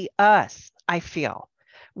to be us, I feel.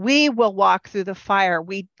 We will walk through the fire.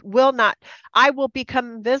 I will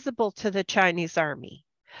become invisible to the Chinese army.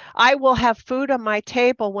 I will have food on my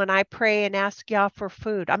table when I pray and ask Yah for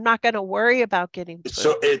food. I'm not going to worry about getting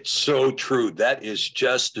food. It's so true. That is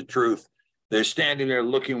just the truth. They're standing there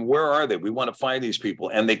looking, where are they? We want to find these people,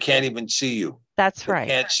 and they can't even see you. That's right.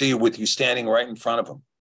 They can't see you with you standing right in front of them.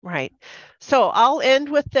 Right. So I'll end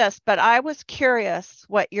with this, but I was curious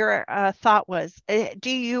what your thought was. Do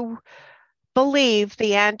you believe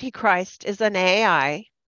the Antichrist is an AI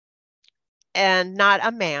and not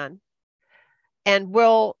a man? And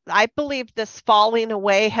I believe this falling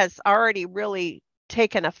away has already really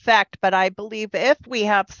taken effect, but I believe if we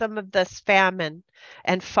have some of this famine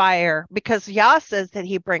and fire, because Yah says that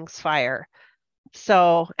he brings fire.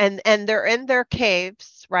 So, and they're in their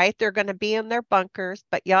caves, right? They're going to be in their bunkers,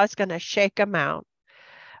 but Yah's going to shake them out.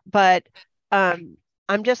 But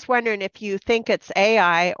I'm just wondering if you think it's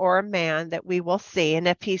AI or a man that we will see, and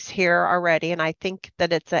if he's here already. And I think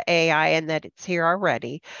that it's an AI and that it's here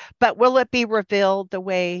already. But will it be revealed the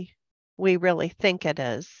way we really think it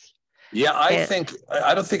is? Yeah, I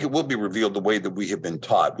don't think it will be revealed the way that we have been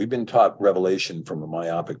taught. We've been taught revelation from a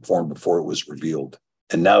myopic form before it was revealed.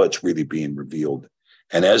 And now it's really being revealed.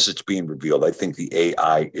 And as it's being revealed, I think the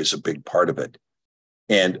AI is a big part of it.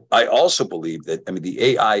 And I also believe that, the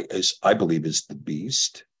AI is the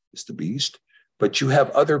beast, but you have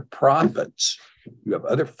other prophets, you have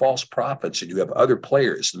other false prophets, and you have other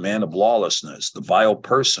players, the man of lawlessness, the vile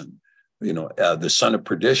person, the son of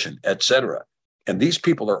perdition, etc. And these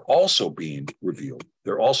people are also being revealed.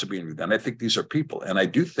 They're also being revealed. And I think these are people. And I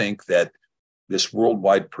do think that this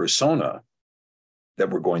worldwide persona that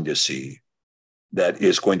we're going to see, that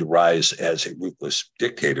is going to rise as a ruthless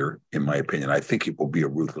dictator, in my opinion, I think it will be a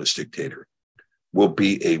ruthless dictator, will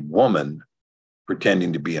be a woman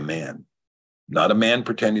pretending to be a man, not a man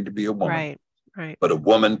pretending to be a woman, right. But a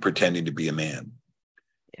woman pretending to be a man.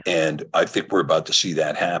 Yeah. And I think we're about to see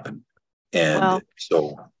that happen. And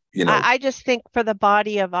I just think for the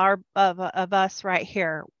body of us right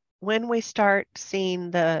here, when we start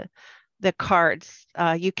seeing the cards,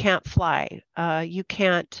 you can't fly, you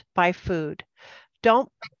can't buy food.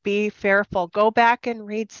 Don't be fearful. Go back and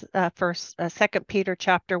read 2 Peter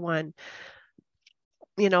chapter 1.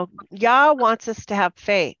 Yah wants us to have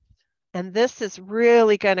faith, and this is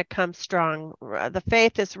really going to come strong. The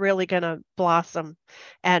faith is really going to blossom,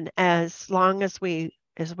 and as long as we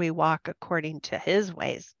walk according to his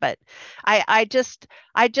ways. But I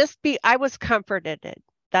was comforted.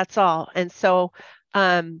 That's all. And so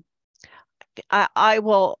I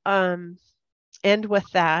will end with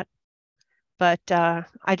that. But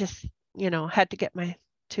I just, had to get my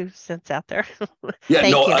 2 cents out there.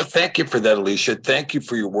 Thank you for that, Alicia. Thank you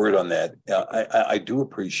for your word on that. I do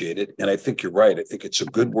appreciate it. And I think you're right. I think it's a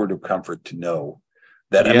good word of comfort to know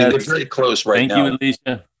that, they're very close right now. Thank you,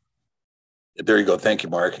 Alicia. There you go. Thank you,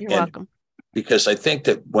 Mark. You're welcome. because I think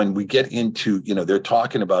that when we get into, they're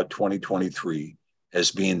talking about 2023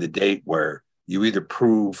 as being the date where you either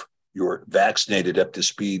prove you're vaccinated up to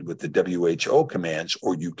speed with the WHO commands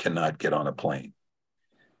or you cannot get on a plane.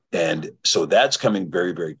 And so that's coming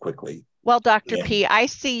very, very quickly. Well, Dr. P, I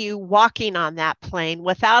see you walking on that plane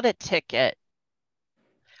without a ticket,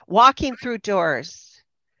 walking through doors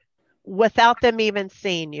without them even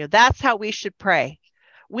seeing you. That's how we should pray.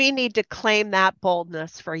 We need to claim that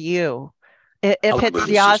boldness for you. If it's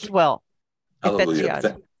Yah's will.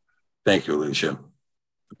 Hallelujah. Thank you, Alicia.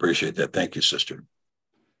 Appreciate that. Thank you, sister.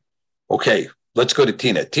 Okay, let's go to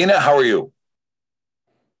Tina. Tina, how are you?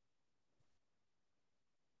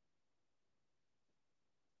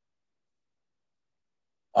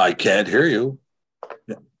 I can't hear you.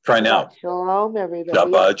 Try now. Shalom, everybody.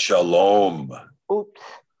 Shabbat shalom. Oops.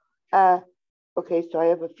 Okay, so I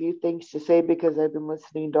have a few things to say because I've been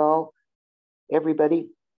listening to everybody.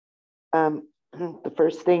 The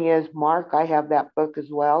first thing is, Mark, I have that book as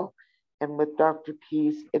well. And with Dr.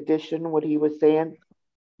 P's edition, what he was saying,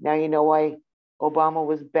 now you know why Obama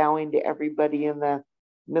was bowing to everybody in the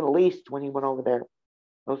Middle East when he went over there. It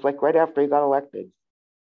was like right after he got elected.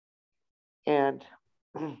 And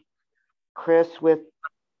Chris with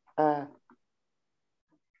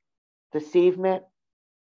deceivement.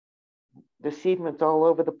 Deceivement's all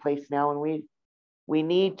over the place now, and we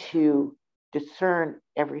need to discern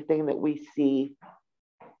everything that we see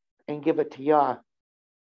and give it to Yah,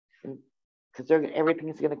 because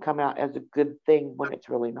everything's going to come out as a good thing when it's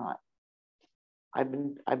really not. I've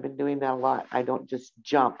been doing that a lot. I don't just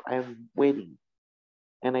jump. I'm waiting,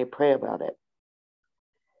 and I pray about it.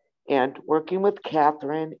 And working with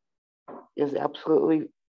Catherine is absolutely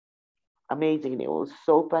amazing. It was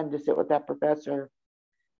so fun to sit with that professor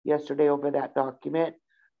yesterday over that document.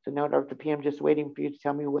 So now, Dr. P, I'm just waiting for you to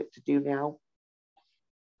tell me what to do now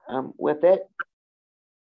with it.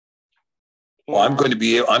 And well, I'm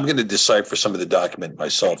going to decipher some of the document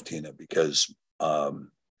myself, Tina, because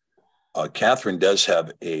Catherine does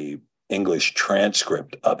have a English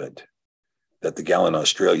transcript of it that the gal in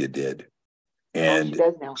Australia did. And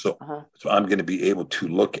so I'm going to be able to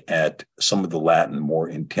look at some of the Latin more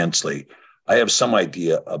intensely. I have some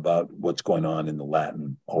idea about what's going on in the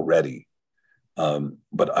Latin already,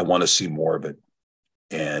 but I want to see more of it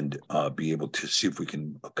and be able to see if we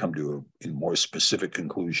can come to a more specific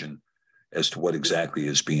conclusion as to what exactly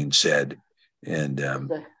is being said. And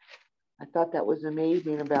I thought that was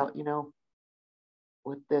amazing about,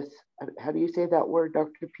 with this, how do you say that word,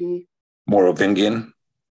 Dr. P? Merovingian.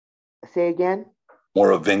 Say again?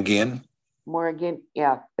 Merovingian. Moravian,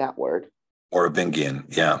 yeah, that word. Merovingian,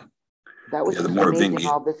 yeah. That was the amazing, Merovingian.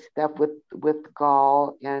 all this stuff with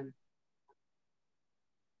Gaul, and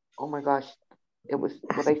oh my gosh, it was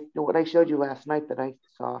what I showed you last night that I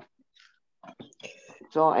saw.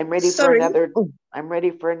 So I'm ready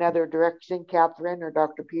for another direction, Catherine or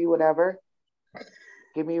Dr. P, whatever.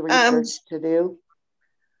 Give me research to do.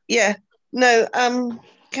 Yeah, no,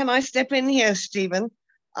 can I step in here, Stephen?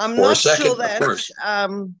 I'm not sure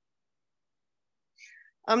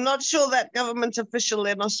that government official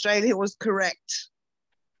in Australia was correct.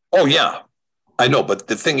 Oh, yeah, I know. But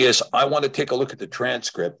the thing is, I want to take a look at the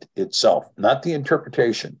transcript itself, not the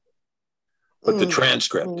interpretation, but the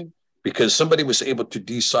transcript, because somebody was able to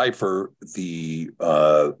decipher the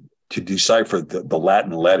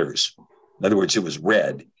Latin letters. In other words, it was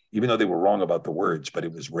read, even though they were wrong about the words, but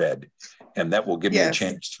it was read. And that will give me a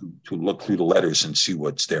chance to look through the letters and see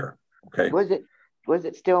what's there. Okay. Was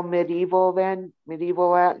it still medieval then?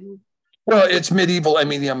 Medieval Latin? Well, it's medieval. I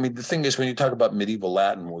mean, the thing is, when you talk about medieval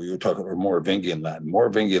Latin, or you're talking or Merovingian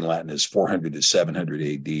Latin is 400 to 700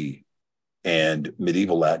 AD, and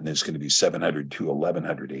medieval Latin is going to be 700 to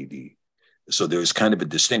 1100 AD. So there's kind of a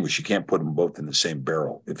distinguish. You can't put them both in the same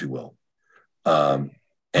barrel, if you will.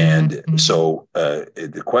 And so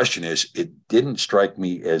the question is, it didn't strike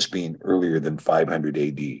me as being earlier than 500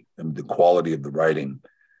 AD. The quality of the writing.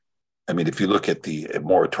 I mean, if you look at the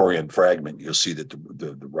Moratorian fragment, you'll see that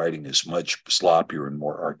the writing is much sloppier and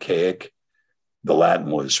more archaic. The Latin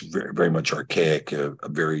was very, very much archaic,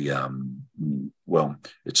 very,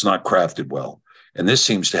 it's not crafted well. And this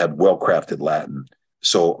seems to have well-crafted Latin.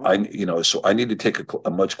 So I need to take a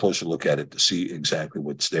much closer look at it to see exactly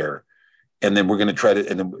what's there. And then we're going to try to,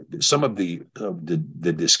 and then some of the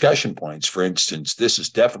discussion points, for instance, this is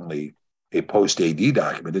definitely a post-AD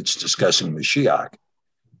document. It's discussing Mashiach,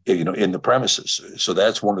 in the premises. So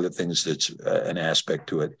that's one of the things that's an aspect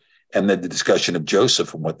to it. And then the discussion of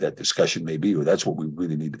Joseph and what that discussion may be, or that's what we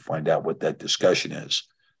really need to find out what that discussion is.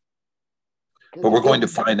 But we're going to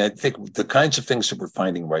find, I think the kinds of things that we're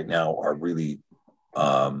finding right now are really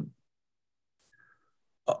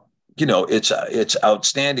it's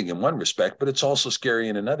outstanding in one respect, but it's also scary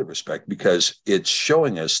in another respect because it's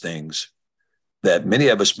showing us things that many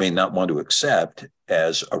of us may not want to accept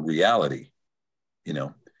as a reality,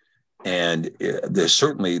 and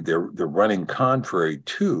they're running contrary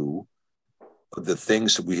to the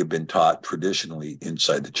things that we have been taught traditionally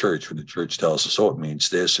inside the church, when the church tells us, oh, it means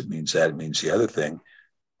this, it means that, it means the other thing.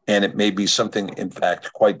 And it may be something, in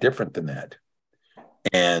fact, quite different than that.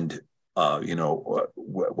 And,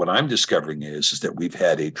 what I'm discovering is that we've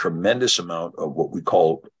had a tremendous amount of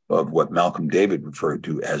what Malcolm David referred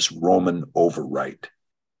to as Roman overwrite.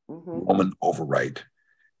 Roman overwrite.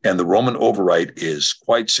 And the Roman overwrite is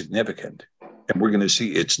quite significant. And we're going to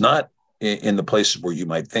see it's not in the places where you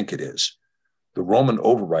might think it is. The Roman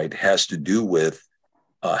overwrite has to do with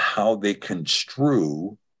how they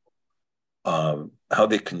construe the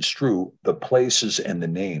places and the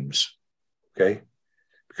names. Okay,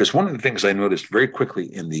 because one of the things I noticed very quickly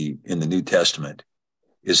in the New Testament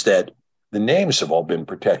is that the names have all been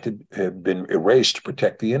erased to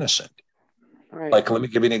protect the innocent. Right. Like, let me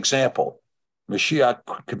give you an example.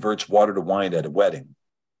 Mashiach converts water to wine at a wedding.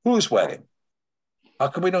 Whose wedding? How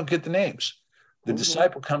come we don't get the names? The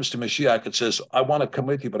disciple comes to Mashiach and says, I want to come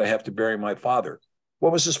with you, but I have to bury my father.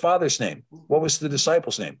 What was his father's name? What was the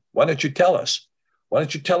disciple's name? Why don't you tell us? Why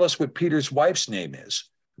don't you tell us what Peter's wife's name is?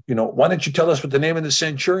 Why don't you tell us what the name of the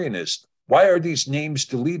centurion is? Why are these names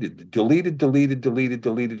deleted? Deleted.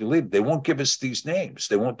 They won't give us these names.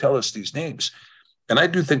 They won't tell us these names. And I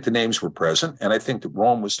do think the names were present, and I think that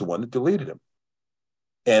Rome was the one that deleted them.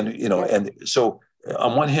 And, and so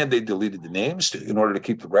on one hand, they deleted the names in order to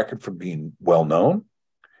keep the record from being well known.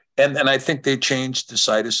 And I think they changed the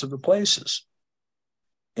situs of the places.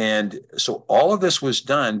 And so all of this was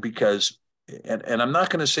done because, and I'm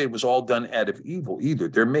not going to say it was all done out of evil either.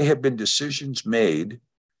 There may have been decisions made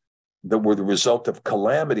that were the result of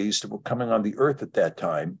calamities that were coming on the earth at that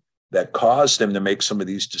time that caused them to make some of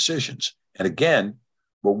these decisions. And again,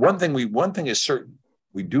 well, one thing is certain.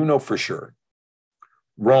 We do know for sure.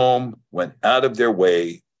 Rome went out of their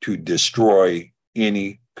way to destroy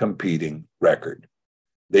any competing record.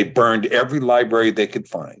 They burned every library they could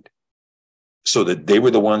find so that they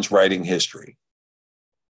were the ones writing history,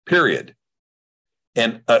 period.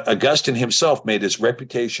 And Augustine himself made his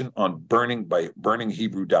reputation on burning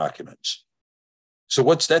Hebrew documents. So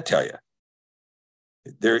what's that tell you?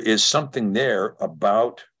 There is something there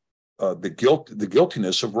about the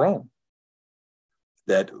guiltiness of Rome.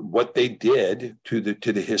 That what they did to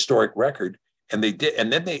the historic record, and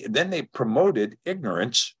then they promoted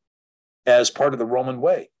ignorance as part of the Roman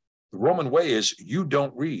way. The Roman way is you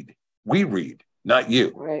don't read, we read, not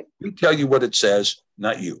you. Right. We tell you what it says,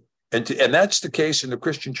 not you. And that's the case in the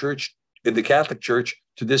Christian church, in the Catholic Church,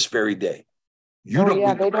 to this very day. You don't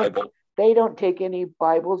read the Bible. They don't take any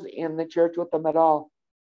Bibles in the church with them at all.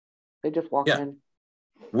 They just walk in.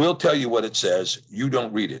 We'll tell you what it says. You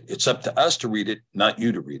don't read it. It's up to us to read it, not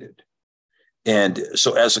you to read it. And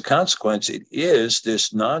so as a consequence, it is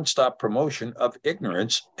this nonstop promotion of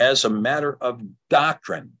ignorance as a matter of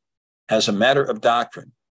doctrine,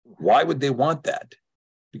 Why would they want that?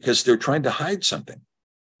 Because they're trying to hide something.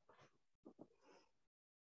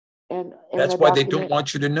 And that's why they don't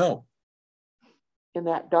want you to know. In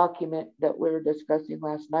that document that we were discussing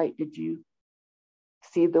last night, did you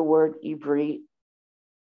see the word Ivrit?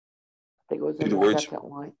 I think it was in the second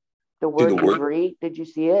line. The word Ivrit, did you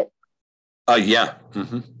see it? Yeah.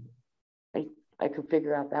 Mm-hmm. I could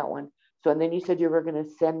figure out that one. So, and then you said you were going to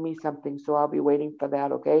send me something, so I'll be waiting for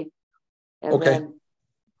that, okay? And then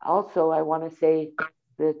also I want to say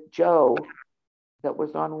that Joe that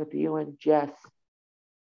was on with you and Jess,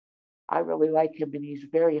 I really like him and he's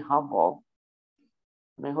very humble.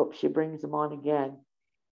 And I hope she brings him on again.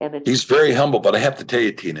 And he's very humble, but I have to tell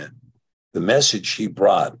you, Tina, the message he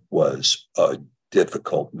brought was a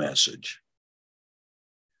difficult message.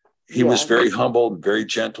 He was very humble and very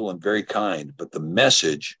gentle and very kind, but the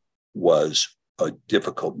message was a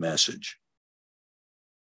difficult message.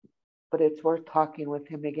 But it's worth talking with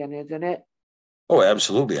him again, isn't it? Oh,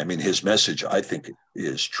 absolutely. I mean, his message, I think,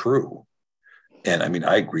 is true. And I mean,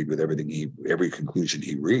 I agreed with every conclusion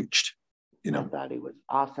he reached. I thought he was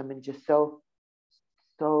awesome and just so,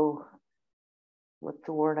 what's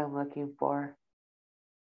the word I'm looking for?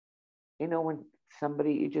 When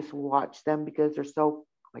somebody, you just watch them because they're so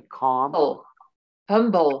calm.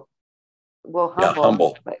 Humble. Well, humble. Yeah,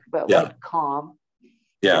 humble. But calm.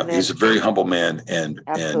 Yeah, he's a very humble man.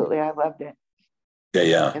 Absolutely, I loved it.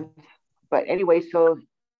 Yeah. But anyway, so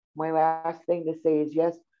my last thing to say is,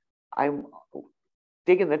 yes, I'm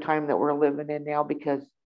digging the time that we're living in now because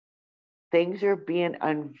things are being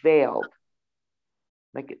unveiled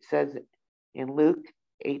like it says in Luke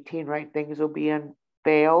 18, right? Things will be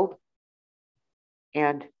unveiled.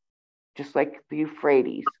 And just like the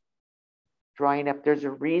Euphrates drying up, there's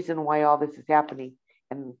a reason why all this is happening.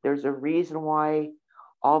 And there's a reason why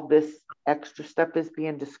all this extra stuff is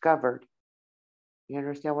being discovered. You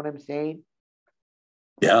understand what I'm saying?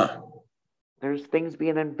 Yeah. There's things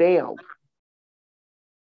being unveiled.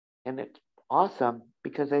 And it's awesome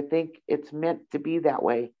because I think it's meant to be that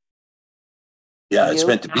way. Yeah, it's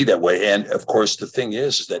meant to be that way. And of course, the thing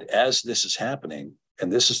is that as this is happening,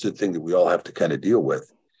 and this is the thing that we all have to kind of deal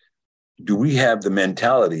with, do we have the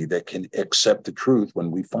mentality that can accept the truth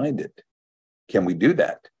when we find it? Can we do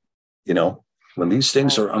that? You know, when these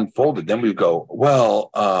things are unfolded, then we go,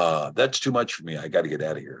 well, that's too much for me. I got to get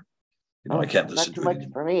out of here. You know, I can't listen to it. Not too much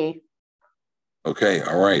for me. Okay.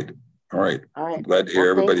 All right. I'm glad to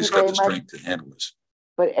hear everybody's got the strength to handle this.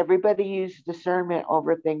 But everybody use discernment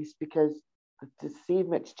over things because the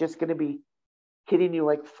deceitment's just going to be hitting you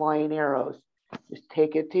like flying arrows. Just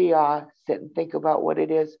take it to Yah, sit and think about what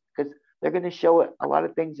it is, because they're going to show it a lot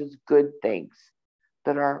of things as good things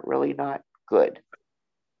that are really not good.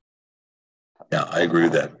 Yeah, I agree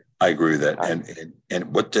with that.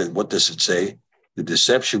 And what does it say? The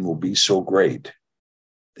deception will be so great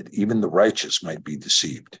that even the righteous might be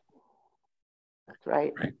deceived. That's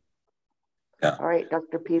right. Yeah. All right,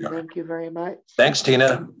 Dr. P, thank you very much. Thanks,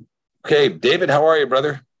 Tina. Okay, David, how are you,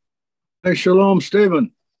 brother? Hey, shalom,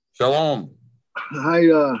 Stephen. Shalom.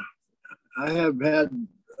 I have had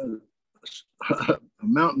a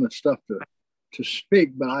mountain of stuff to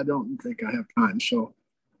speak, but I don't think I have time. So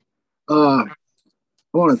I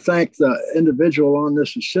want to thank the individual on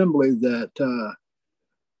this assembly that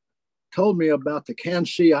told me about the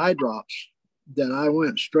CanC eye drops, that I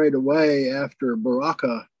went straight away after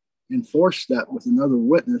Baraka enforced that with another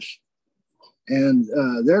witness. And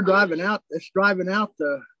it's driving out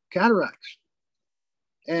the cataracts.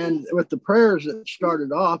 And with the prayers that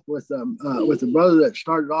started off with the brother that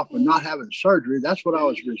started off with not having surgery, that's what I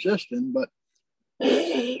was resisting. But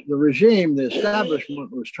the regime, the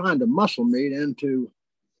establishment, was trying to muscle me into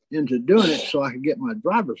doing it so I could get my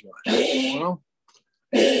driver's license. Well,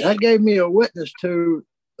 that gave me a witness to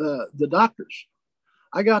the doctors.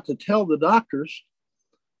 I got to tell the doctors,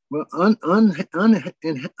 well, unhinged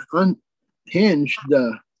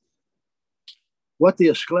what the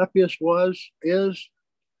Asclepius is,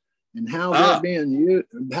 and how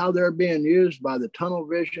they're being used by the tunnel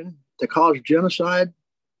vision to cause genocide.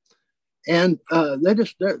 And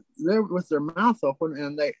they're with their mouth open,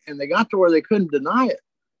 and they got to where they couldn't deny it.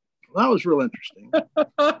 Well, that was real interesting.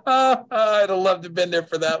 I'd have loved to have been there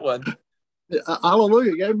for that one.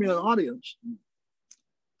 Hallelujah, gave me an audience.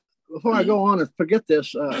 Before I go on and forget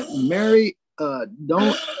this, Mary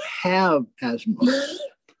don't have asthma,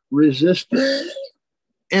 resistant.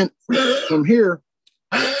 And from here,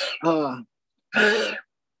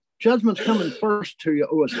 judgment's coming first to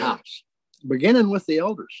Yahuwah's house, beginning with the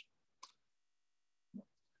elders.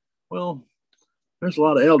 Well, there's a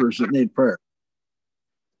lot of elders that need prayer.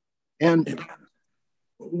 And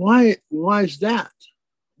why is that?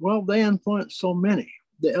 Well, they influence so many,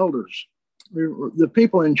 the elders, the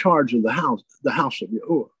people in charge of the house of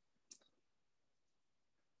Yahuwah.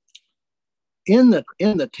 In the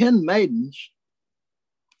 10 maidens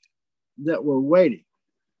that were waiting,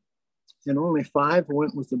 and only 5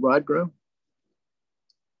 went with the bridegroom.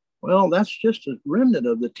 Well, that's just a remnant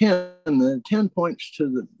of the 10. And the 10 points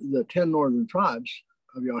to the 10 northern tribes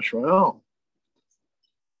of Yashrael.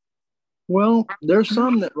 Well, there's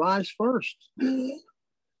some that rise first. And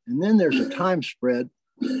then there's a time spread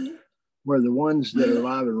where the ones that are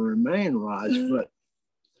alive and remain rise. But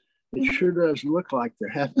it sure does look like they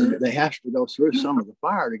have to go through some of the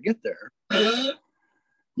fire to get there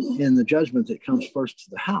in the judgment that comes first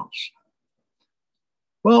to the house.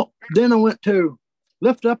 Well, then I went to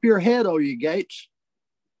lift up your head, O ye gates,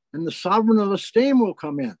 and the sovereign of esteem will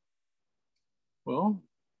come in. Well,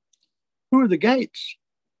 who are the gates?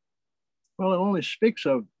 Well, it only speaks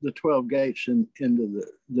of the 12 gates into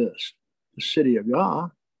the city of Yah.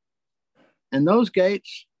 And those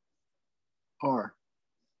gates are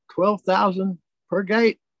 12,000 per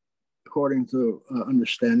gate, according to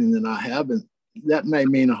understanding that I have. And that may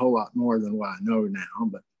mean a whole lot more than what I know now.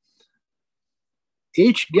 But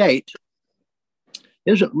each gate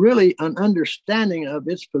isn't really an understanding of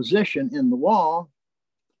its position in the wall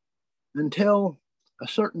until a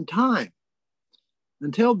certain time.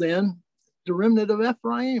 Until then, the remnant of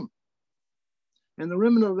Ephraim. And the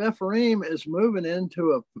remnant of Ephraim is moving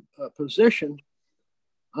into a position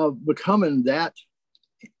of becoming that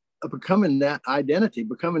identity,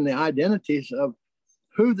 becoming the identities of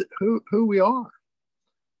who we are.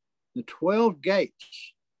 the 12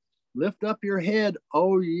 gates. Lift up your head,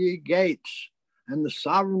 O ye gates, and the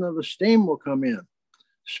sovereign of esteem will come in.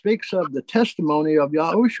 Speaks of the testimony of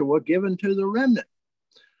Yahushua given to the remnant.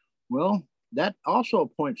 Well, that also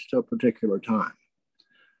points to a particular time.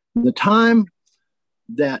 The time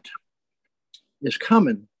that is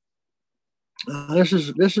coming. This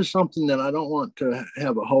is something that I don't want to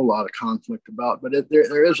have a whole lot of conflict about, but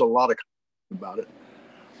there is a lot of conflict about it.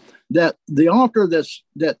 That the altar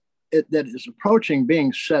that is approaching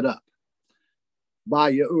being set up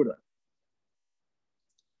by Yehuda.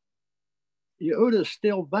 Yehuda is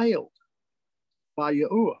still veiled by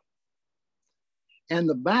Yahuwah. And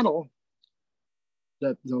the battle,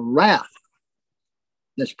 the wrath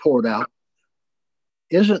that's poured out,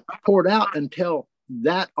 isn't poured out until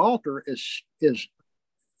that altar is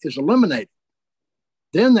eliminated.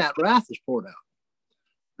 Then that wrath is poured out.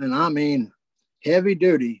 And I mean heavy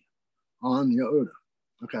duty on Yehuda.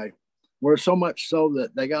 Okay. Where so much so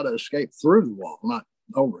that they got to escape through the wall, not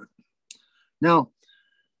over it. Now,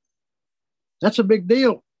 that's a big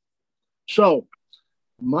deal. So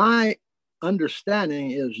my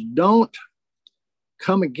understanding is don't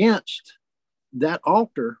come against that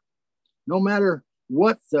altar, no matter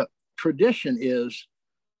what the tradition is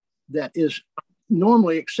that is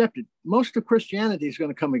normally accepted. Most of Christianity is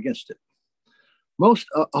going to come against it.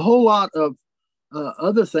 A whole lot of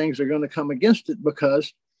other things are going to come against it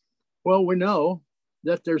because, well, we know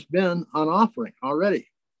that there's been an offering already,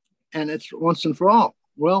 and it's once and for all.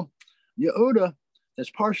 Well, Yehuda that's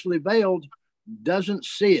partially veiled doesn't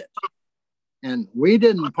see it, and we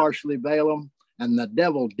didn't partially veil him, and the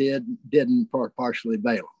devil didn't partially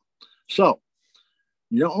veil him. So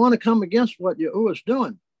you don't want to come against what Yahuwah is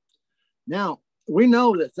doing. Now, we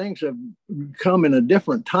know that things have come in a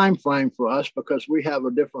different time frame for us because we have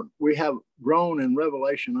grown in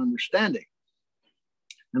revelation understanding.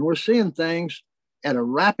 And we're seeing things at a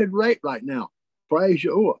rapid rate right now. Praise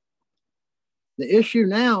Yahuwah. The issue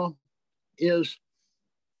now is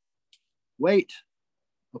wait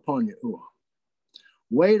upon Yahuwah.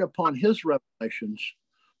 Wait upon his revelations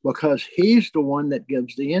because he's the one that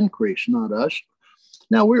gives the increase, not us.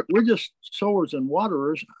 Now, we're just sowers and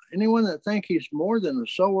waterers. Anyone that thinks he's more than a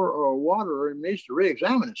sower or a waterer needs to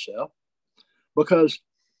re-examine himself because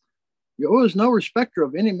Yahuwah is no respecter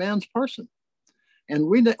of any man's person.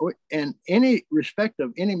 And any respect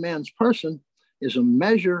of any man's person is a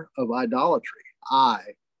measure of idolatry.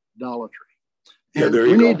 Idolatry. Yeah, and there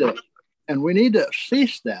you go. We need to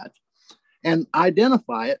cease that and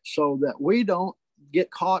identify it so that we don't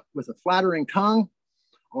get caught with a flattering tongue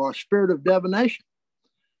or a spirit of divination.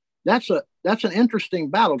 That's an interesting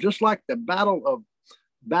battle, just like the battle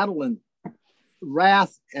and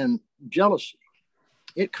wrath and jealousy.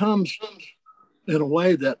 It comes in a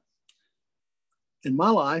way that in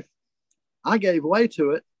my life, I gave way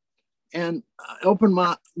to it and opened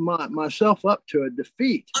myself up to a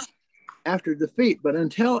defeat after defeat. But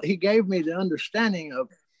until he gave me the understanding of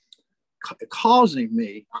causing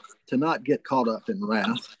me to not get caught up in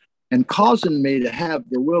wrath and causing me to have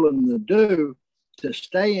the will and the do to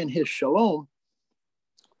stay in his shalom,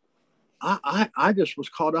 I just was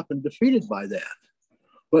caught up and defeated by that.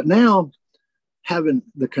 But now, having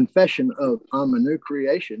the confession of I'm a new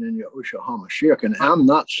creation in Yahushua HaMashiach, and I'm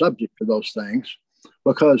not subject to those things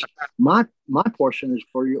because my portion is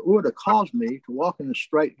for Yahuwah to cause me to walk in the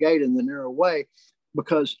straight gate in the narrow way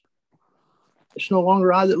because it's no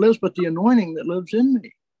longer I that lives, but the anointing that lives in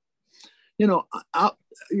me. You know, I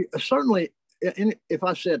certainly, if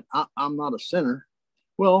I said I'm not a sinner,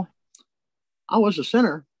 well, I was a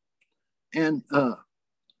sinner, and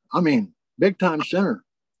big time sinner.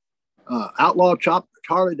 Outlaw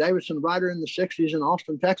Charlie Davidson writer in the 60s in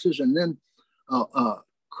Austin, Texas, and then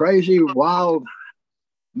crazy, wild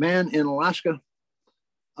man in Alaska.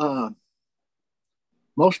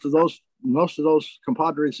 Most of those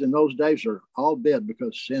compadres in those days are all dead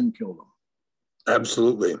because sin killed them.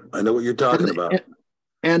 Absolutely. I know what you're talking about.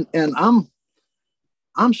 And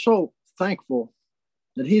I'm so thankful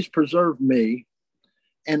that he's preserved me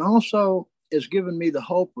and also has given me the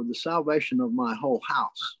hope of the salvation of my whole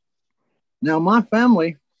house. Now, my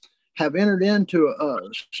family have entered into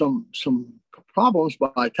some problems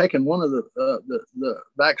by taking one of the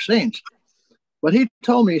vaccines. But he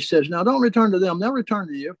told me, he says, now don't return to them. They'll return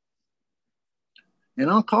to you. And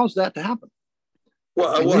I'll cause that to happen.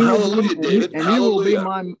 Well, hallelujah, David.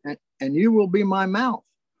 And you will be my mouth.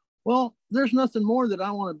 Well, there's nothing more that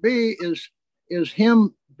I want to be is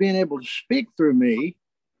him being able to speak through me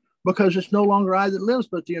because it's no longer I that lives,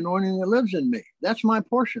 but the anointing that lives in me. That's my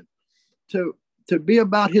portion. To be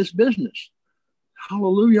about his business.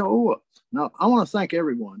 Hallelujah. Now, I want to thank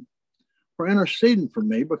everyone for interceding for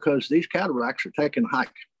me because these cataracts are taking a hike,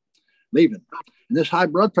 leaving. And this high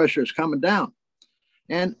blood pressure is coming down.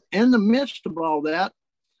 And in the midst of all that,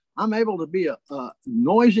 I'm able to be a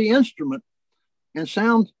noisy instrument and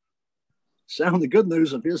sound the good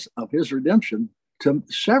news of his redemption to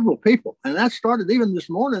several people. And that started even this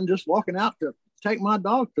morning, just walking out to take my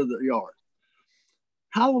dog to the yard.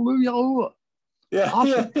 Hallelujah. Yeah,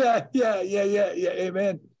 awesome. yeah.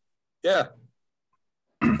 Amen. Yeah.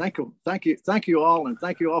 Thank you all, and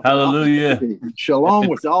thank you all. Hallelujah. Shalom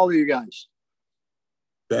with all of you guys.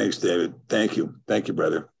 Thanks, David. Thank you,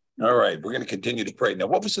 brother. All right, we're going to continue to pray. Now,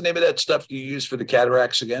 what was the name of that stuff you used for the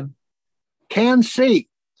cataracts again? Can-C.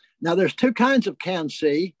 Now, there's two kinds of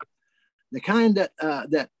Can-C. The kind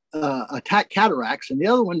that attack cataracts, and the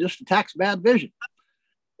other one just attacks bad vision.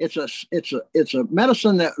 It's a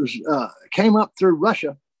medicine that was came up through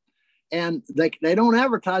Russia, and they don't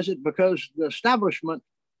advertise it because the establishment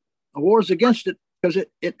wars against it because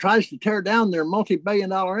it tries to tear down their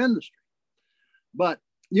multi-billion-dollar industry. But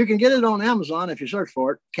you can get it on Amazon if you search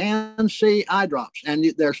for it. Can-C eye drops,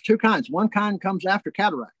 and there's two kinds. One kind comes after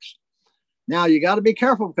cataracts. Now you got to be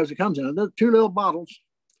careful because it comes in two little bottles,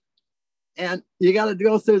 and you got to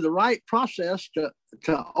go through the right process to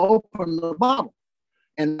open the bottle.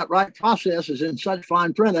 And that right process is in such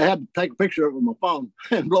fine print. I had to take a picture of it with my phone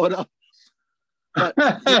and blow it up. But,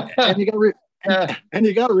 and you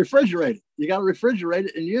got to refrigerate it. You got to refrigerate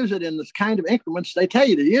it and use it in the kind of increments they tell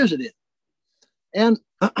you to use it in. And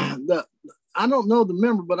I don't know the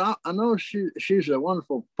member, but I know she's a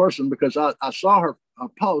wonderful person because I saw her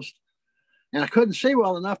post, and I couldn't see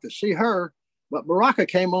well enough to see her. But Baraka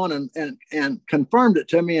came on and confirmed it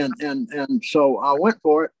to me, and so I went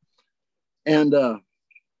for it. And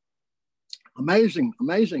amazing.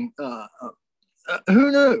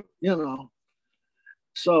 Who knew? You know.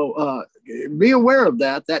 So be aware of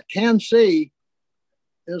that. That Can-C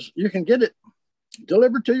is you can get it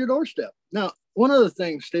delivered to your doorstep. Now, one other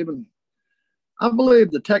thing, Stephen, I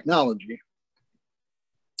believe the technology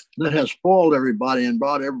that has spoiled everybody and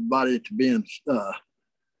brought everybody to being,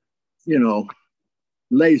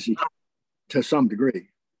 lazy to some degree,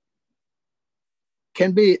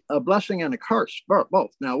 can be a blessing and a curse,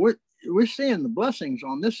 both. Now, we're seeing the blessings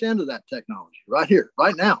on this end of that technology right here,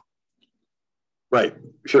 right now. Right.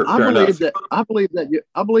 Sure. I believe that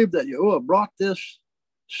Yahuwah brought this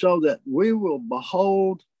so that we will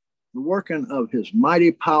behold the working of his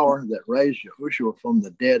mighty power that raised Yahushua from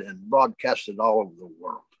the dead and broadcasted all over the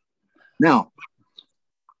world. Now,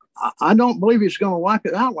 I don't believe he's going to wipe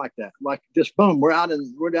it out like that. Like just boom, we're out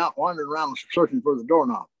wandering around searching for the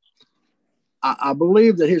doorknob. I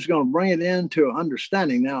believe that he's going to bring it into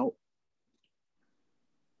understanding. Now,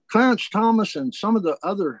 Clarence Thomas and some of the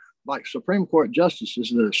other like Supreme Court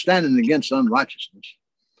justices that are standing against unrighteousness,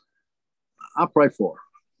 I pray for,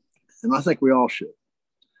 and I think we all should.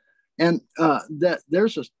 And that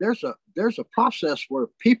there's a process where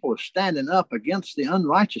people are standing up against the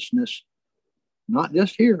unrighteousness, not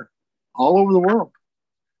just here, all over the world.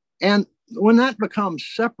 And when that becomes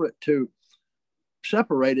separated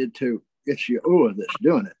to it's Yahuwah that's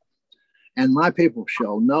doing it, and my people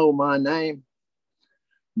shall know my name,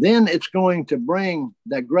 then it's going to bring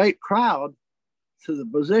that great crowd to the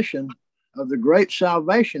position of the great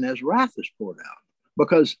salvation as wrath is poured out.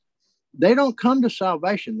 Because they don't come to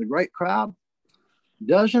salvation. The great crowd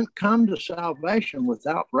doesn't come to salvation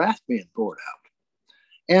without wrath being poured out.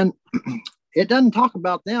 And it doesn't talk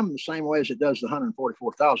about them the same way as it does the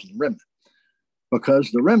 144,000 remnant, because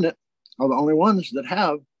the remnant are the only ones that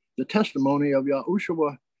have the testimony of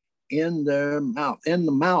Yahushua in their mouth, in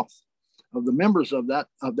the mouth of the members of that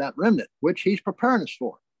remnant, which he's preparing us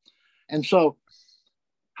for. And so,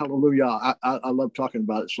 hallelujah, I love talking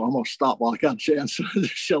about it, so I'm going to stop while I got a chance.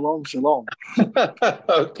 Shalom, shalom.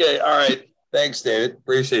 Okay, all right. Thanks, David.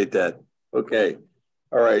 Appreciate that. Okay.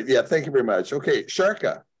 All right. Yeah, thank you very much. Okay,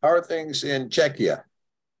 Sharka, how are things in Czechia?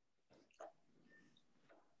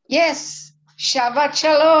 Yes. Shabbat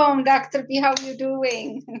shalom, Dr. P. How are you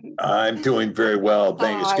doing? I'm doing very well.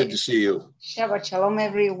 Thank you. It's good to see you. Shabbat shalom,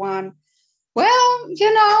 everyone. Well,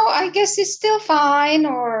 I guess it's still fine,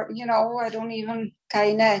 or, I don't even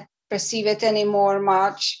kind of perceive it anymore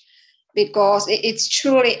much, because it's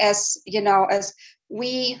truly as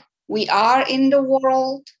we are in the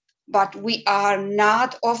world, but we are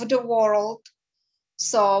not of the world.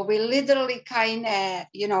 So we literally kind of,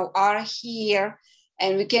 are here,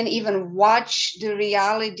 and we can even watch the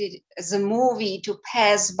reality as a movie to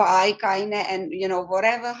pass by kind of, and,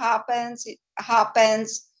 whatever happens, it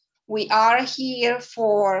happens. We are here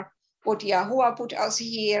for what Yahuwah put us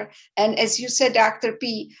here. And as you said, Dr.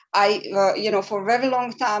 P, for a very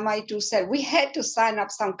long time, I too said we had to sign up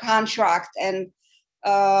some contract and,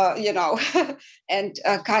 and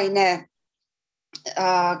kind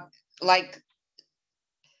of like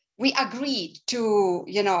we agreed to,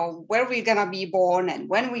 where we're going to be born and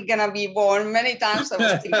when we're going to be born. Many times I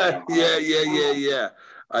was thinking about Yeah.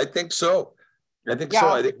 I think so. I think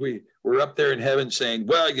we're up there in heaven saying,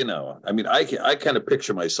 well, I mean, I kind of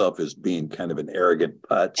picture myself as being kind of an arrogant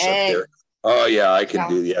putz up there. Oh yeah, I can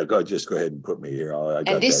do. Yeah, just go ahead and put me here.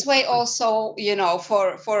 And this way also,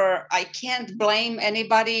 for I can't blame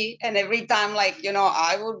anybody. And every time,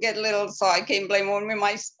 I would get little, so I can blame only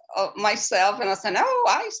myself. And I said, no,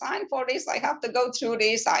 I signed for this. I have to go through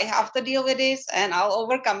this. I have to deal with this, and I'll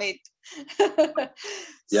overcome it.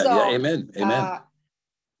 Amen.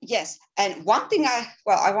 Yes. And one thing I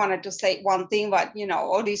wanted to say one thing, but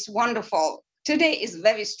all this wonderful. Today is a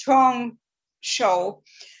very strong show.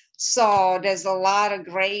 So there's a lot of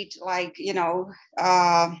great,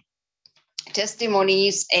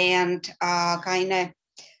 testimonies and kind of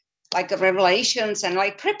like revelations and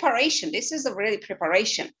like preparation. This is a really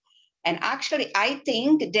preparation. And actually, I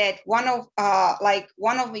think that one of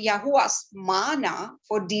Yahuwah's manna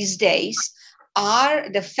for these days are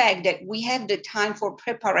the fact that we have the time for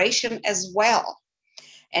preparation as well.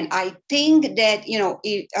 And I think that,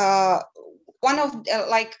 one of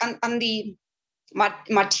on the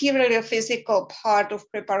material or physical part of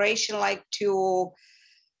preparation, like to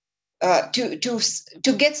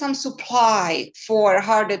get some supply for a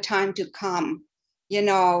harder time to come,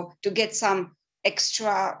 to get some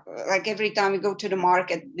extra, like every time we go to the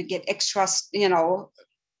market, we get extras,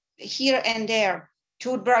 here and there.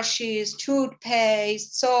 Toothbrushes,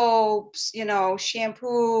 toothpaste, soaps,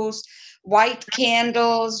 shampoos, white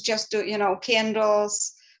candles, just to,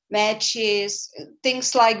 candles, matches,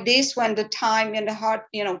 things like this when the time and the heart,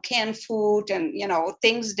 canned food and,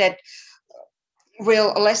 things that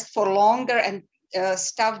will last for longer and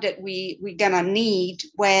stuff that we're gonna need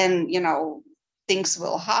when, things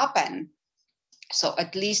will happen. So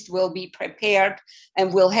at least we'll be prepared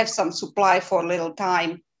and we'll have some supply for a little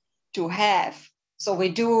time to have. So we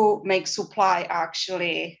do make supply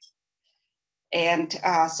actually. And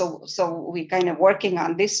so we're kind of working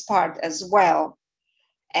on this part as well.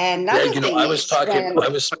 And I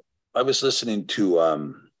was listening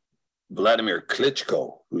to Vladimir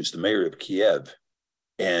Klitschko, who's the mayor of Kiev,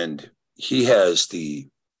 and he has the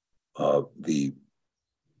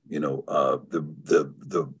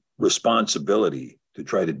responsibility to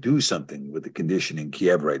try to do something with the condition in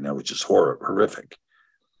Kiev right now, which is horrific.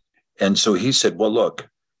 And so he said, well, look,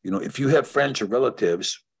 if you have friends or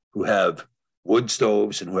relatives who have wood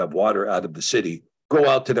stoves and who have water out of the city, go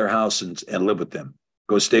out to their house and live with them.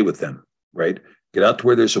 Go stay with them, right? Get out to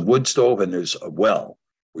where there's a wood stove and there's a well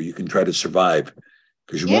where you can try to survive,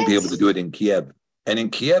 because you won't be able to do it in Kiev. And in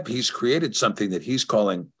Kiev, he's created something that he's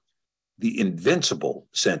calling the invincible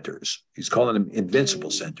centers. He's calling them invincible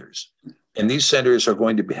centers. And these centers are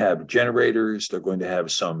going to have generators. They're going to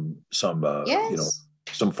have some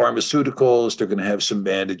pharmaceuticals. They're going to have some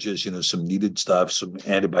bandages, some needed stuff, some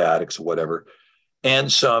antibiotics or whatever,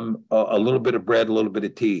 and some a little bit of bread, a little bit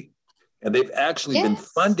of tea. And they've actually been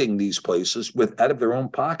funding these places out of their own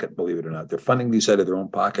pocket, believe it or not. They're funding these out of their own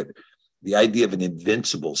pocket. The idea of an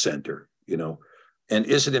invincible center, and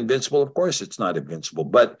is it invincible? Of course, it's not invincible,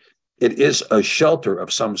 but it is a shelter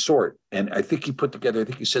of some sort. And I think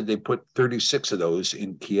he said they put 36 of those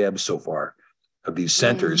in Kiev so far, of these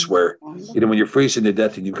centers where, when you're freezing to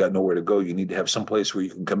death and you've got nowhere to go, you need to have some place where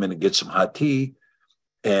you can come in and get some hot tea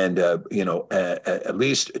and, at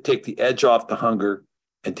least take the edge off the hunger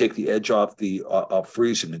and take the edge off the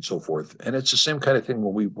freezing and so forth. And it's the same kind of thing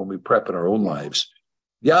when we prep in our own lives.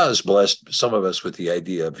 Yah has blessed some of us with the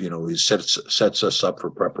idea of, he sets us up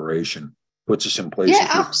for preparation, puts us in place. Yeah,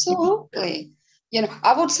 absolutely.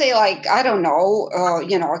 I would say I don't know,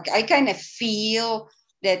 I kind of feel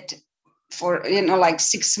that for,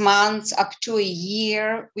 6 months up to a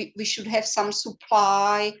year, we should have some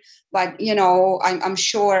supply, but, I'm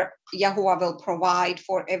sure Yahuwah will provide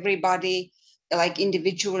for everybody,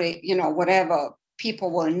 individually, whatever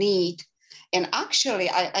people will need. And actually,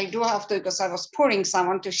 I do have to, because I was pouring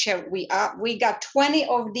someone to share, we got 20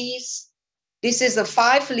 of these. This is a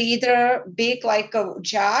 5-liter big,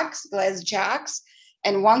 glass jugs.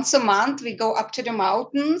 And once a month, we go up to the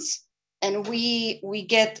mountains and we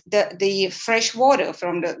get the fresh water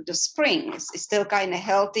from the springs. It's still kind of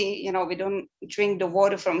healthy. We don't drink the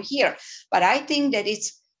water from here. But I think that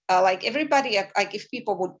it's everybody, if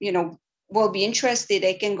people would, will be interested,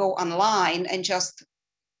 they can go online and just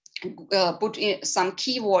put in some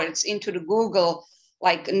keywords into the Google,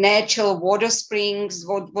 like natural water springs,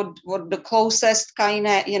 what the closest kind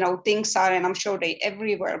of, things are. And I'm sure they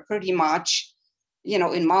everywhere pretty much,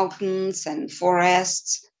 in mountains and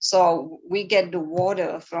forests. So we get the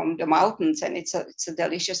water from the mountains, and it's a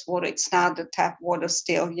delicious water. It's not the tap water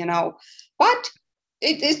still, but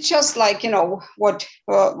it's just like, what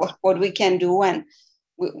we can do, and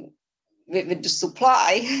with the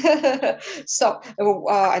supply. So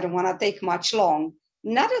I don't want to take much long.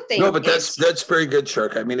 Another thing. No, but that's very good,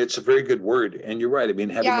 Shark. I mean, it's a very good word, and you're right. I mean,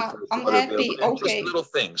 having the fresh I'm water happy. available, Okay. just little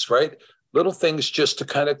things, right? Little things just to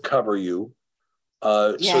kind of cover you,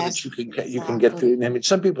 so that you can get food. I mean,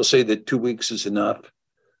 some people say that 2 weeks is enough.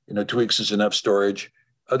 2 weeks is enough storage.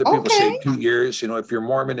 Other people say 2 years. If you're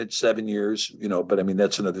Mormon, it's 7 years. But I mean,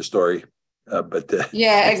 that's another story.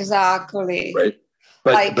 Yeah, exactly. Right.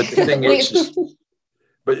 But the thing is.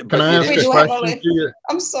 But can I ask a question to you?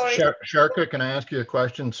 I'm sorry. Sharka, can I ask you a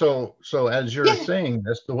question? So as you're saying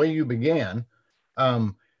this, the way you began,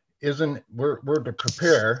 isn't we're to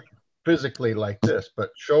prepare physically like this, but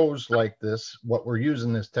shows like this, what we're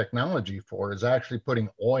using this technology for is actually putting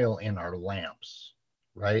oil in our lamps,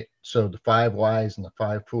 right? So the 5 wise and the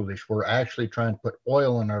 5 foolish, we're actually trying to put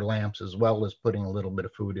oil in our lamps as well as putting a little bit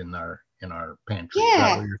of food in our pantry. Is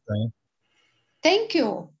that what you're saying? Thank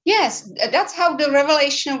you. Yes, that's how the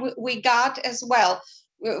revelation we got as well.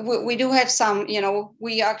 We do have some,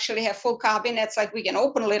 we actually have full cabinets, like we can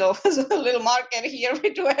open a little market here.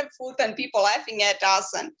 We do have food and people laughing at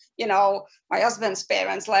us, and, my husband's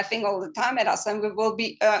parents laughing all the time at us, and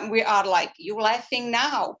we are like, you laughing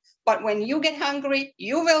now, but when you get hungry,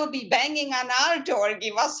 you will be banging on our door,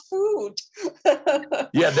 give us food.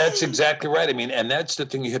 Yeah, that's exactly right. I mean, and that's the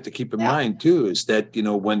thing you have to keep in mind too, is that,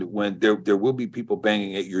 when there will be people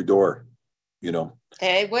banging at your door,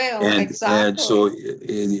 They will, and exactly. so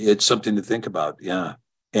it's something to think about. Yeah.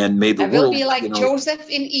 And may the I will world be like Joseph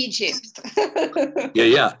in Egypt.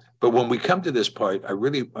 Yeah. But when we come to this part, I'm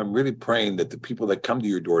really praying that the people that come to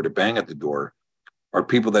your door to bang at the door are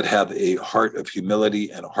people that have a heart of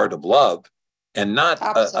humility and a heart of love, and not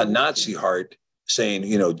a Nazi heart saying,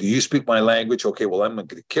 do you speak my language? Okay, well, I'm going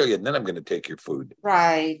to kill you, and then I'm going to take your food.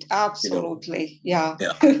 Right. Absolutely. Yeah.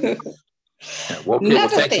 Yeah. Well, okay. Well,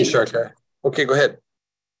 thank you, Sharka. Okay, go ahead.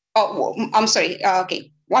 Oh, well, I'm sorry.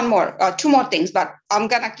 Okay. One more, 2 more things, but I'm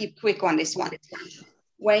going to keep quick on this one.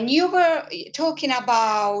 When you were talking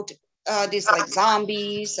about these like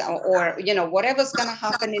zombies or whatever's going to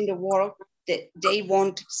happen in the world, that they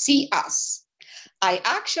won't see us. I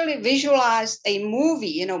actually visualized a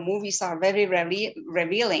movie. Movies are very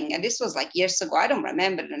revealing. And this was like years ago. I don't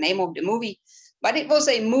remember the name of the movie, but it was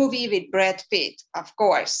a movie with Brad Pitt, of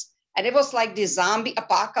course. And it was like the zombie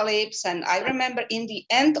apocalypse. And I remember in the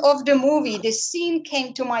end of the movie, this scene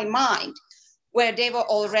came to my mind where they were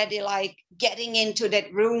already like getting into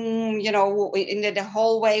that room, in the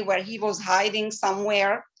hallway where he was hiding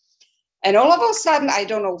somewhere. And all of a sudden, I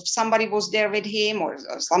don't know if somebody was there with him or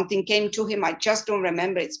something came to him. I just don't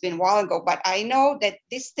remember. It's been a while ago, but I know that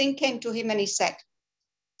this thing came to him and he said,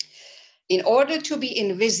 in order to be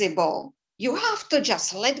invisible, you have to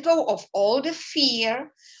just let go of all the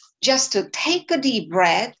fear, just to take a deep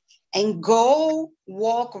breath and go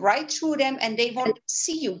walk right through them, and they won't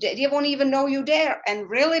see you. They won't even know you're there. And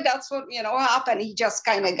really, that's what, happened. He just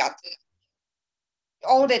kind of got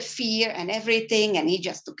all that fear and everything, and he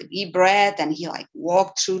just took a deep breath and he like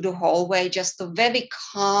walked through the hallway, just a very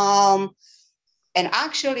calm. And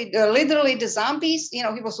actually, literally the zombies, he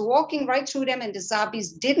was walking right through them, and the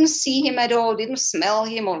zombies didn't see him at all, didn't smell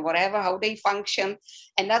him or whatever, how they function.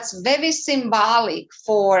 And that's very symbolic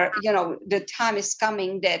for, the time is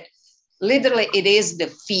coming that literally it is the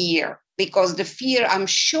fear, because the fear, I'm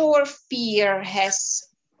sure fear has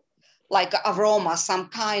like aroma, some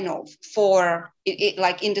kind of, for it,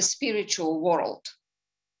 like in the spiritual world.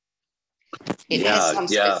 It has some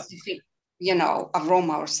specific,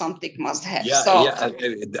 aroma or something must have.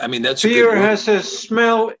 I mean, that's fear has a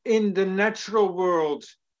smell in the natural world,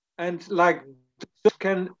 and like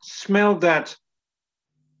can smell that.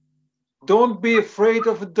 Don't be afraid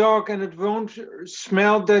of a dog, and it won't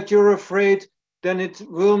smell that you're afraid. Then it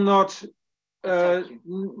will not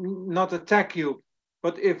not attack you.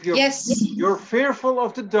 But if you're fearful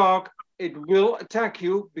of the dog, it will attack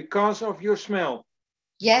you because of your smell.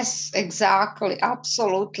 Yes, exactly.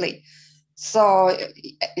 Absolutely. So,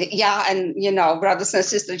 yeah. And, brothers and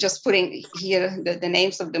sisters, just putting here the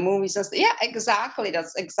names of the movies. And yeah, exactly.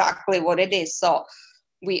 That's exactly what it is. So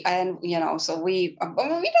we don't have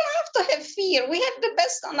to have fear. We have the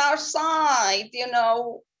best on our side.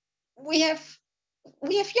 We have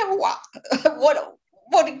Yahweh.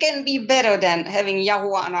 what can be better than having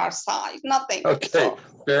Yahweh on our side? Nothing. Okay, So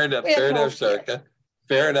fair enough. we have Fair no enough, fear. Sarka.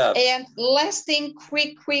 Fair enough. And last thing,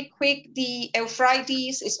 quick. The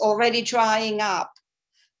Euphrates is already drying up.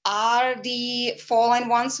 Are the fallen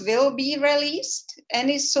ones will be released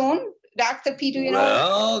any soon? Dr. P, do you know?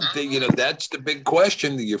 Well, that's the big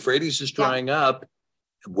question. The Euphrates is drying up.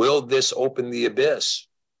 Will this open the abyss?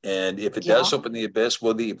 And if it does open the abyss,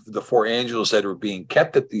 will the four angels that are being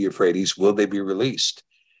kept at the Euphrates, will they be released?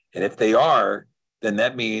 And if they are, then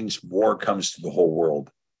that means war comes to the whole world.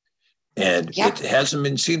 And it hasn't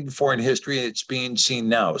been seen before in history. It's being seen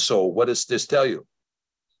now. So what does this tell you?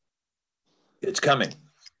 It's coming.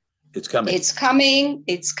 It's coming. It's coming.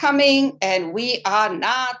 It's coming. And we don't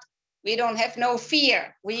have no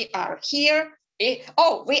fear. We are here. We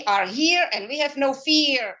are here and we have no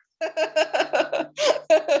fear.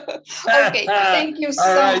 Okay, thank you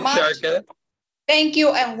so much. Sharka. Thank you,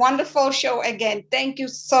 and wonderful show again. Thank you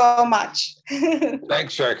so much.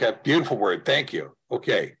 Thanks, Sharka. Beautiful word. Thank you.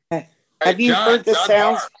 Okay. Have you heard the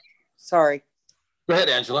sounds? Barr. Sorry. Go ahead,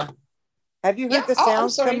 Angela. Have you heard the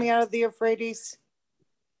sounds coming out of the Euphrates?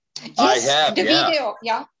 Yes, I have. The video.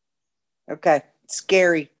 Yeah. Okay.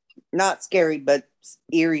 Scary. Not scary, but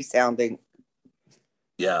eerie sounding.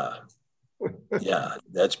 Yeah. Yeah.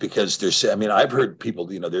 That's because I've heard people,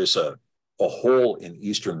 there's a hole in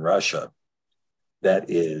Eastern Russia that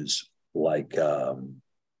is like,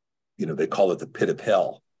 they call it the pit of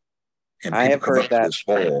hell. And I have heard that. This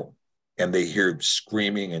hole and they hear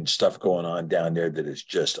screaming and stuff going on down there that is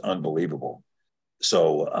just unbelievable.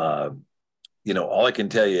 So, all I can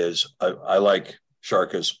tell you is I like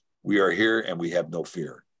Sharkas. We are here and we have no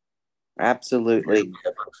fear. Absolutely. We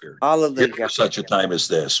have no fear. Hallelujah. For such a time as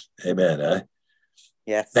this. Amen.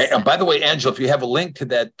 Yes. And by the way, Angela, if you have a link to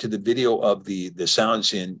the video of the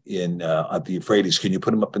sounds in the Euphrates, can you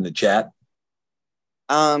put them up in the chat?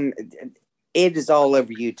 It is all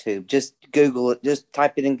over YouTube. Just Google it. Just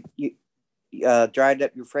type it in, dried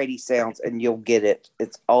up Euphrates sounds, and you'll get it.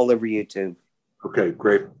 It's all over YouTube. Okay,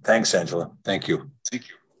 great. Thanks, Angela. Thank you.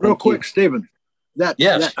 Real quick, Stephen. That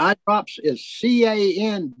eye drops is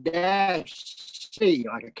CAN-C,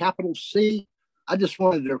 like a capital C. I just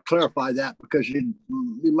wanted to clarify that because you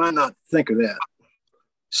might not think of that.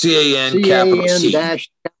 CAN capital C.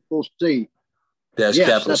 Dash capital C. Dash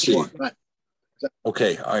capital C. Right.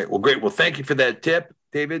 Okay. All right. Well, great. Well, thank you for that tip,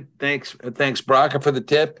 David. Thanks, Braca, for the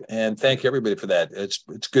tip, and thank everybody for that. It's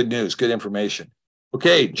good news, good information.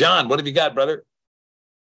 Okay, John, what have you got, brother?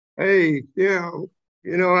 Hey,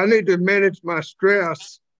 I need to manage my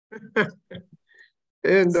stress.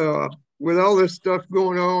 And with all this stuff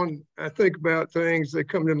going on, I think about things that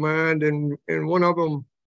come to mind. And one of them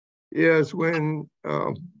is when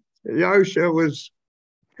Yahusha was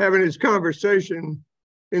having his conversation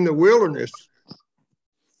in the wilderness,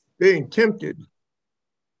 being tempted.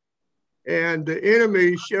 And the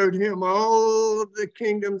enemy showed him all of the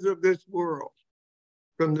kingdoms of this world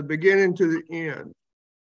from the beginning to the end.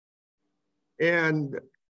 And,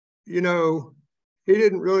 he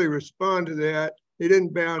didn't really respond to that. He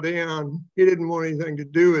didn't bow down. He didn't want anything to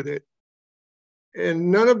do with it.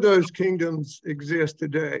 And none of those kingdoms exist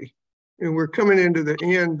today. And we're coming into the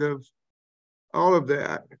end of all of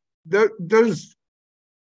that. Those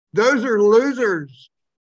are losers.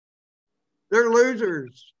 They're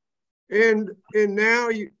losers. And now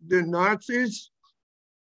the Nazis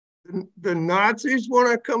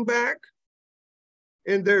want to come back.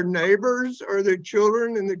 And their neighbors are the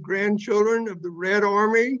children and the grandchildren of the Red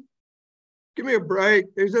Army. Give me a break.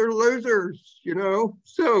 These are losers,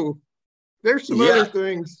 So there's some other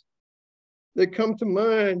things that come to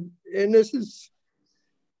mind. And this is,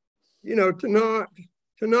 to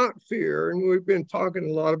not fear. And we've been talking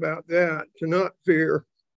a lot about that, to not fear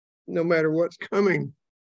no matter what's coming.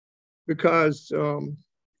 Because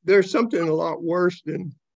there's something a lot worse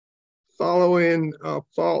than following a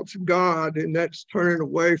false God, and that's turning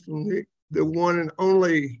away from the one and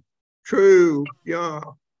only true Yah.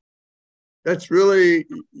 That's really,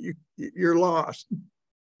 you're lost.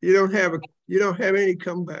 You don't have any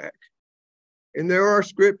comeback. And there are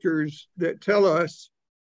scriptures that tell us,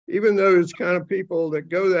 even those kind of people that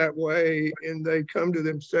go that way and they come to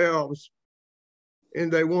themselves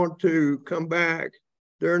and they want to come back,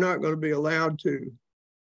 they're not going to be allowed to.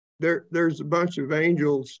 There's a bunch of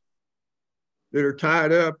angels that are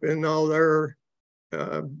tied up in all their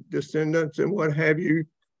descendants and what have you,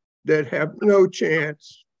 that have no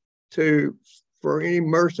chance for any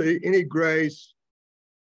mercy, any grace.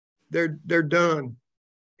 They're done.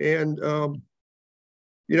 And the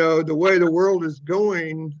way the world is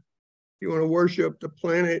going, you want to worship the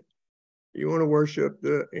planet, you want to worship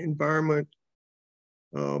the environment,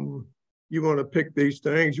 You want to pick these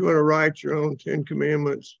things. You want to write your own 10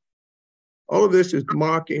 commandments. All of this is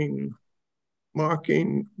mocking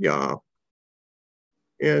Yah.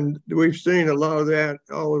 And we've seen a lot of that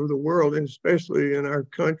all over the world, and especially in our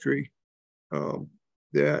country,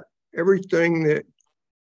 that everything that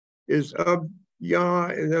is of Yah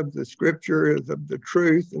and of the scripture is of the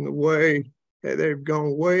truth, and the way that they've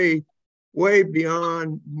gone way, way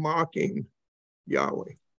beyond mocking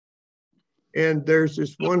Yahweh. And there's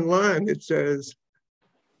this one line that says,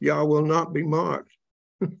 Yah will not be mocked.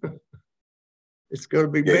 It's going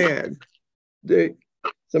to be bad.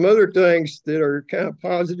 Some other things that are kind of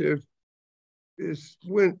positive is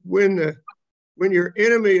when your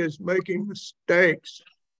enemy is making mistakes,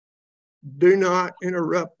 do not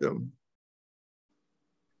interrupt them.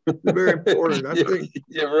 It's very important. I think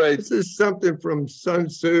right. This is something from Sun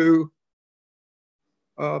Tzu,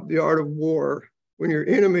 The Art of War. When your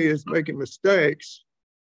enemy is making mistakes,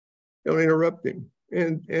 don't interrupt him.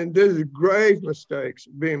 And there's grave mistakes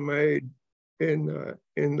being made in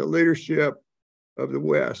the leadership of the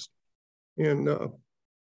West. And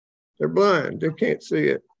they're blind, they can't see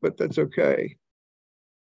it, but that's okay.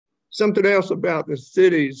 Something else about the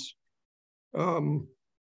cities,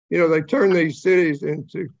 they turn these cities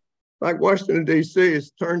into, like Washington, D.C.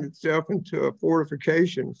 has turned itself into a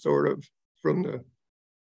fortification, sort of, from the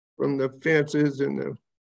fences and the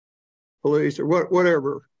police or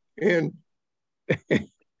whatever. And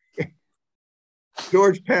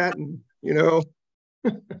George Patton,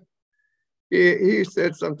 he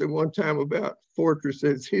said something one time about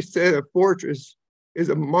fortresses. He said a fortress is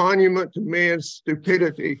a monument to man's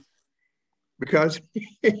stupidity, because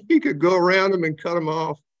he could go around them and cut them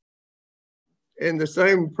off. And the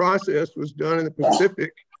same process was done in the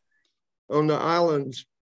Pacific on the islands.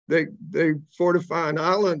 They fortify an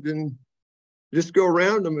island and just go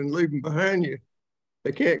around them and leave them behind you.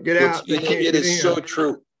 They can't get out. It is so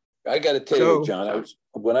true. I got to tell you, John.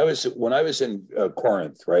 When I was in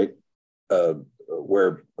Corinth, right,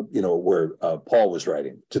 where Paul was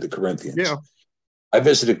writing to the Corinthians. Yeah. I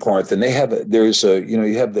visited Corinth, and you have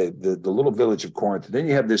the little village of Corinth, and then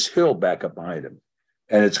you have this hill back up behind him,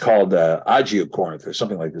 and it's called Agia Corinth or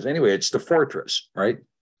something like this. Anyway, it's the fortress, right?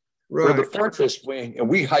 Right. Where the fortress wing, and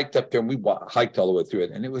we hiked up there, and we hiked all the way through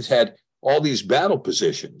it, and it had all these battle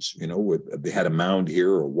positions. They had a mound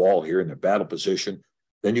here or a wall here in the battle position.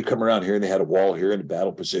 Then you come around here, and they had a wall here in the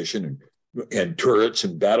battle position, and turrets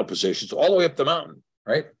and battle positions all the way up the mountain,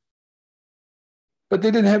 right? But they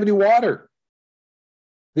didn't have any water.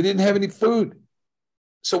 They didn't have any food.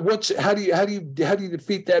 So how do you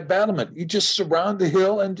defeat that battlement? You just surround the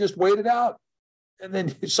hill and just wait it out. And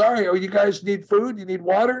then, you guys need food? You need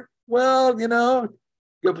water? Well, you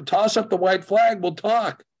toss up the white flag, we'll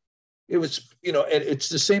talk. It was, and it's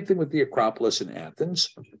the same thing with the Acropolis in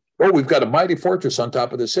Athens. Oh, we've got a mighty fortress on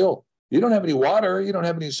top of this hill. You don't have any water. You don't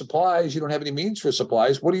have any supplies. You don't have any means for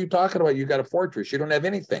supplies. What are you talking about? You got a fortress. You don't have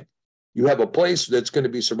anything. You have a place that's going to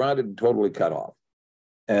be surrounded and totally cut off.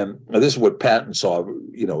 And this is what Patton saw,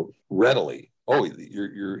 readily. Oh,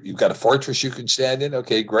 you've got a fortress you can stand in?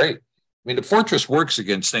 Okay, great. I mean, the fortress works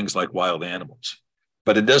against things like wild animals,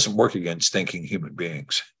 but it doesn't work against thinking human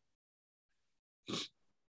beings.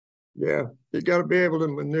 Yeah, you got to be able to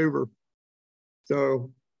maneuver.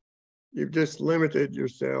 So you've just limited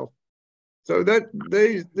yourself. So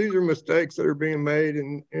these are mistakes that are being made,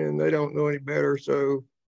 and they don't know any better. So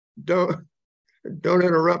don't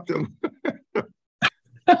interrupt them.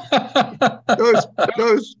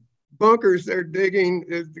 those bunkers they're digging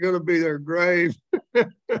is going to be their grave.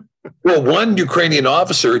 Well, one Ukrainian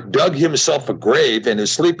officer dug himself a grave and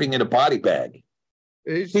is sleeping in a body bag.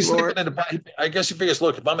 He's sleeping in a body. I guess he figures,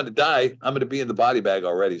 look, if I'm going to die, I'm going to be in the body bag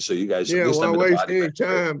already. So you guys, yeah, why waste any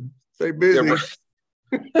time? Stay busy.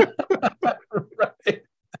 Yeah, right.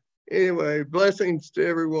 Anyway, blessings to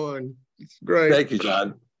everyone. It's great. Thank you,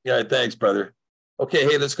 John. Yeah, thanks, brother. Okay,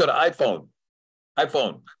 hey, let's go to iPhone.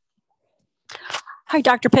 Hi,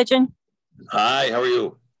 Dr. Pigeon. Hi, how are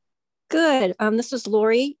you? Good. This is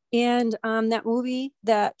Lori, and that movie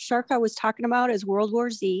that Sharka was talking about is World War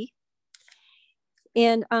Z.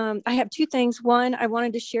 And I have two things. One, I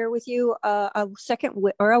wanted to share with you a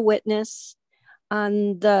witness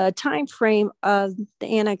on the time frame of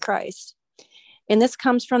the Antichrist. And this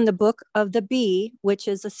comes from the Book of the Bee, which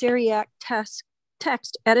is a Syriac text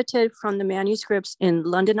edited from the manuscripts in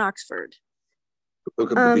London, Oxford.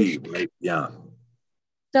 Book of the Bee, right? Yeah.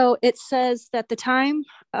 So it says that the time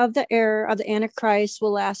of the era of the Antichrist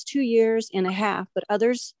will last 2 years and a half, but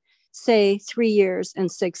others say 3 years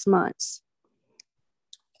and 6 months.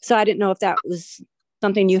 So I didn't know if that was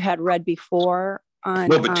something you had read before on.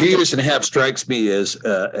 Well, but 2 years and a half strikes me as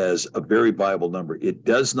a very Bible number. It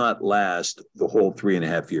does not last the whole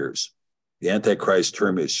 3.5 years. The Antichrist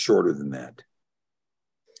term is shorter than that.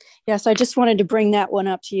 Yes, I just wanted to bring that one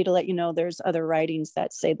up to you to let you know there's other writings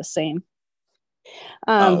that say the same.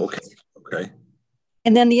 Okay. Okay.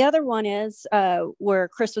 And then the other one is where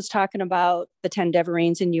Chris was talking about the 10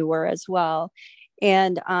 Devarim, and you were as well.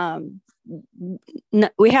 And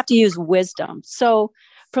we have to use wisdom. So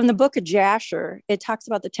from the book of Jasher, it talks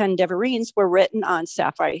about the 10 Devarim were written on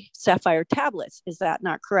sapphire tablets. Is that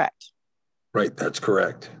not correct? Right, that's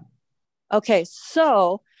correct. Okay,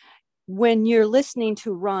 so when you're listening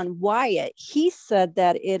to Ron Wyatt, he said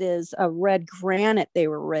that it is a red granite they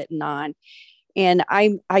were written on. And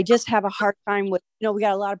I just have a hard time with, we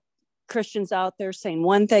got a lot of Christians out there saying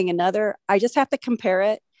one thing, another. I just have to compare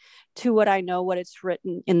it to what I know, what it's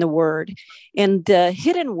written in the word. And the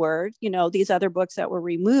hidden word, these other books that were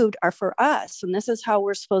removed are for us. And this is how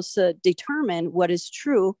we're supposed to determine what is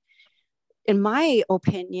true, in my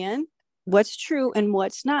opinion, what's true and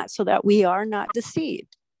what's not, so that we are not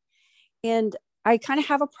deceived. And I kind of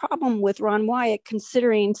have a problem with Ron Wyatt,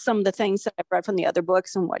 considering some of the things that I've read from the other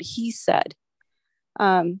books and what he said.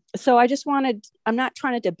 So I just I'm not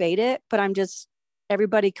trying to debate it, but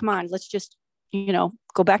everybody, come on, let's just,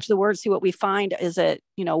 go back to the word, see what we find. Is it,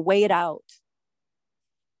 weigh it out.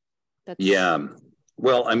 Yeah.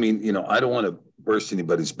 Well, I mean, I don't want to burst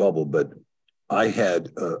anybody's bubble, but I had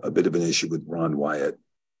a bit of an issue with Ron Wyatt.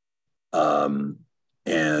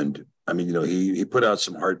 And I mean, he put out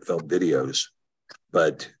some heartfelt videos,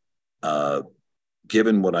 but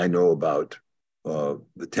given what I know about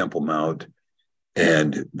the Temple Mount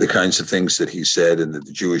and the kinds of things that he said, and that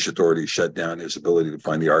the Jewish authorities shut down his ability to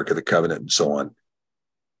find the Ark of the Covenant and so on,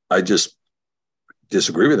 I just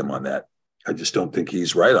disagree with him on that. I just don't think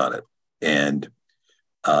he's right on it. And,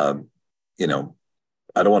 I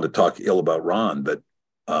don't want to talk ill about Ron, but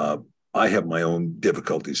I have my own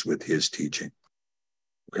difficulties with his teaching.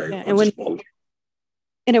 Okay. Yeah,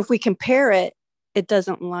 and if we compare it, it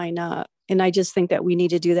doesn't line up. And I just think that we need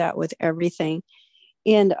to do that with everything.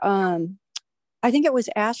 And I think it was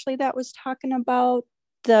Ashley that was talking about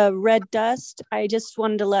the red dust. I just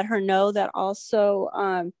wanted to let her know that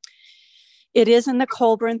also it is in the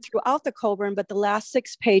Kolbrin, throughout the Kolbrin, but the last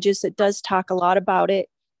 6 pages, it does talk a lot about it.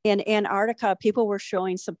 In Antarctica, people were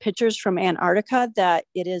showing some pictures from Antarctica that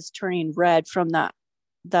it is turning red from the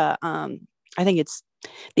I think it's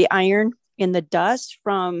the iron in the dust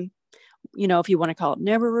from, if you want to call it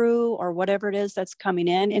Nibiru or whatever it is that's coming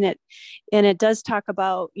in. And it does talk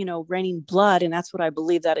about, raining blood. And that's what I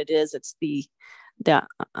believe that it is. It's the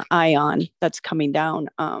ion that's coming down.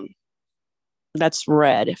 That's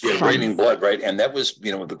red. Yeah, raining blood, right? And that was, the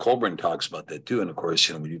Kolbrin talks about that too. And of course,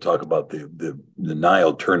 when you talk about the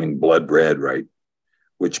Nile turning blood red, right?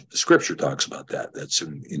 Which Scripture talks about that. That's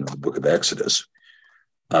in, the book of Exodus.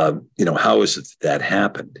 How is it that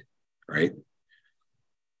happened, right?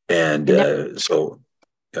 And so,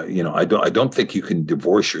 I don't think you can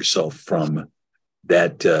divorce yourself from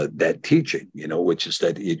that teaching, which is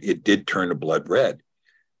that it did turn the blood red.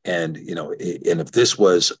 And, and if this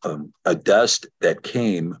was a dust that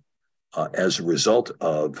came as a result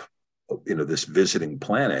of, this visiting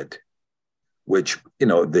planet, which,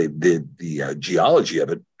 the geology of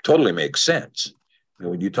it totally makes sense.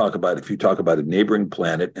 When you talk about, if you talk about a neighboring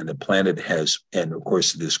planet, and the planet has, and of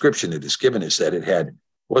course, the description it is given is that it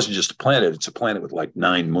wasn't just a planet, it's a planet with like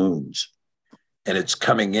 9 moons. And it's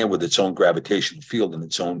coming in with its own gravitational field and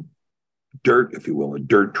its own dirt, if you will, a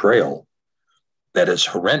dirt trail that is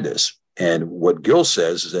horrendous. And what Gill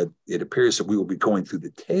says is that it appears that we will be going through the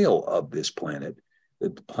tail of this planet,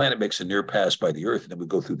 that the planet makes a near pass by the Earth, and then we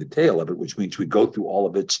go through the tail of it, which means we go through all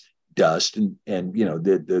of its dust and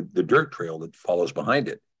the dirt trail that follows behind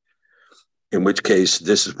it. In which case,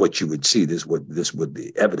 this is what you would see. This would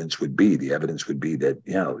the evidence would be. The evidence would be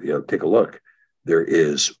that take a look. There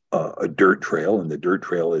is a dirt trail, and the dirt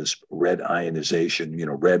trail is red ionization.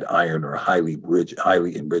 Red iron or highly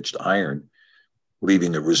enriched iron,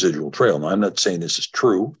 leaving a residual trail. Now, I'm not saying this is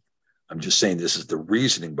true. I'm just saying this is the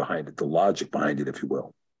reasoning behind it, the logic behind it, if you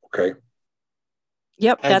will. Okay.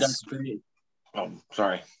 Yep. Oh,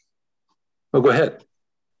 sorry. Oh, go ahead.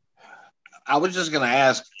 I was just going to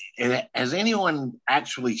ask, has anyone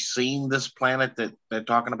actually seen this planet that they're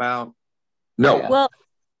talking about? No. Well,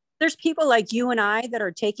 there's people like you and I that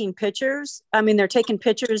are taking pictures. I mean, they're taking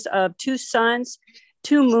pictures of 2 suns,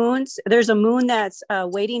 2 moons. There's a moon that's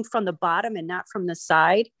waiting from the bottom and not from the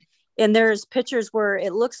side. And there's pictures where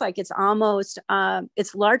it looks like it's almost,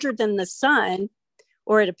 it's larger than the sun,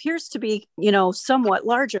 or it appears to be, somewhat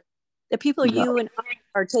larger The people you and I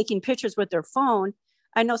are taking pictures with their phone,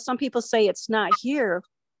 I know some people say it's not here,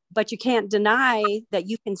 but you can't deny that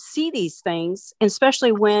you can see these things,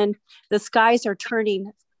 especially when the skies are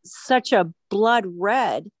turning such a blood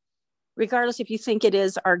red, regardless if you think it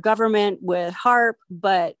is our government with HAARP,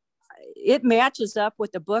 but it matches up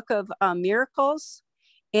with the book of miracles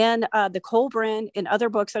and the Kolbrin and other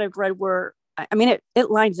books that I've read where, I mean,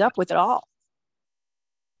 it lines up with it all.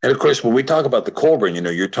 And of course, when we talk about the Kolbrin,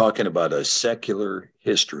 you're talking about a secular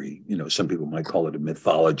history. Some people might call it a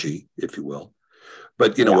mythology, if you will.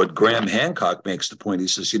 But, what Graham Hancock makes the point, he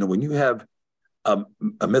says, when you have a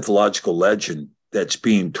mythological legend that's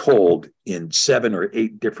being told in 7 or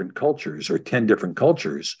 8 different cultures or 10 different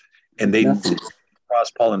cultures, and they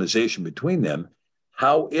cross-pollination between them,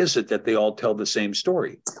 how is it that they all tell the same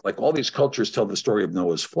story? Like all these cultures tell the story of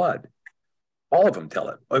Noah's flood. All of them tell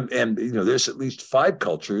it. And, there's at least 5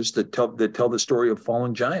 cultures that tell the story of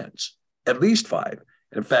fallen giants, at least 5.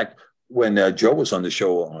 And in fact, when Joe was on the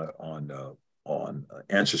show on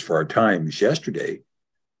Answers for Our Times yesterday,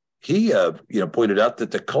 he pointed out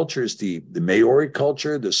that the cultures, the Maori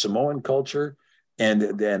culture, the Samoan culture, and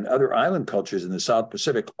then other island cultures in the South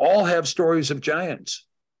Pacific all have stories of giants.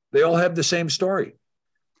 They all have the same story.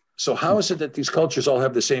 So how is it that these cultures all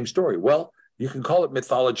have the same story? Well, you can call it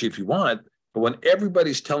mythology if you want, but when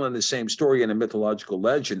everybody's telling the same story in a mythological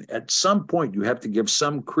legend, at some point you have to give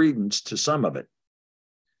some credence to some of it.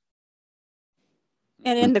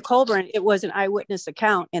 And in the Kolbrin, it was an eyewitness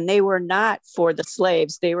account, and they were not for the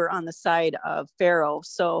slaves. They were on the side of Pharaoh.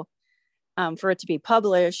 So for it to be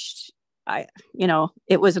published,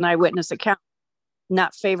 it was an eyewitness account,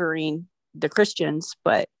 not favoring the Christians.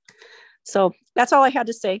 But so that's all I had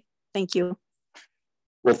to say. Thank you.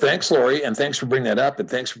 Well, thanks, Lori, and thanks for bringing that up, and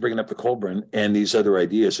thanks for bringing up the Kolbrin and these other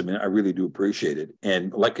ideas. I mean, I really do appreciate it.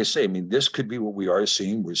 And like I say, I mean, this could be what we are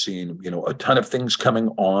seeing. We're seeing, a ton of things coming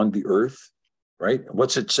on the earth, right?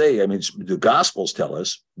 What's it say? I mean, the Gospels tell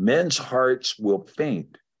us men's hearts will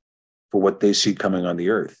faint for what they see coming on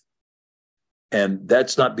the earth. And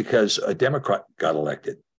that's not because a Democrat got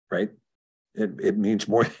elected, right? It means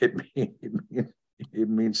more. It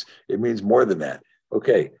means more than that.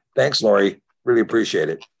 Okay, thanks, Lori. Really appreciate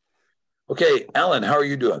it. Okay, Alan, how are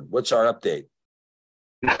you doing? What's our update?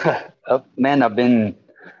 Man, I've been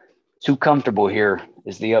too comfortable here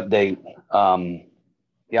is the update. I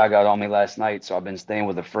got on me last night, so I've been staying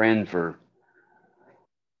with a friend for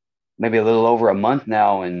maybe a little over a month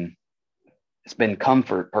now, and it's been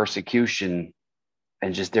comfort, persecution,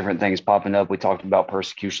 and just different things popping up. We talked about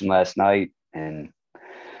persecution last night, and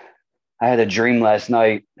I had a dream last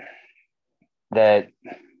night that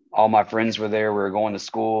all my friends were there. We were going to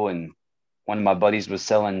school, and one of my buddies was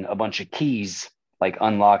selling a bunch of keys, like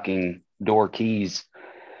unlocking door keys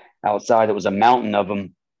outside. It was a mountain of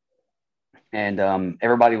them. And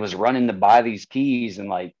everybody was running to buy these keys and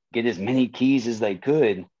like get as many keys as they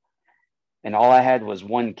could. And all I had was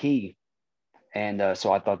one key. And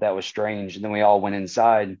so I thought that was strange. And then we all went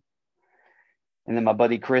inside. And then my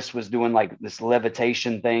buddy Chris was doing like this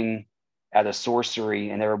levitation thing out of sorcery,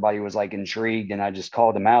 and everybody was like intrigued, and I just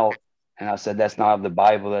called him out, and I said, that's not of the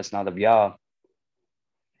Bible, that's not of Yah.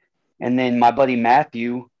 And then my buddy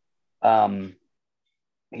Matthew,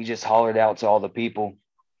 he just hollered out to all the people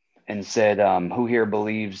and said, who here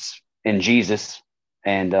believes in Jesus?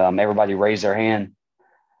 And everybody raised their hand.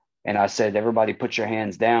 And I said, everybody put your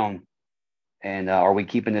hands down. And are we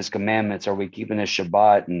keeping his commandments? Are we keeping his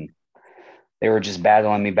Shabbat? And they were just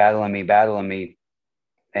battling me.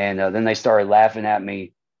 And then they started laughing at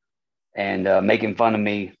me and making fun of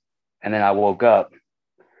me. And then I woke up.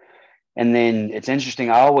 And then it's interesting.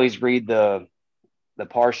 I always read the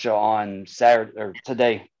Parsha on Saturday or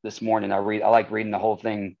today, this morning. I like reading the whole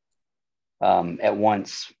thing at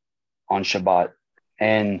once on Shabbat.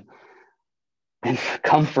 And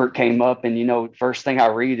comfort came up. And, first thing I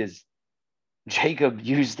read is Jacob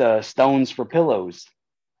used stones for pillows.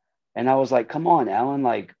 And I was like, come on, Alan,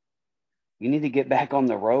 like, you need to get back on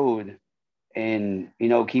the road and,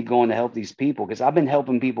 keep going to help these people. Because I've been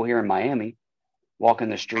helping people here in Miami, walking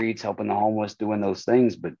the streets, helping the homeless, doing those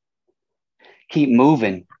things. But keep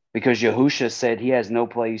moving, because Yahusha said he has no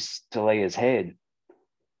place to lay his head.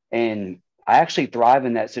 And I actually thrive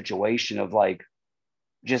in that situation of like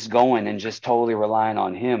just going and just totally relying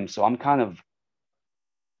on him. So I'm kind of,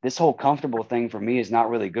 this whole comfortable thing for me is not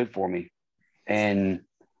really good for me. And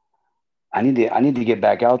I need to get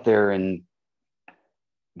back out there and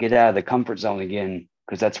get out of the comfort zone again,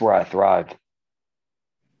 because that's where I thrive.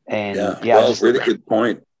 And really good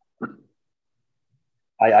point.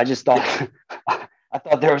 I just thought I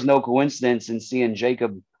thought there was no coincidence in seeing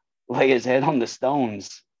Jacob lay his head on the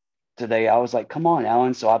stones today. I was like, come on,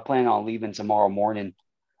 Alan. So I plan on leaving tomorrow morning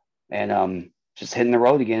and just hitting the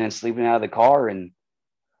road again and sleeping out of the car and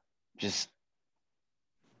just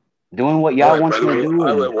doing what y'all wants me to do.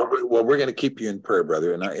 Well, we're going to keep you in prayer,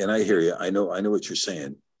 brother. And I hear you. I know what you're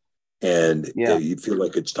saying. And you feel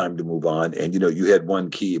like it's time to move on. And you had one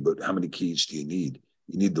key, but how many keys do you need?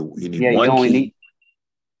 You need one key.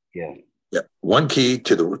 One key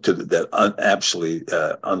to that absolutely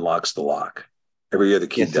unlocks the lock. Every other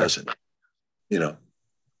key doesn't. You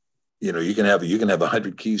can have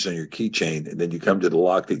 100 keys on your keychain, and then you come to the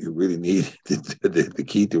lock that you really need the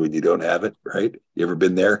key to, and you don't have it. Right? You ever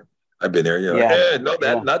been there? I've been there. Not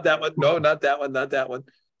that one. No, not that one. Not that one.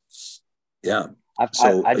 Yeah. I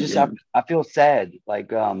feel sad,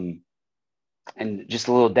 like and just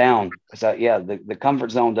a little down because the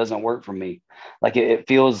comfort zone doesn't work for me. Like it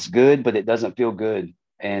feels good, but it doesn't feel good.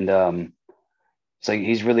 And so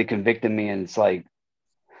he's really convicting me, and it's like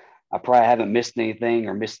I probably haven't missed anything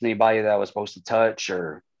or missed anybody that I was supposed to touch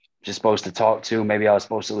or just supposed to talk to. Maybe I was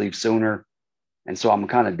supposed to leave sooner, and so I'm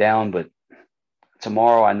kind of down. But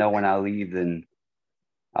tomorrow, I know when I leave, then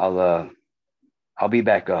I'll be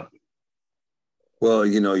back up. Well,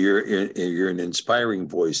 you're an inspiring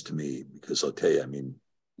voice to me, because I'll tell you, I mean,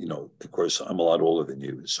 of course, I'm a lot older than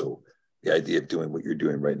you. So the idea of doing what you're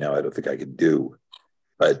doing right now, I don't think I could do.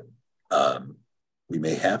 But we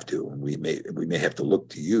may have to, and we may have to look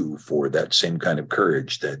to you for that same kind of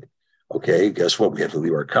courage that, okay, guess what? We have to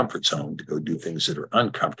leave our comfort zone to go do things that are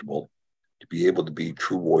uncomfortable to be able to be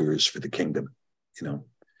true warriors for the kingdom,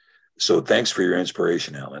 So thanks for your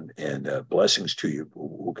inspiration, Alan, and blessings to you.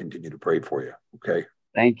 We'll continue to pray for you. Okay.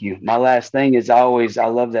 Thank you. My last thing is I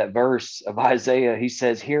love that verse of Isaiah. He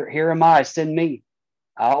says, here am I, send me.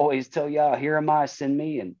 I always tell y'all, here am I, send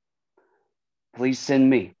me, and please send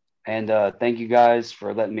me. And thank you guys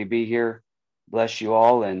for letting me be here. Bless you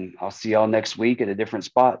all, and I'll see y'all next week at a different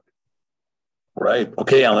spot. Right.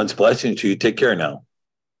 Okay, Alan's blessings to you. Take care now.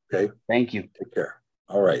 Okay. Thank you. Take care.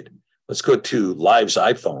 All right. Let's go to Live's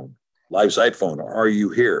iPhone. Live's iPhone, are you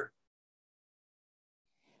here?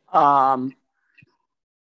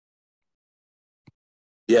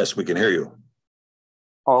 Yes, we can hear you.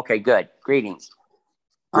 Okay, good. Greetings.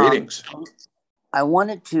 Greetings. I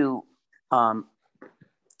wanted to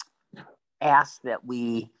ask that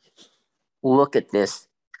we look at this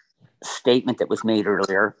statement that was made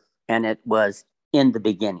earlier, and it was in the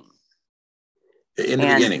beginning. In the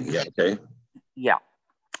beginning, yeah, okay. Yeah.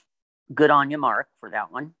 Good on you, Mark, for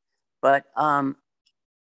that one. But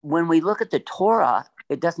when we look at the Torah,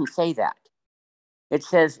 it doesn't say that. It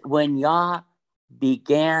says when Yah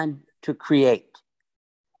began to create.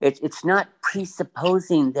 It's not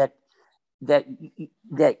presupposing that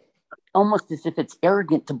almost as if it's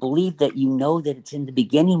arrogant to believe that you know that it's in the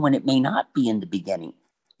beginning when it may not be in the beginning.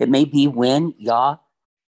 It may be when Yah,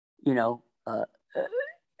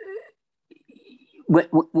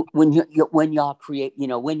 when Yah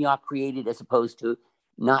created, as opposed to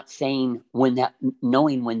not saying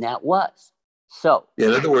knowing when that was. So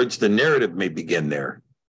in other words, the narrative may begin there.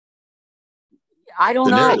 I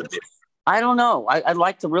don't know. I'd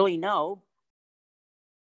like to really know.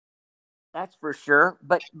 That's for sure.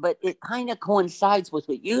 But it kind of coincides with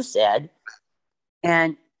what you said,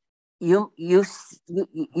 and you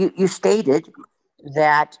stated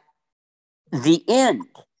that the end.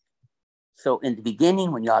 So in the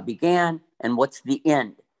beginning, when Yah began, and what's the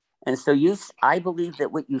end? And so I believe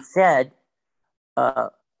that what you said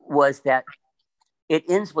was that it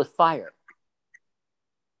ends with fire.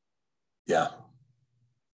 Yeah.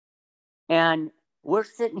 And we're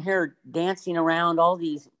sitting here dancing around all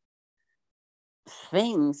these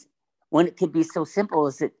things when it could be so simple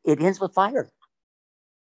as it ends with fire.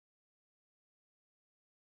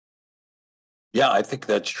 Yeah, I think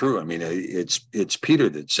that's true. I mean, it's Peter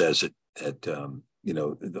that says it, that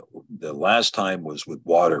the last time was with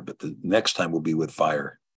water, but the next time will be with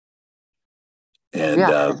fire. And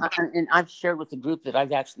and I've shared with the group that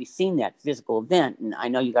I've actually seen that physical event, and I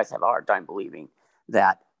know you guys have a hard time believing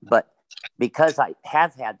that, but because I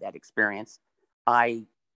have had that experience, I'm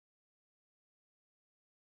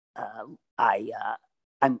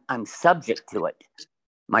subject to it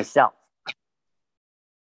myself.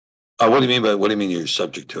 What do you mean you're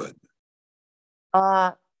subject to it?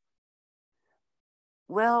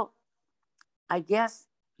 Well, I guess,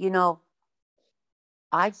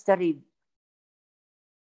 I've studied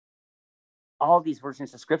all these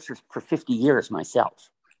versions of scriptures for 50 years myself.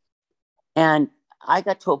 And I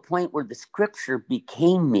got to a point where the scripture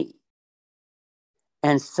became me.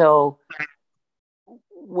 And so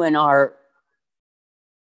when our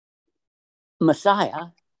Messiah,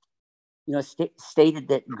 stated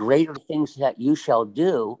that greater things that you shall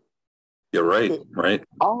do. You're right, right.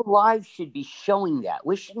 Our lives should be showing that.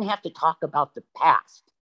 We shouldn't have to talk about the past.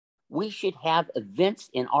 We should have events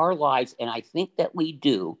in our lives, and I think that we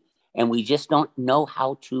do, and we just don't know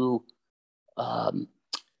how to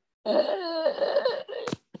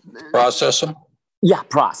process them. Yeah,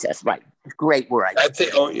 process. Right. Great word. I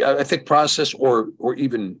think. Oh, yeah. I think process or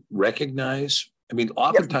even recognize. I mean,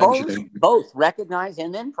 oftentimes both recognize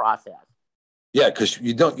and then process. Yeah, because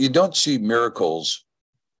you don't see miracles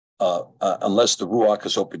unless the Ruach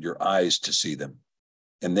has opened your eyes to see them,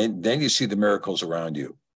 and then you see the miracles around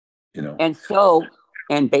you. And so,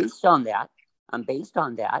 and based on that,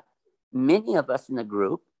 many of us in the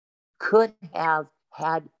group could have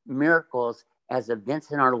had miracles as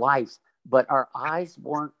events in our lives, but our eyes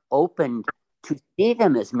weren't opened to see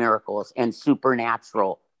them as miracles and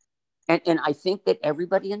supernatural. And I think that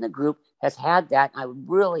everybody in the group has had that. I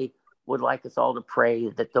really would like us all to pray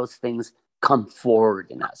that those things come forward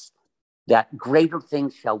in us, that greater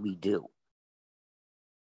things shall we do.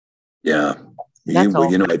 Yeah. I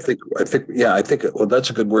think, well, that's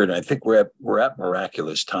a good word. And I think we're at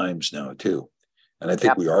miraculous times now too. And I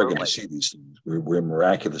think we are going to see these things. We're in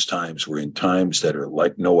miraculous times. We're in times that are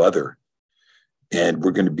like no other. And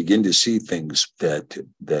we're going to begin to see things that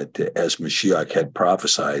as Mashiach had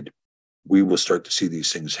prophesied, we will start to see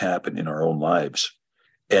these things happen in our own lives.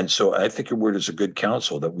 And so I think your word is a good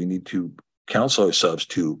counsel, that we need to counsel ourselves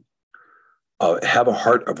to have a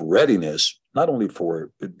heart of readiness, not only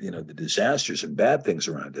for the disasters and bad things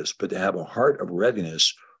around us, but to have a heart of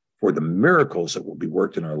readiness for the miracles that will be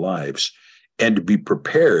worked in our lives, and to be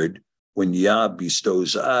prepared when Yah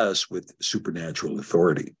bestows us with supernatural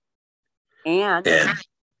authority. And that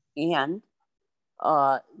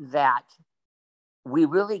we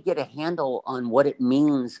really get a handle on what it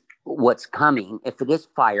means, what's coming. If it is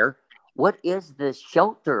fire, what is the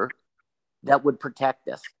shelter that would protect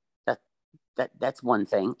us? That's one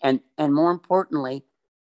thing. And more importantly,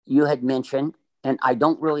 you had mentioned, and I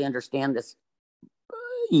don't really understand this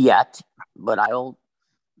yet, but I'll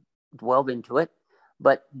delve into it,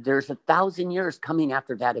 but there's 1,000 years coming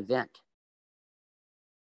after that event.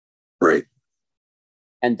 Right.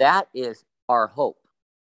 And that is our hope.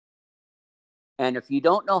 And if you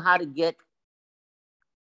don't know how to get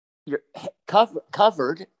your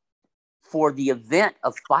covered for the event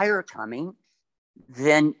of fire coming,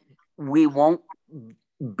 then we won't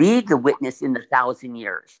be the witness in the 1,000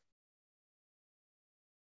 years.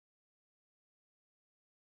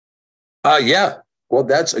 Yeah. Well,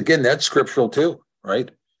 that's scriptural too, right?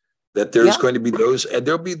 That there's going to be those, and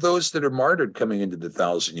there'll be those that are martyred coming into the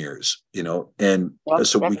 1,000 years, and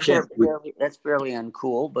so we can't. That's fairly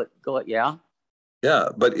uncool, but go ahead, yeah. Yeah,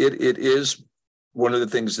 but it is one of the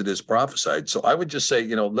things that is prophesied. So I would just say,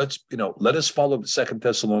 let us follow the 2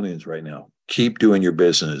 Thessalonians right now. Keep doing your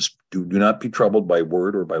business. Do not be troubled by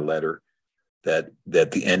word or by letter that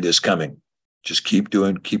the end is coming. Just keep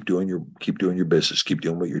doing your business. Keep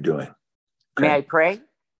doing what you're doing. Okay? May I pray?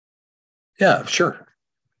 Yeah, sure.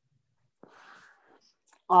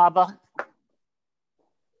 Abba,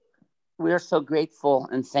 we are so grateful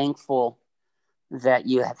and thankful that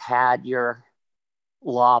you have had your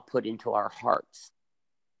law put into our hearts.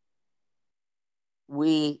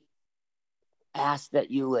 We ask that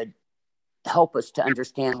you would help us to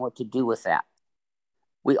understand what to do with that.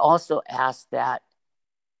 We also ask that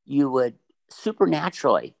you would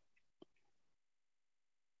supernaturally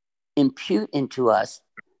impute into us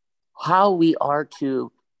how we are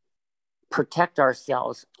to protect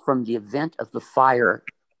ourselves from the event of the fire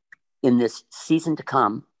in this season to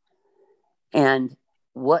come, and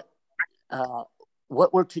what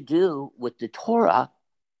we're to do with the Torah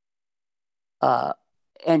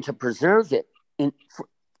and to preserve it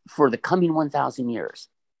for the coming 1,000 years.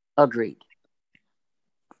 Agreed.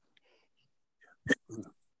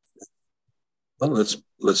 Well, let's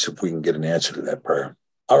see if we can get an answer to that prayer.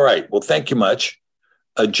 All right. Well, thank you much.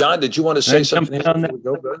 John, did you want to say something?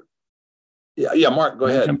 Yeah, Mark, go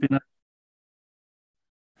ahead.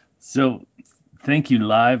 So, thank you,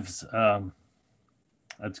 Lives.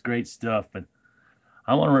 That's great stuff. But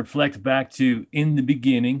I want to reflect back to in the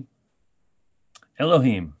beginning,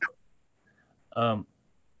 Elohim.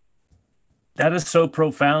 That is so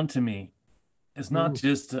profound to me. It's not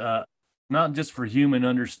just for human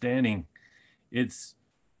understanding. It's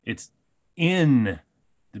in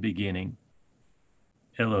the beginning,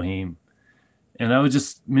 Elohim. And I was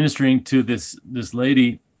just ministering to this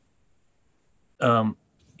lady. In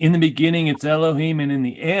the beginning, it's Elohim, and in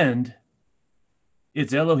the end,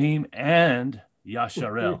 it's Elohim and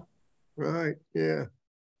Yasharel. Right. Yeah.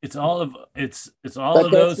 It's all of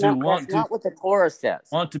But those who that's not what the Torah says.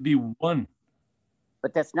 Want to be one.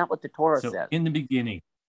 But that's not what the Torah So says. in the beginning.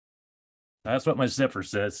 That's what my Sefer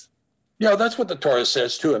says. Yeah, that's what the Torah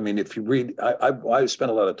says too. I mean, if you read, I spent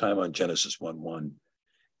a lot of time on Genesis 1:1,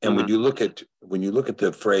 and when you look at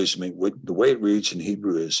the phrase, I mean, the way it reads in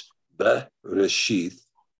Hebrew is Bereshith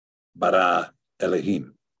bara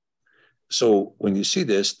Elohim. So when you see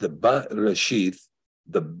this, the Bereshith,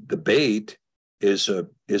 the bait is a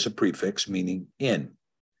prefix meaning in,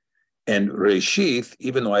 and Reshith,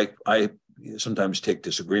 even though I sometimes take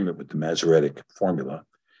disagreement with the Masoretic formula,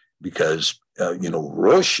 because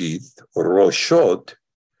Roshith or Roshot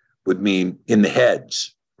would mean in the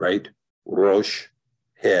heads, right? Rosh,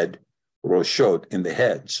 head, Roshot, in the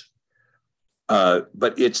heads.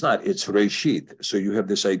 But it's not, it's Reshith. So you have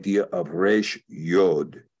this idea of Resh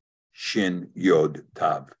Yod, Shin Yod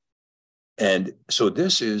Tav. And so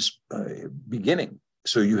this is beginning.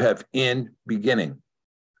 So you have in beginning.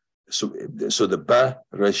 So the Ba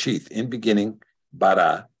Reshith, in beginning,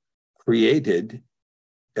 bara, created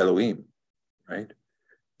Elohim, right?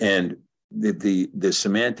 And the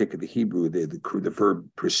semantic of the Hebrew, the verb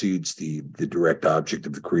precedes the direct object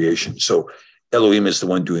of the creation. So Elohim is the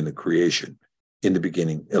one doing the creation. In the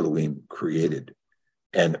beginning, Elohim created.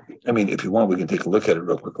 And I mean, if you want, we can take a look at it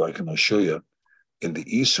real quick, and I'll show you in the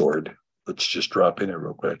eSword. Let's just drop in it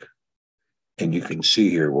real quick. And you can see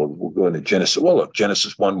here, we'll go into Genesis. Well, look,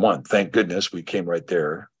 Genesis 1:1. Thank goodness we came right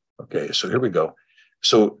there. Okay, so here we go.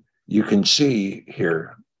 So you can see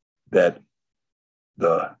here that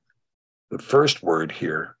the first word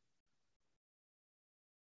here,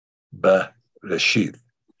 Bereshith.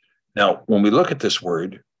 Now, when we look at this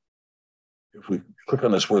word, if we click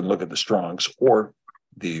on this word and look at the Strong's, or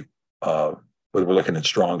the whether we're looking at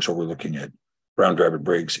Strong's or we're looking at Brown Driver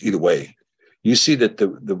Briggs, either way, you see that the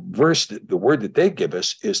word that they give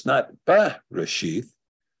us is not Bereshith,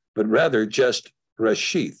 but rather just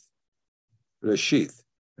Reshith,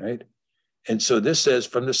 right? And so this says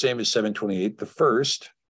from the same as 728, the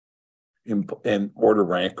first in order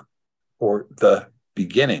rank, or the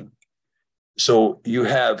beginning. So you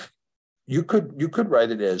could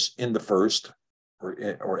write it as in the first,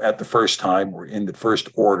 or at the first time, or in the first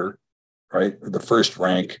order, right? Or the first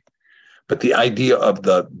rank. But the idea of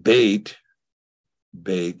the bait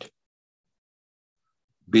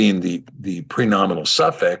being the prenominal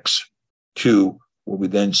suffix to what we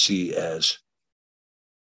then see as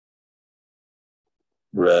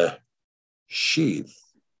Reshith.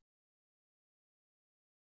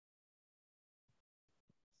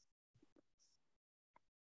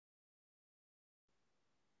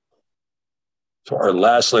 So our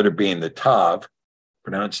last letter being the Tav,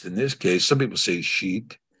 pronounced in this case, some people say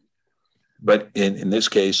sheet, but in this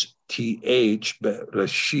case, TH,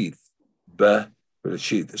 Bereshith,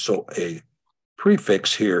 Bereshith. So a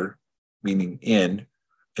prefix here meaning in,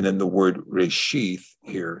 and then the word Reshith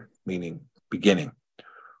here meaning beginning.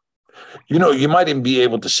 You might even be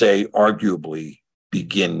able to say, arguably,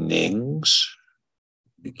 beginnings.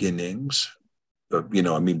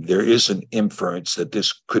 I mean, there is an inference that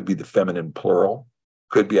this could be the feminine plural.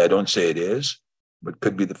 Could be, I don't say it is, but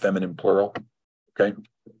could be the feminine plural. Okay.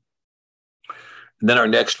 And then our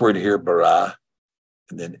next word here, bara,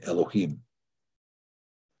 and then Elohim.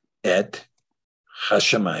 Et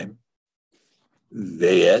hashamayim,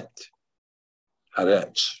 ve'et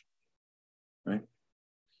haaretz. Right?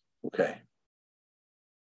 Okay.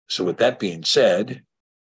 So with that being said,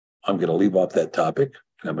 I'm going to leave off that topic,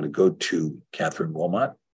 and I'm going to go to Catherine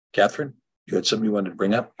Wilmot. Catherine, you had something you wanted to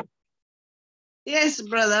bring up? Yes,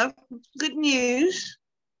 brother. Good news.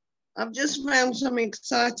 I've just found some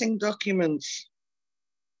exciting documents.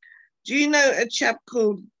 Do you know a chap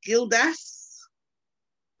called Gildas?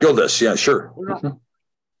 Gildas, yeah, sure. Right.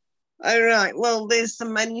 All right. Well, there's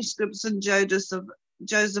some manuscripts of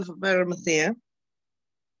Joseph of Arimathea.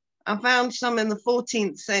 I found some in the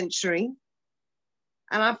 14th century,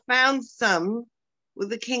 and I found some with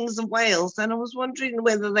the kings of Wales, and I was wondering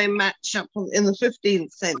whether they match up in the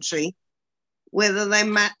 15th century, whether they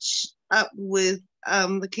match up with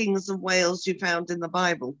the kings of Wales you found in the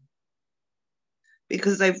Bible,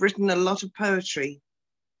 because they've written a lot of poetry.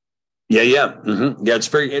 Yeah. Mm-hmm. Yeah, it's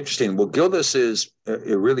very interesting. Well, Gildas is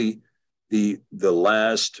really the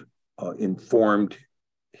last informed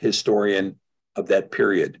historian of that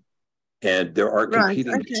period. And there are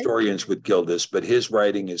competing historians with Gildas, but his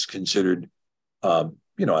writing is considered, I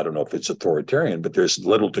don't know if it's authoritarian, but there's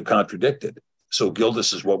little to contradict it. So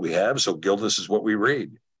Gildas is what we have. So Gildas is what we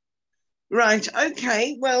read. Right.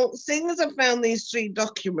 Okay. Well, seeing as I found these 3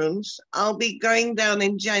 documents, I'll be going down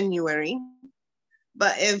in January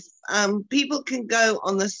But if people can go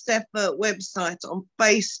on the SEPA website on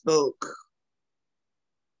Facebook,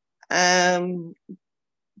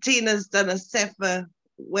 Tina's done a SEPA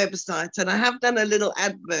website, and I have done a little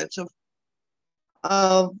advert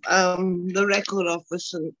of the record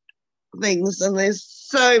office and things, and there's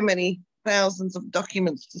so many thousands of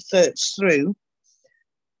documents to search through.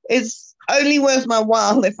 It's only worth my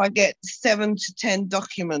while if I get 7 to 10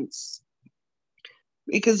 documents,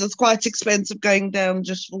 because it's quite expensive going down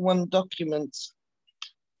just for one document.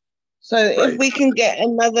 So if we can get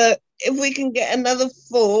another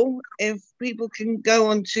 4, if people can go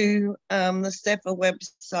onto the SEPA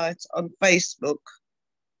website on Facebook,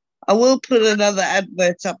 I will put another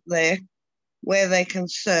advert up there where they can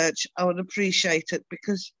search. I would appreciate it,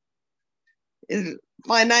 because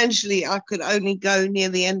financially I could only go near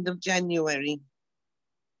the end of January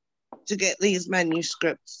to get these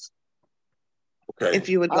manuscripts. Okay. If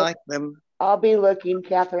you would like them. I'll be looking,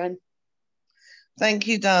 Catherine. Thank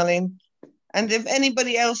you, darling. And if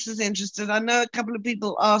anybody else is interested, I know a couple of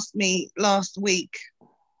people asked me last week,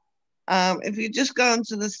 if you just go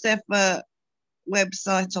onto the SEPA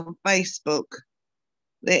website on Facebook,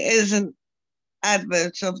 there is an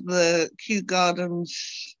advert of the Kew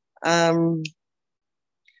Gardens, and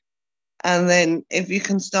then if you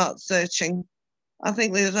can start searching, I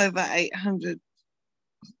think there's over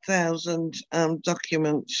 800,000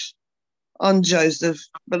 documents on Joseph,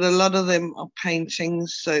 but a lot of them are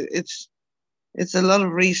paintings, so it's a lot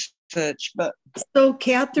of research. But so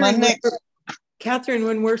Catherine,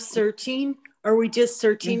 when we're searching, are we just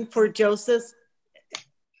searching for Joseph?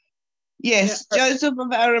 Yes, Joseph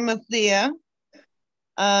of Arimathea,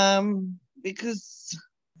 because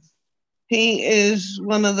he is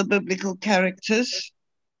one of the biblical characters.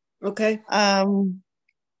 Okay. And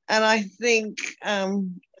I think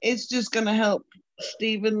it's just going to help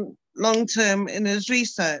Stephen long term in his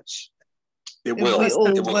research. It will. We all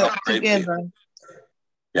it will work help together.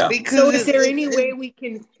 Yeah. Because so is there any way we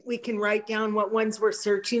can write down what ones we're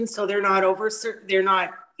searching so they're not they're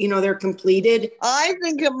not, they're completed? I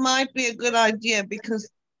think it might be a good idea, because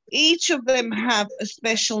each of them have a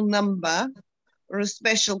special number or a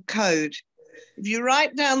special code. If you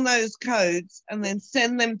write down those codes and then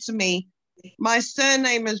send them to me, my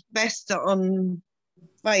surname is Bester on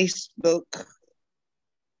Facebook,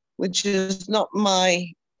 which is not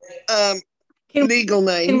my legal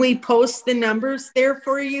name. Can we post the numbers there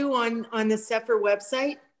for you on the SEPA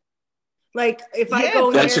website? Like if I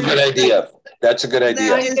go that's a good idea. That's a good idea.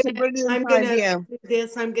 That is a brilliant idea. Do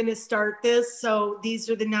this, I'm going to start this. So these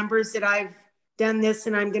are the numbers that I've done this,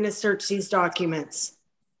 and I'm going to search these documents.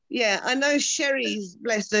 Yeah, I know Sherry's,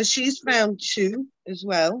 bless her, she's found 2 as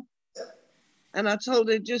well. And I told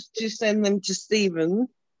her just to send them to Stephen.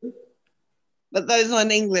 But those are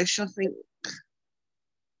in English, I think.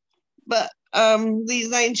 But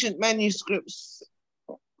these ancient manuscripts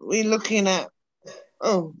we're looking at,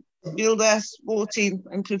 Gildas, 14th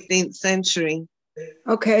and 15th century.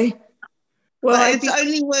 Okay. Well, but it's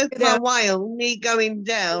only worth my while, me going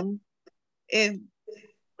down, in,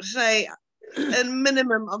 say, a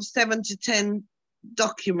minimum of 7 to 10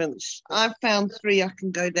 documents. I've found 3 I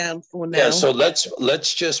can go down for now. Yeah, so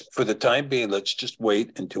let's just, for the time being, let's just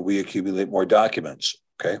wait until we accumulate more documents,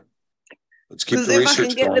 okay? Let's keep the research going. If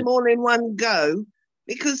I can get them all in one go,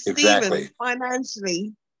 because Stephen,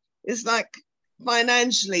 financially,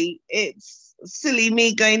 it's silly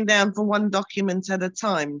me going down for one document at a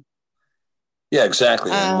time. Yeah,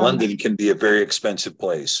 exactly. And London can be a very expensive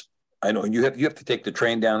place. I know you have to take the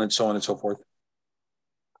train down and so on and so forth.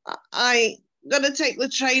 I got to take the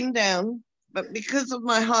train down, but because of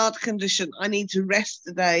my heart condition, I need to rest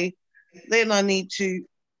today. Then I need to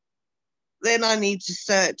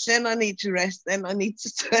search. Then I need to rest. Then I need to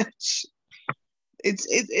search.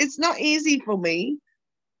 It's not easy for me,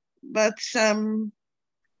 but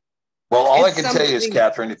well, all I can tell you is,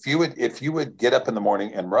 Catherine, if you would get up in the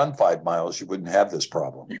morning and run 5 miles, you wouldn't have this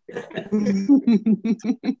problem.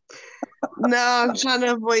 No, I'm trying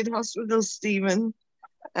to avoid hospital, Stephen.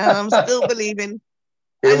 And I'm still believing.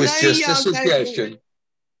 It was just a suggestion.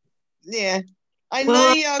 Yeah. I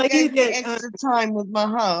know y'all gave me extra time with my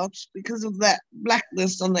heart because of that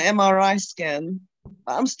blackness on the MRI scan,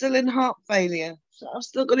 but I'm still in heart failure. So I've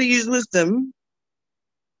still got to use wisdom.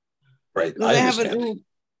 Right. I understand.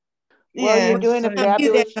 Well, you're doing a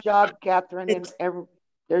fabulous job, Catherine, and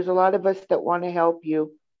there's a lot of us that want to help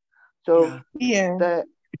you. So the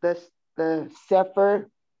SEPA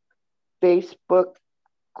Facebook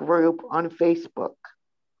group on Facebook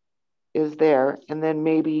is there, and then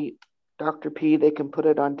maybe Dr. P, they can put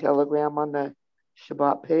it on Telegram on the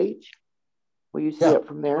Shabbat page. Will you see it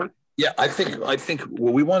from there? Yeah, I think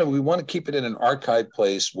well, we want to keep it in an archive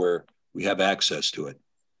place where we have access to it.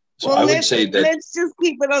 So well, I would say that let's just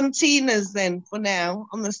keep it on Tina's then for now,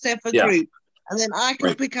 on the Sefa group, and then I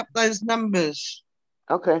can pick up those numbers.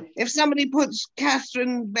 Okay. If somebody puts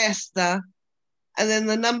Catherine Bester and then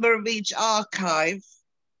the number of each archive,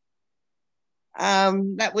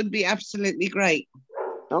 that would be absolutely great.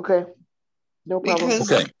 Okay. No problem.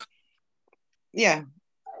 Because, yeah,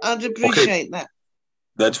 I'd appreciate that.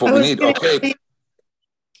 That's what we need. Okay.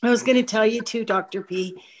 I was going to tell you too, Dr.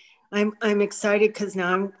 P. I'm excited because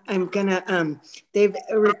now I'm gonna. They've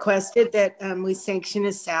requested that we sanction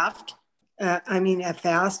a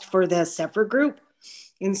fast for the Sefer group,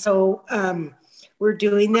 and so we're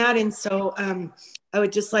doing that. And so I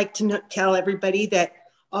would just like to tell everybody that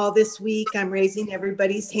all this week I'm raising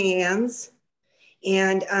everybody's hands,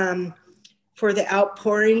 and for the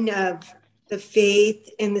outpouring of the faith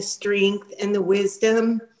and the strength and the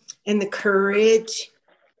wisdom and the courage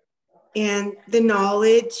and the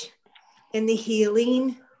knowledge and the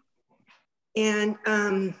healing and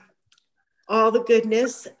all the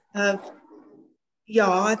goodness of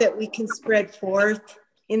Yah that we can spread forth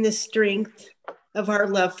in the strength of our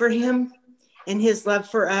love for him and his love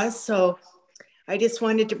for us. So I just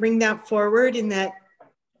wanted to bring that forward, and that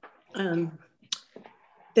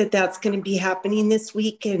that's going to be happening this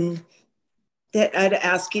week, and that I'd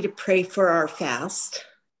ask you to pray for our fast.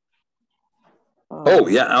 Oh,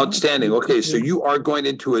 yeah, outstanding. Okay, so you are going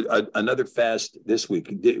into another fast this week.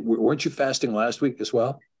 Weren't you fasting last week as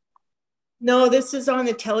well? No, this is on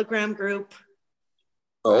the Telegram group.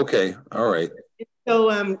 Oh, okay, all right.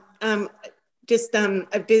 So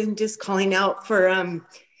I've been just calling out for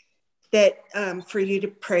that for you to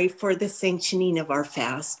pray for the sanctioning of our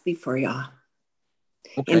fast before Yah.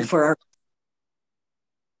 Okay. And for our.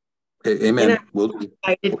 Okay, amen. We'll be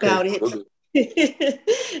excited about it. We'll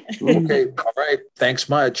okay, all right. Thanks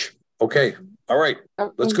much. Okay, all right.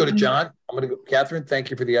 Let's go to John. I'm going to go. Catherine, thank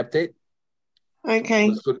you for the update.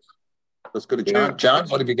 Okay. Let's go to John. Yeah. John,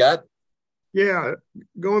 what have you got? Yeah,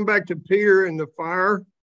 going back to Peter and the fire.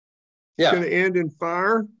 Yeah. It's going to end in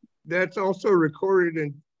fire. That's also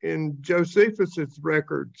recorded in Josephus's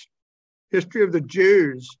records, History of the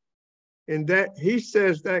Jews. And that he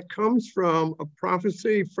says that comes from a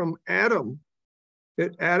prophecy from Adam,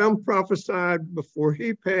 that Adam prophesied before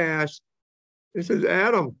he passed. This is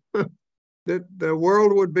Adam, that the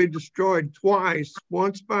world would be destroyed twice,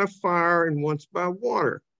 once by fire and once by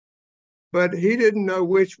water. But he didn't know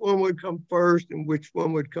which one would come first and which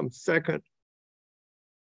one would come second.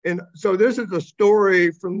 And so this is a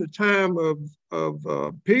story from the time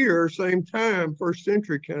of Peter, same time, first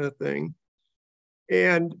century kind of thing.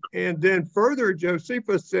 And then further,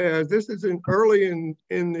 Josephus says, this is early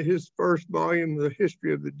in his first volume, The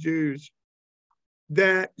History of the Jews,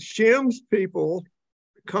 that Shem's people,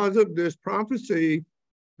 because of this prophecy,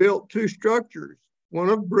 built two structures, one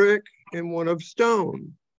of brick and one of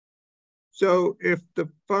stone. So if the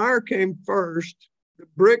fire came first, the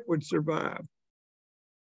brick would survive.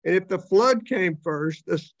 And if the flood came first,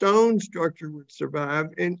 the stone structure would survive.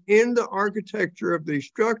 And in the architecture of these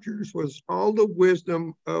structures was all the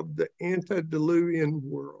wisdom of the antediluvian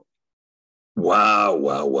world. Wow.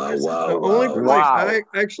 The only place I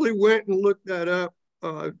actually went and looked that up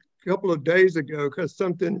a couple of days ago because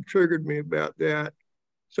something triggered me about that.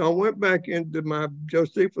 So I went back into my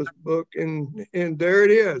Josephus book and there it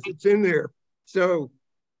is. It's in there. So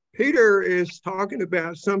Peter is talking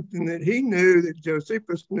about something that he knew, that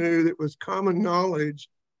Josephus knew, that was common knowledge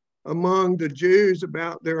among the Jews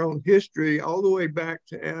about their own history all the way back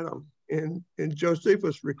to Adam. And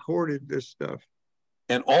Josephus recorded this stuff.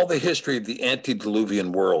 And all the history of the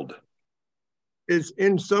antediluvian world is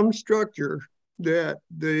in some structure that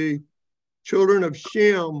the children of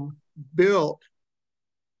Shem built.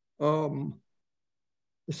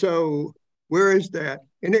 So where is that?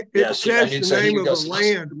 And it says the name of the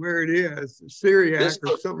land where it is, Syriac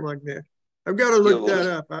or something like that. I've got to look that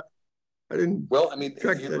up. I didn't. Well, I mean,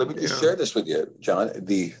 let me just share this with you, John.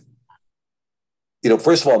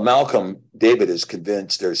 First of all, Malcolm David is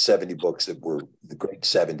convinced there's 70 books that were the great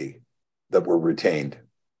 70 that were retained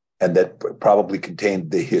and that probably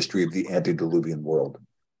contained the history of the antediluvian world.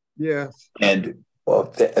 Yes. And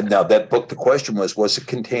now that book, the question was it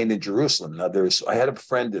contained in Jerusalem? Now I had a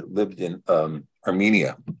friend that lived in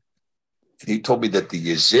Armenia. And he told me that the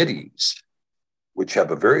Yazidis, which have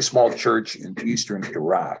a very small church in eastern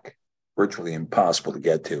Iraq, virtually impossible to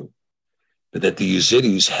get to, but that the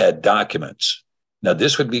Yazidis had documents. Now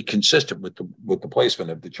this would be consistent with the placement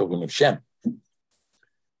of the children of Shem.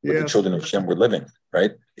 Where the children of Shem were living,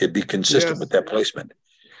 right? It'd be consistent with that placement.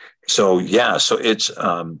 So it's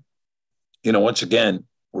you know, once again,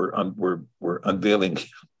 we're unveiling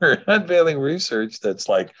we're unveiling research that's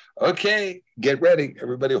like, okay, get ready,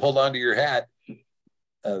 everybody, hold on to your hat.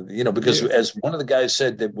 You know, because as one of the guys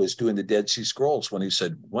said that was doing the Dead Sea Scrolls, when he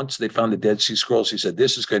said once they found the Dead Sea Scrolls, he said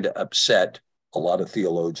this is going to upset a lot of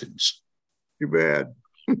theologians. Too bad.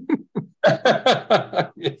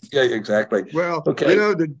 Yeah, exactly. Well, okay. You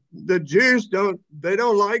know, the Jews don't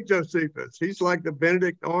like Josephus. He's like the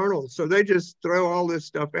Benedict Arnold, so they just throw all this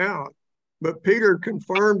stuff out. But Peter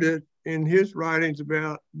confirmed it in his writings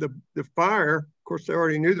about the fire. Of course, they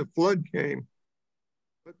already knew the flood came.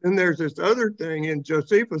 But then there's this other thing in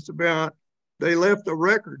Josephus about they left a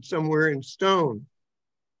record somewhere in stone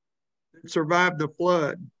that survived the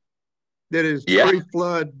flood. That is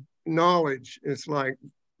pre-flood knowledge. It's like,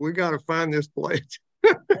 we got to find this place.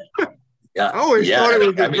 I always thought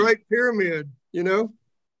it was a Great Pyramid, you know?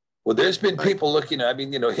 Well, there's been people looking, I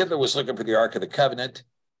mean, you know, Hitler was looking for the Ark of the Covenant,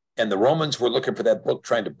 and the Romans were looking for that book,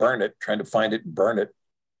 trying to burn it, trying to find it and burn it.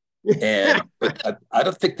 And but I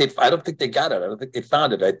don't think they got it. I don't think they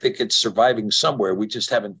found it. I think it's surviving somewhere. We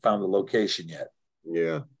just haven't found the location yet.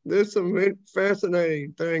 Yeah, there's some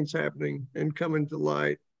fascinating things happening and coming to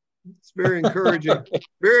light. It's very encouraging.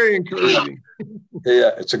 Very encouraging.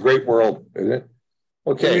 Yeah, it's a great world, isn't it?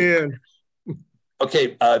 Okay. Amen.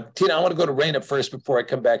 Okay, Tina, I want to go to Raina first before I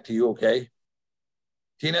come back to you, okay?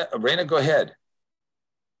 Tina, Raina, go ahead.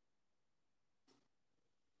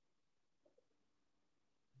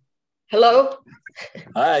 Hello.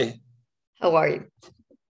 Hi. How are you?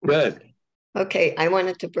 Good. Okay, I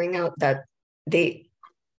wanted to bring out that the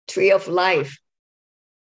tree of life,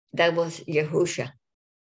 that was Yahusha.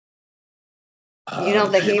 You know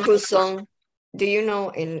the Hebrew song? Do you know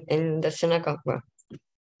in the synagogue?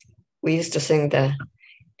 We used to sing the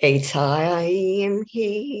Eitzaim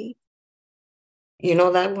He. You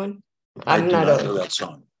know that one? I do not know that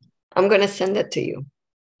song. I'm going to send it to you.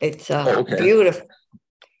 It's beautiful.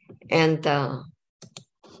 And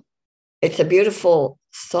it's a beautiful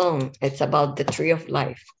song. It's about the tree of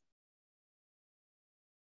life.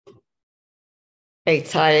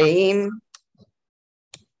 Eitzaim.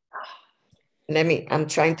 I'm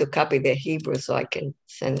trying to copy the Hebrew so I can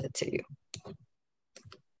send it to you.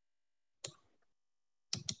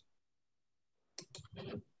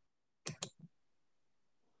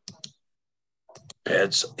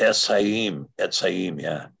 It's Etzaim,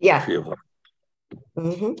 yeah. Yeah.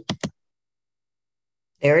 Mm-hmm.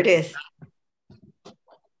 There it is.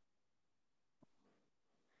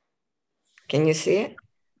 Can you see it?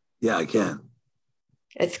 Yeah, I can.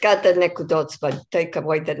 It's got the nekudots, but take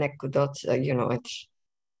away the nekudots, you know, it's.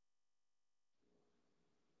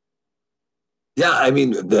 Yeah, I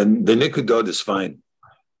mean, the nikudot is fine.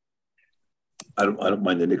 I don't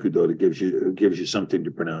mind the nikudot. It gives you something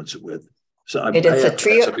to pronounce it with. So it is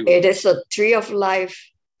a tree of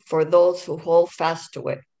life for those who hold fast to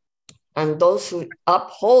it, and those who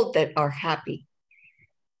uphold it are happy.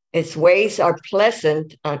 Its ways are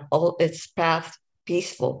pleasant, and all its paths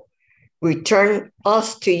peaceful. Return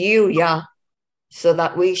us to you, Yah, so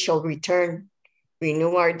that we shall return,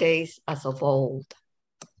 renew our days as of old.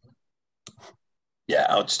 Yeah,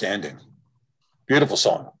 outstanding. Beautiful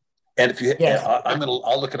song. And if you,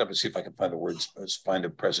 I'll look it up and see if I can find the words, find a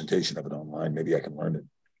presentation of it online. Maybe I can learn it.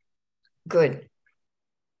 Good.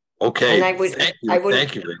 Okay. And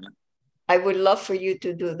thank you, Raina. I would love for you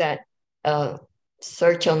to do that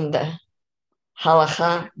search on the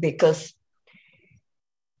halakha, because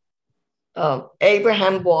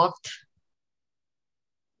Abraham walked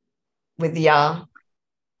with Yah.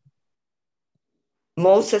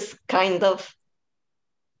 Moses kind of.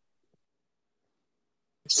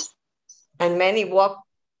 And many walked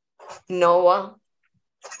Noah.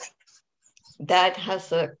 That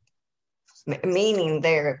has a meaning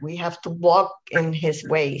there. We have to walk in his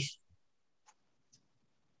ways.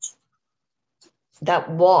 That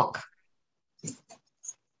walk.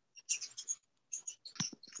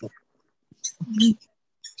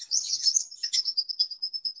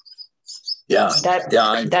 Yeah.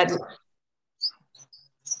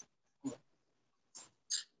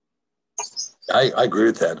 I agree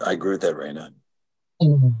with that. I agree with that, Raina.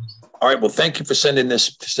 All right. Well, thank you for sending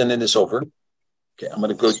this over. Okay, I'm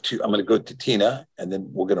gonna go to Tina, and then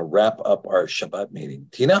we're gonna wrap up our Shabbat meeting.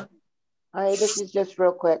 Tina? All right, this is just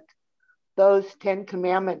real quick. Those 10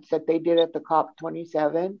 commandments that they did at the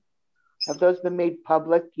COP27, have those been made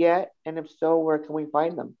public yet? And if so, where can we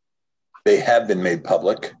find them? They have been made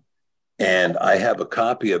public, and I have a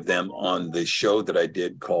copy of them on the show that I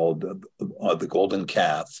did called The Golden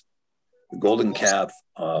Calf. The Golden Calf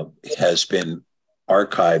has been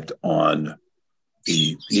archived on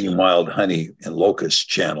the Eating Wild Honey and Locust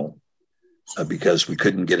channel. because we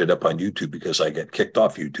couldn't get it up on YouTube because I got kicked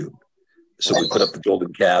off YouTube. So we put up the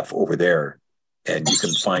golden calf over there, and you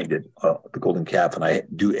can find it, the golden calf.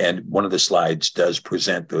 And one of the slides does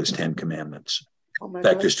present those 10 commandments. Oh in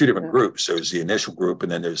fact, there's two different groups. There's the initial group,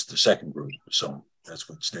 and then there's the second group. So that's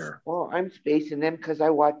what's there. Well, I'm spacing them because I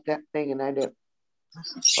watched that thing and I didn't,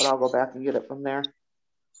 but I'll go back and get it from there.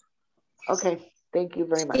 Okay, thank you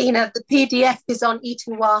very much. Tina, the PDF is on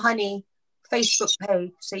Eating Wild Honey Facebook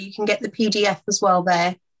page, so you can get the PDF as well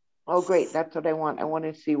there. Oh, great. That's what I want. I want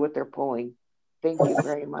to see what they're pulling. Thank you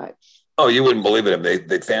very much. Oh, you wouldn't believe it.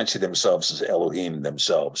 They fancy themselves as Elohim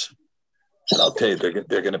themselves. And I'll tell you,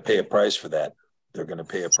 they're going to pay a price for that. They're going to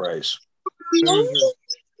pay a price.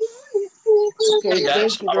 Okay,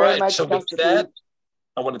 guys. thank you very much. So with that,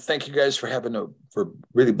 I want to thank you guys for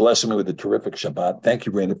really blessing me with a terrific Shabbat. Thank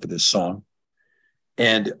you, Raina, for this song.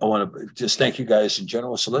 And I want to just thank you guys in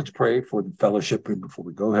general. So let's pray for the fellowship. And before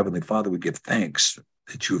we go, Heavenly Father, we give thanks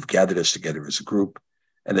that you have gathered us together as a group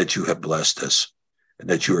and that you have blessed us and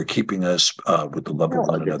that you are keeping us with the love of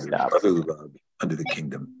one another, brotherly love under the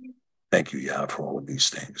kingdom. Thank you, Yah, for all of these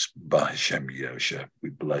things. B'Hashem Yosha, we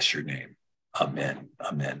bless your name. Amen.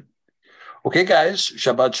 Amen. Okay, guys.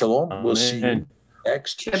 Shabbat Shalom. Amen. We'll see you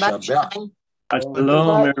next Shabbat. Shalom.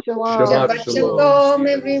 Shabbat Shalom,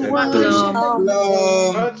 everyone.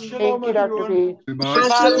 Shalom. Thank you, Dr. P.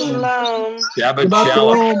 Shabbat Shalom. Shabbat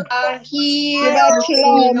Shalom. Shabbat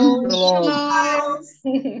Shalom.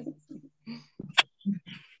 Shalom.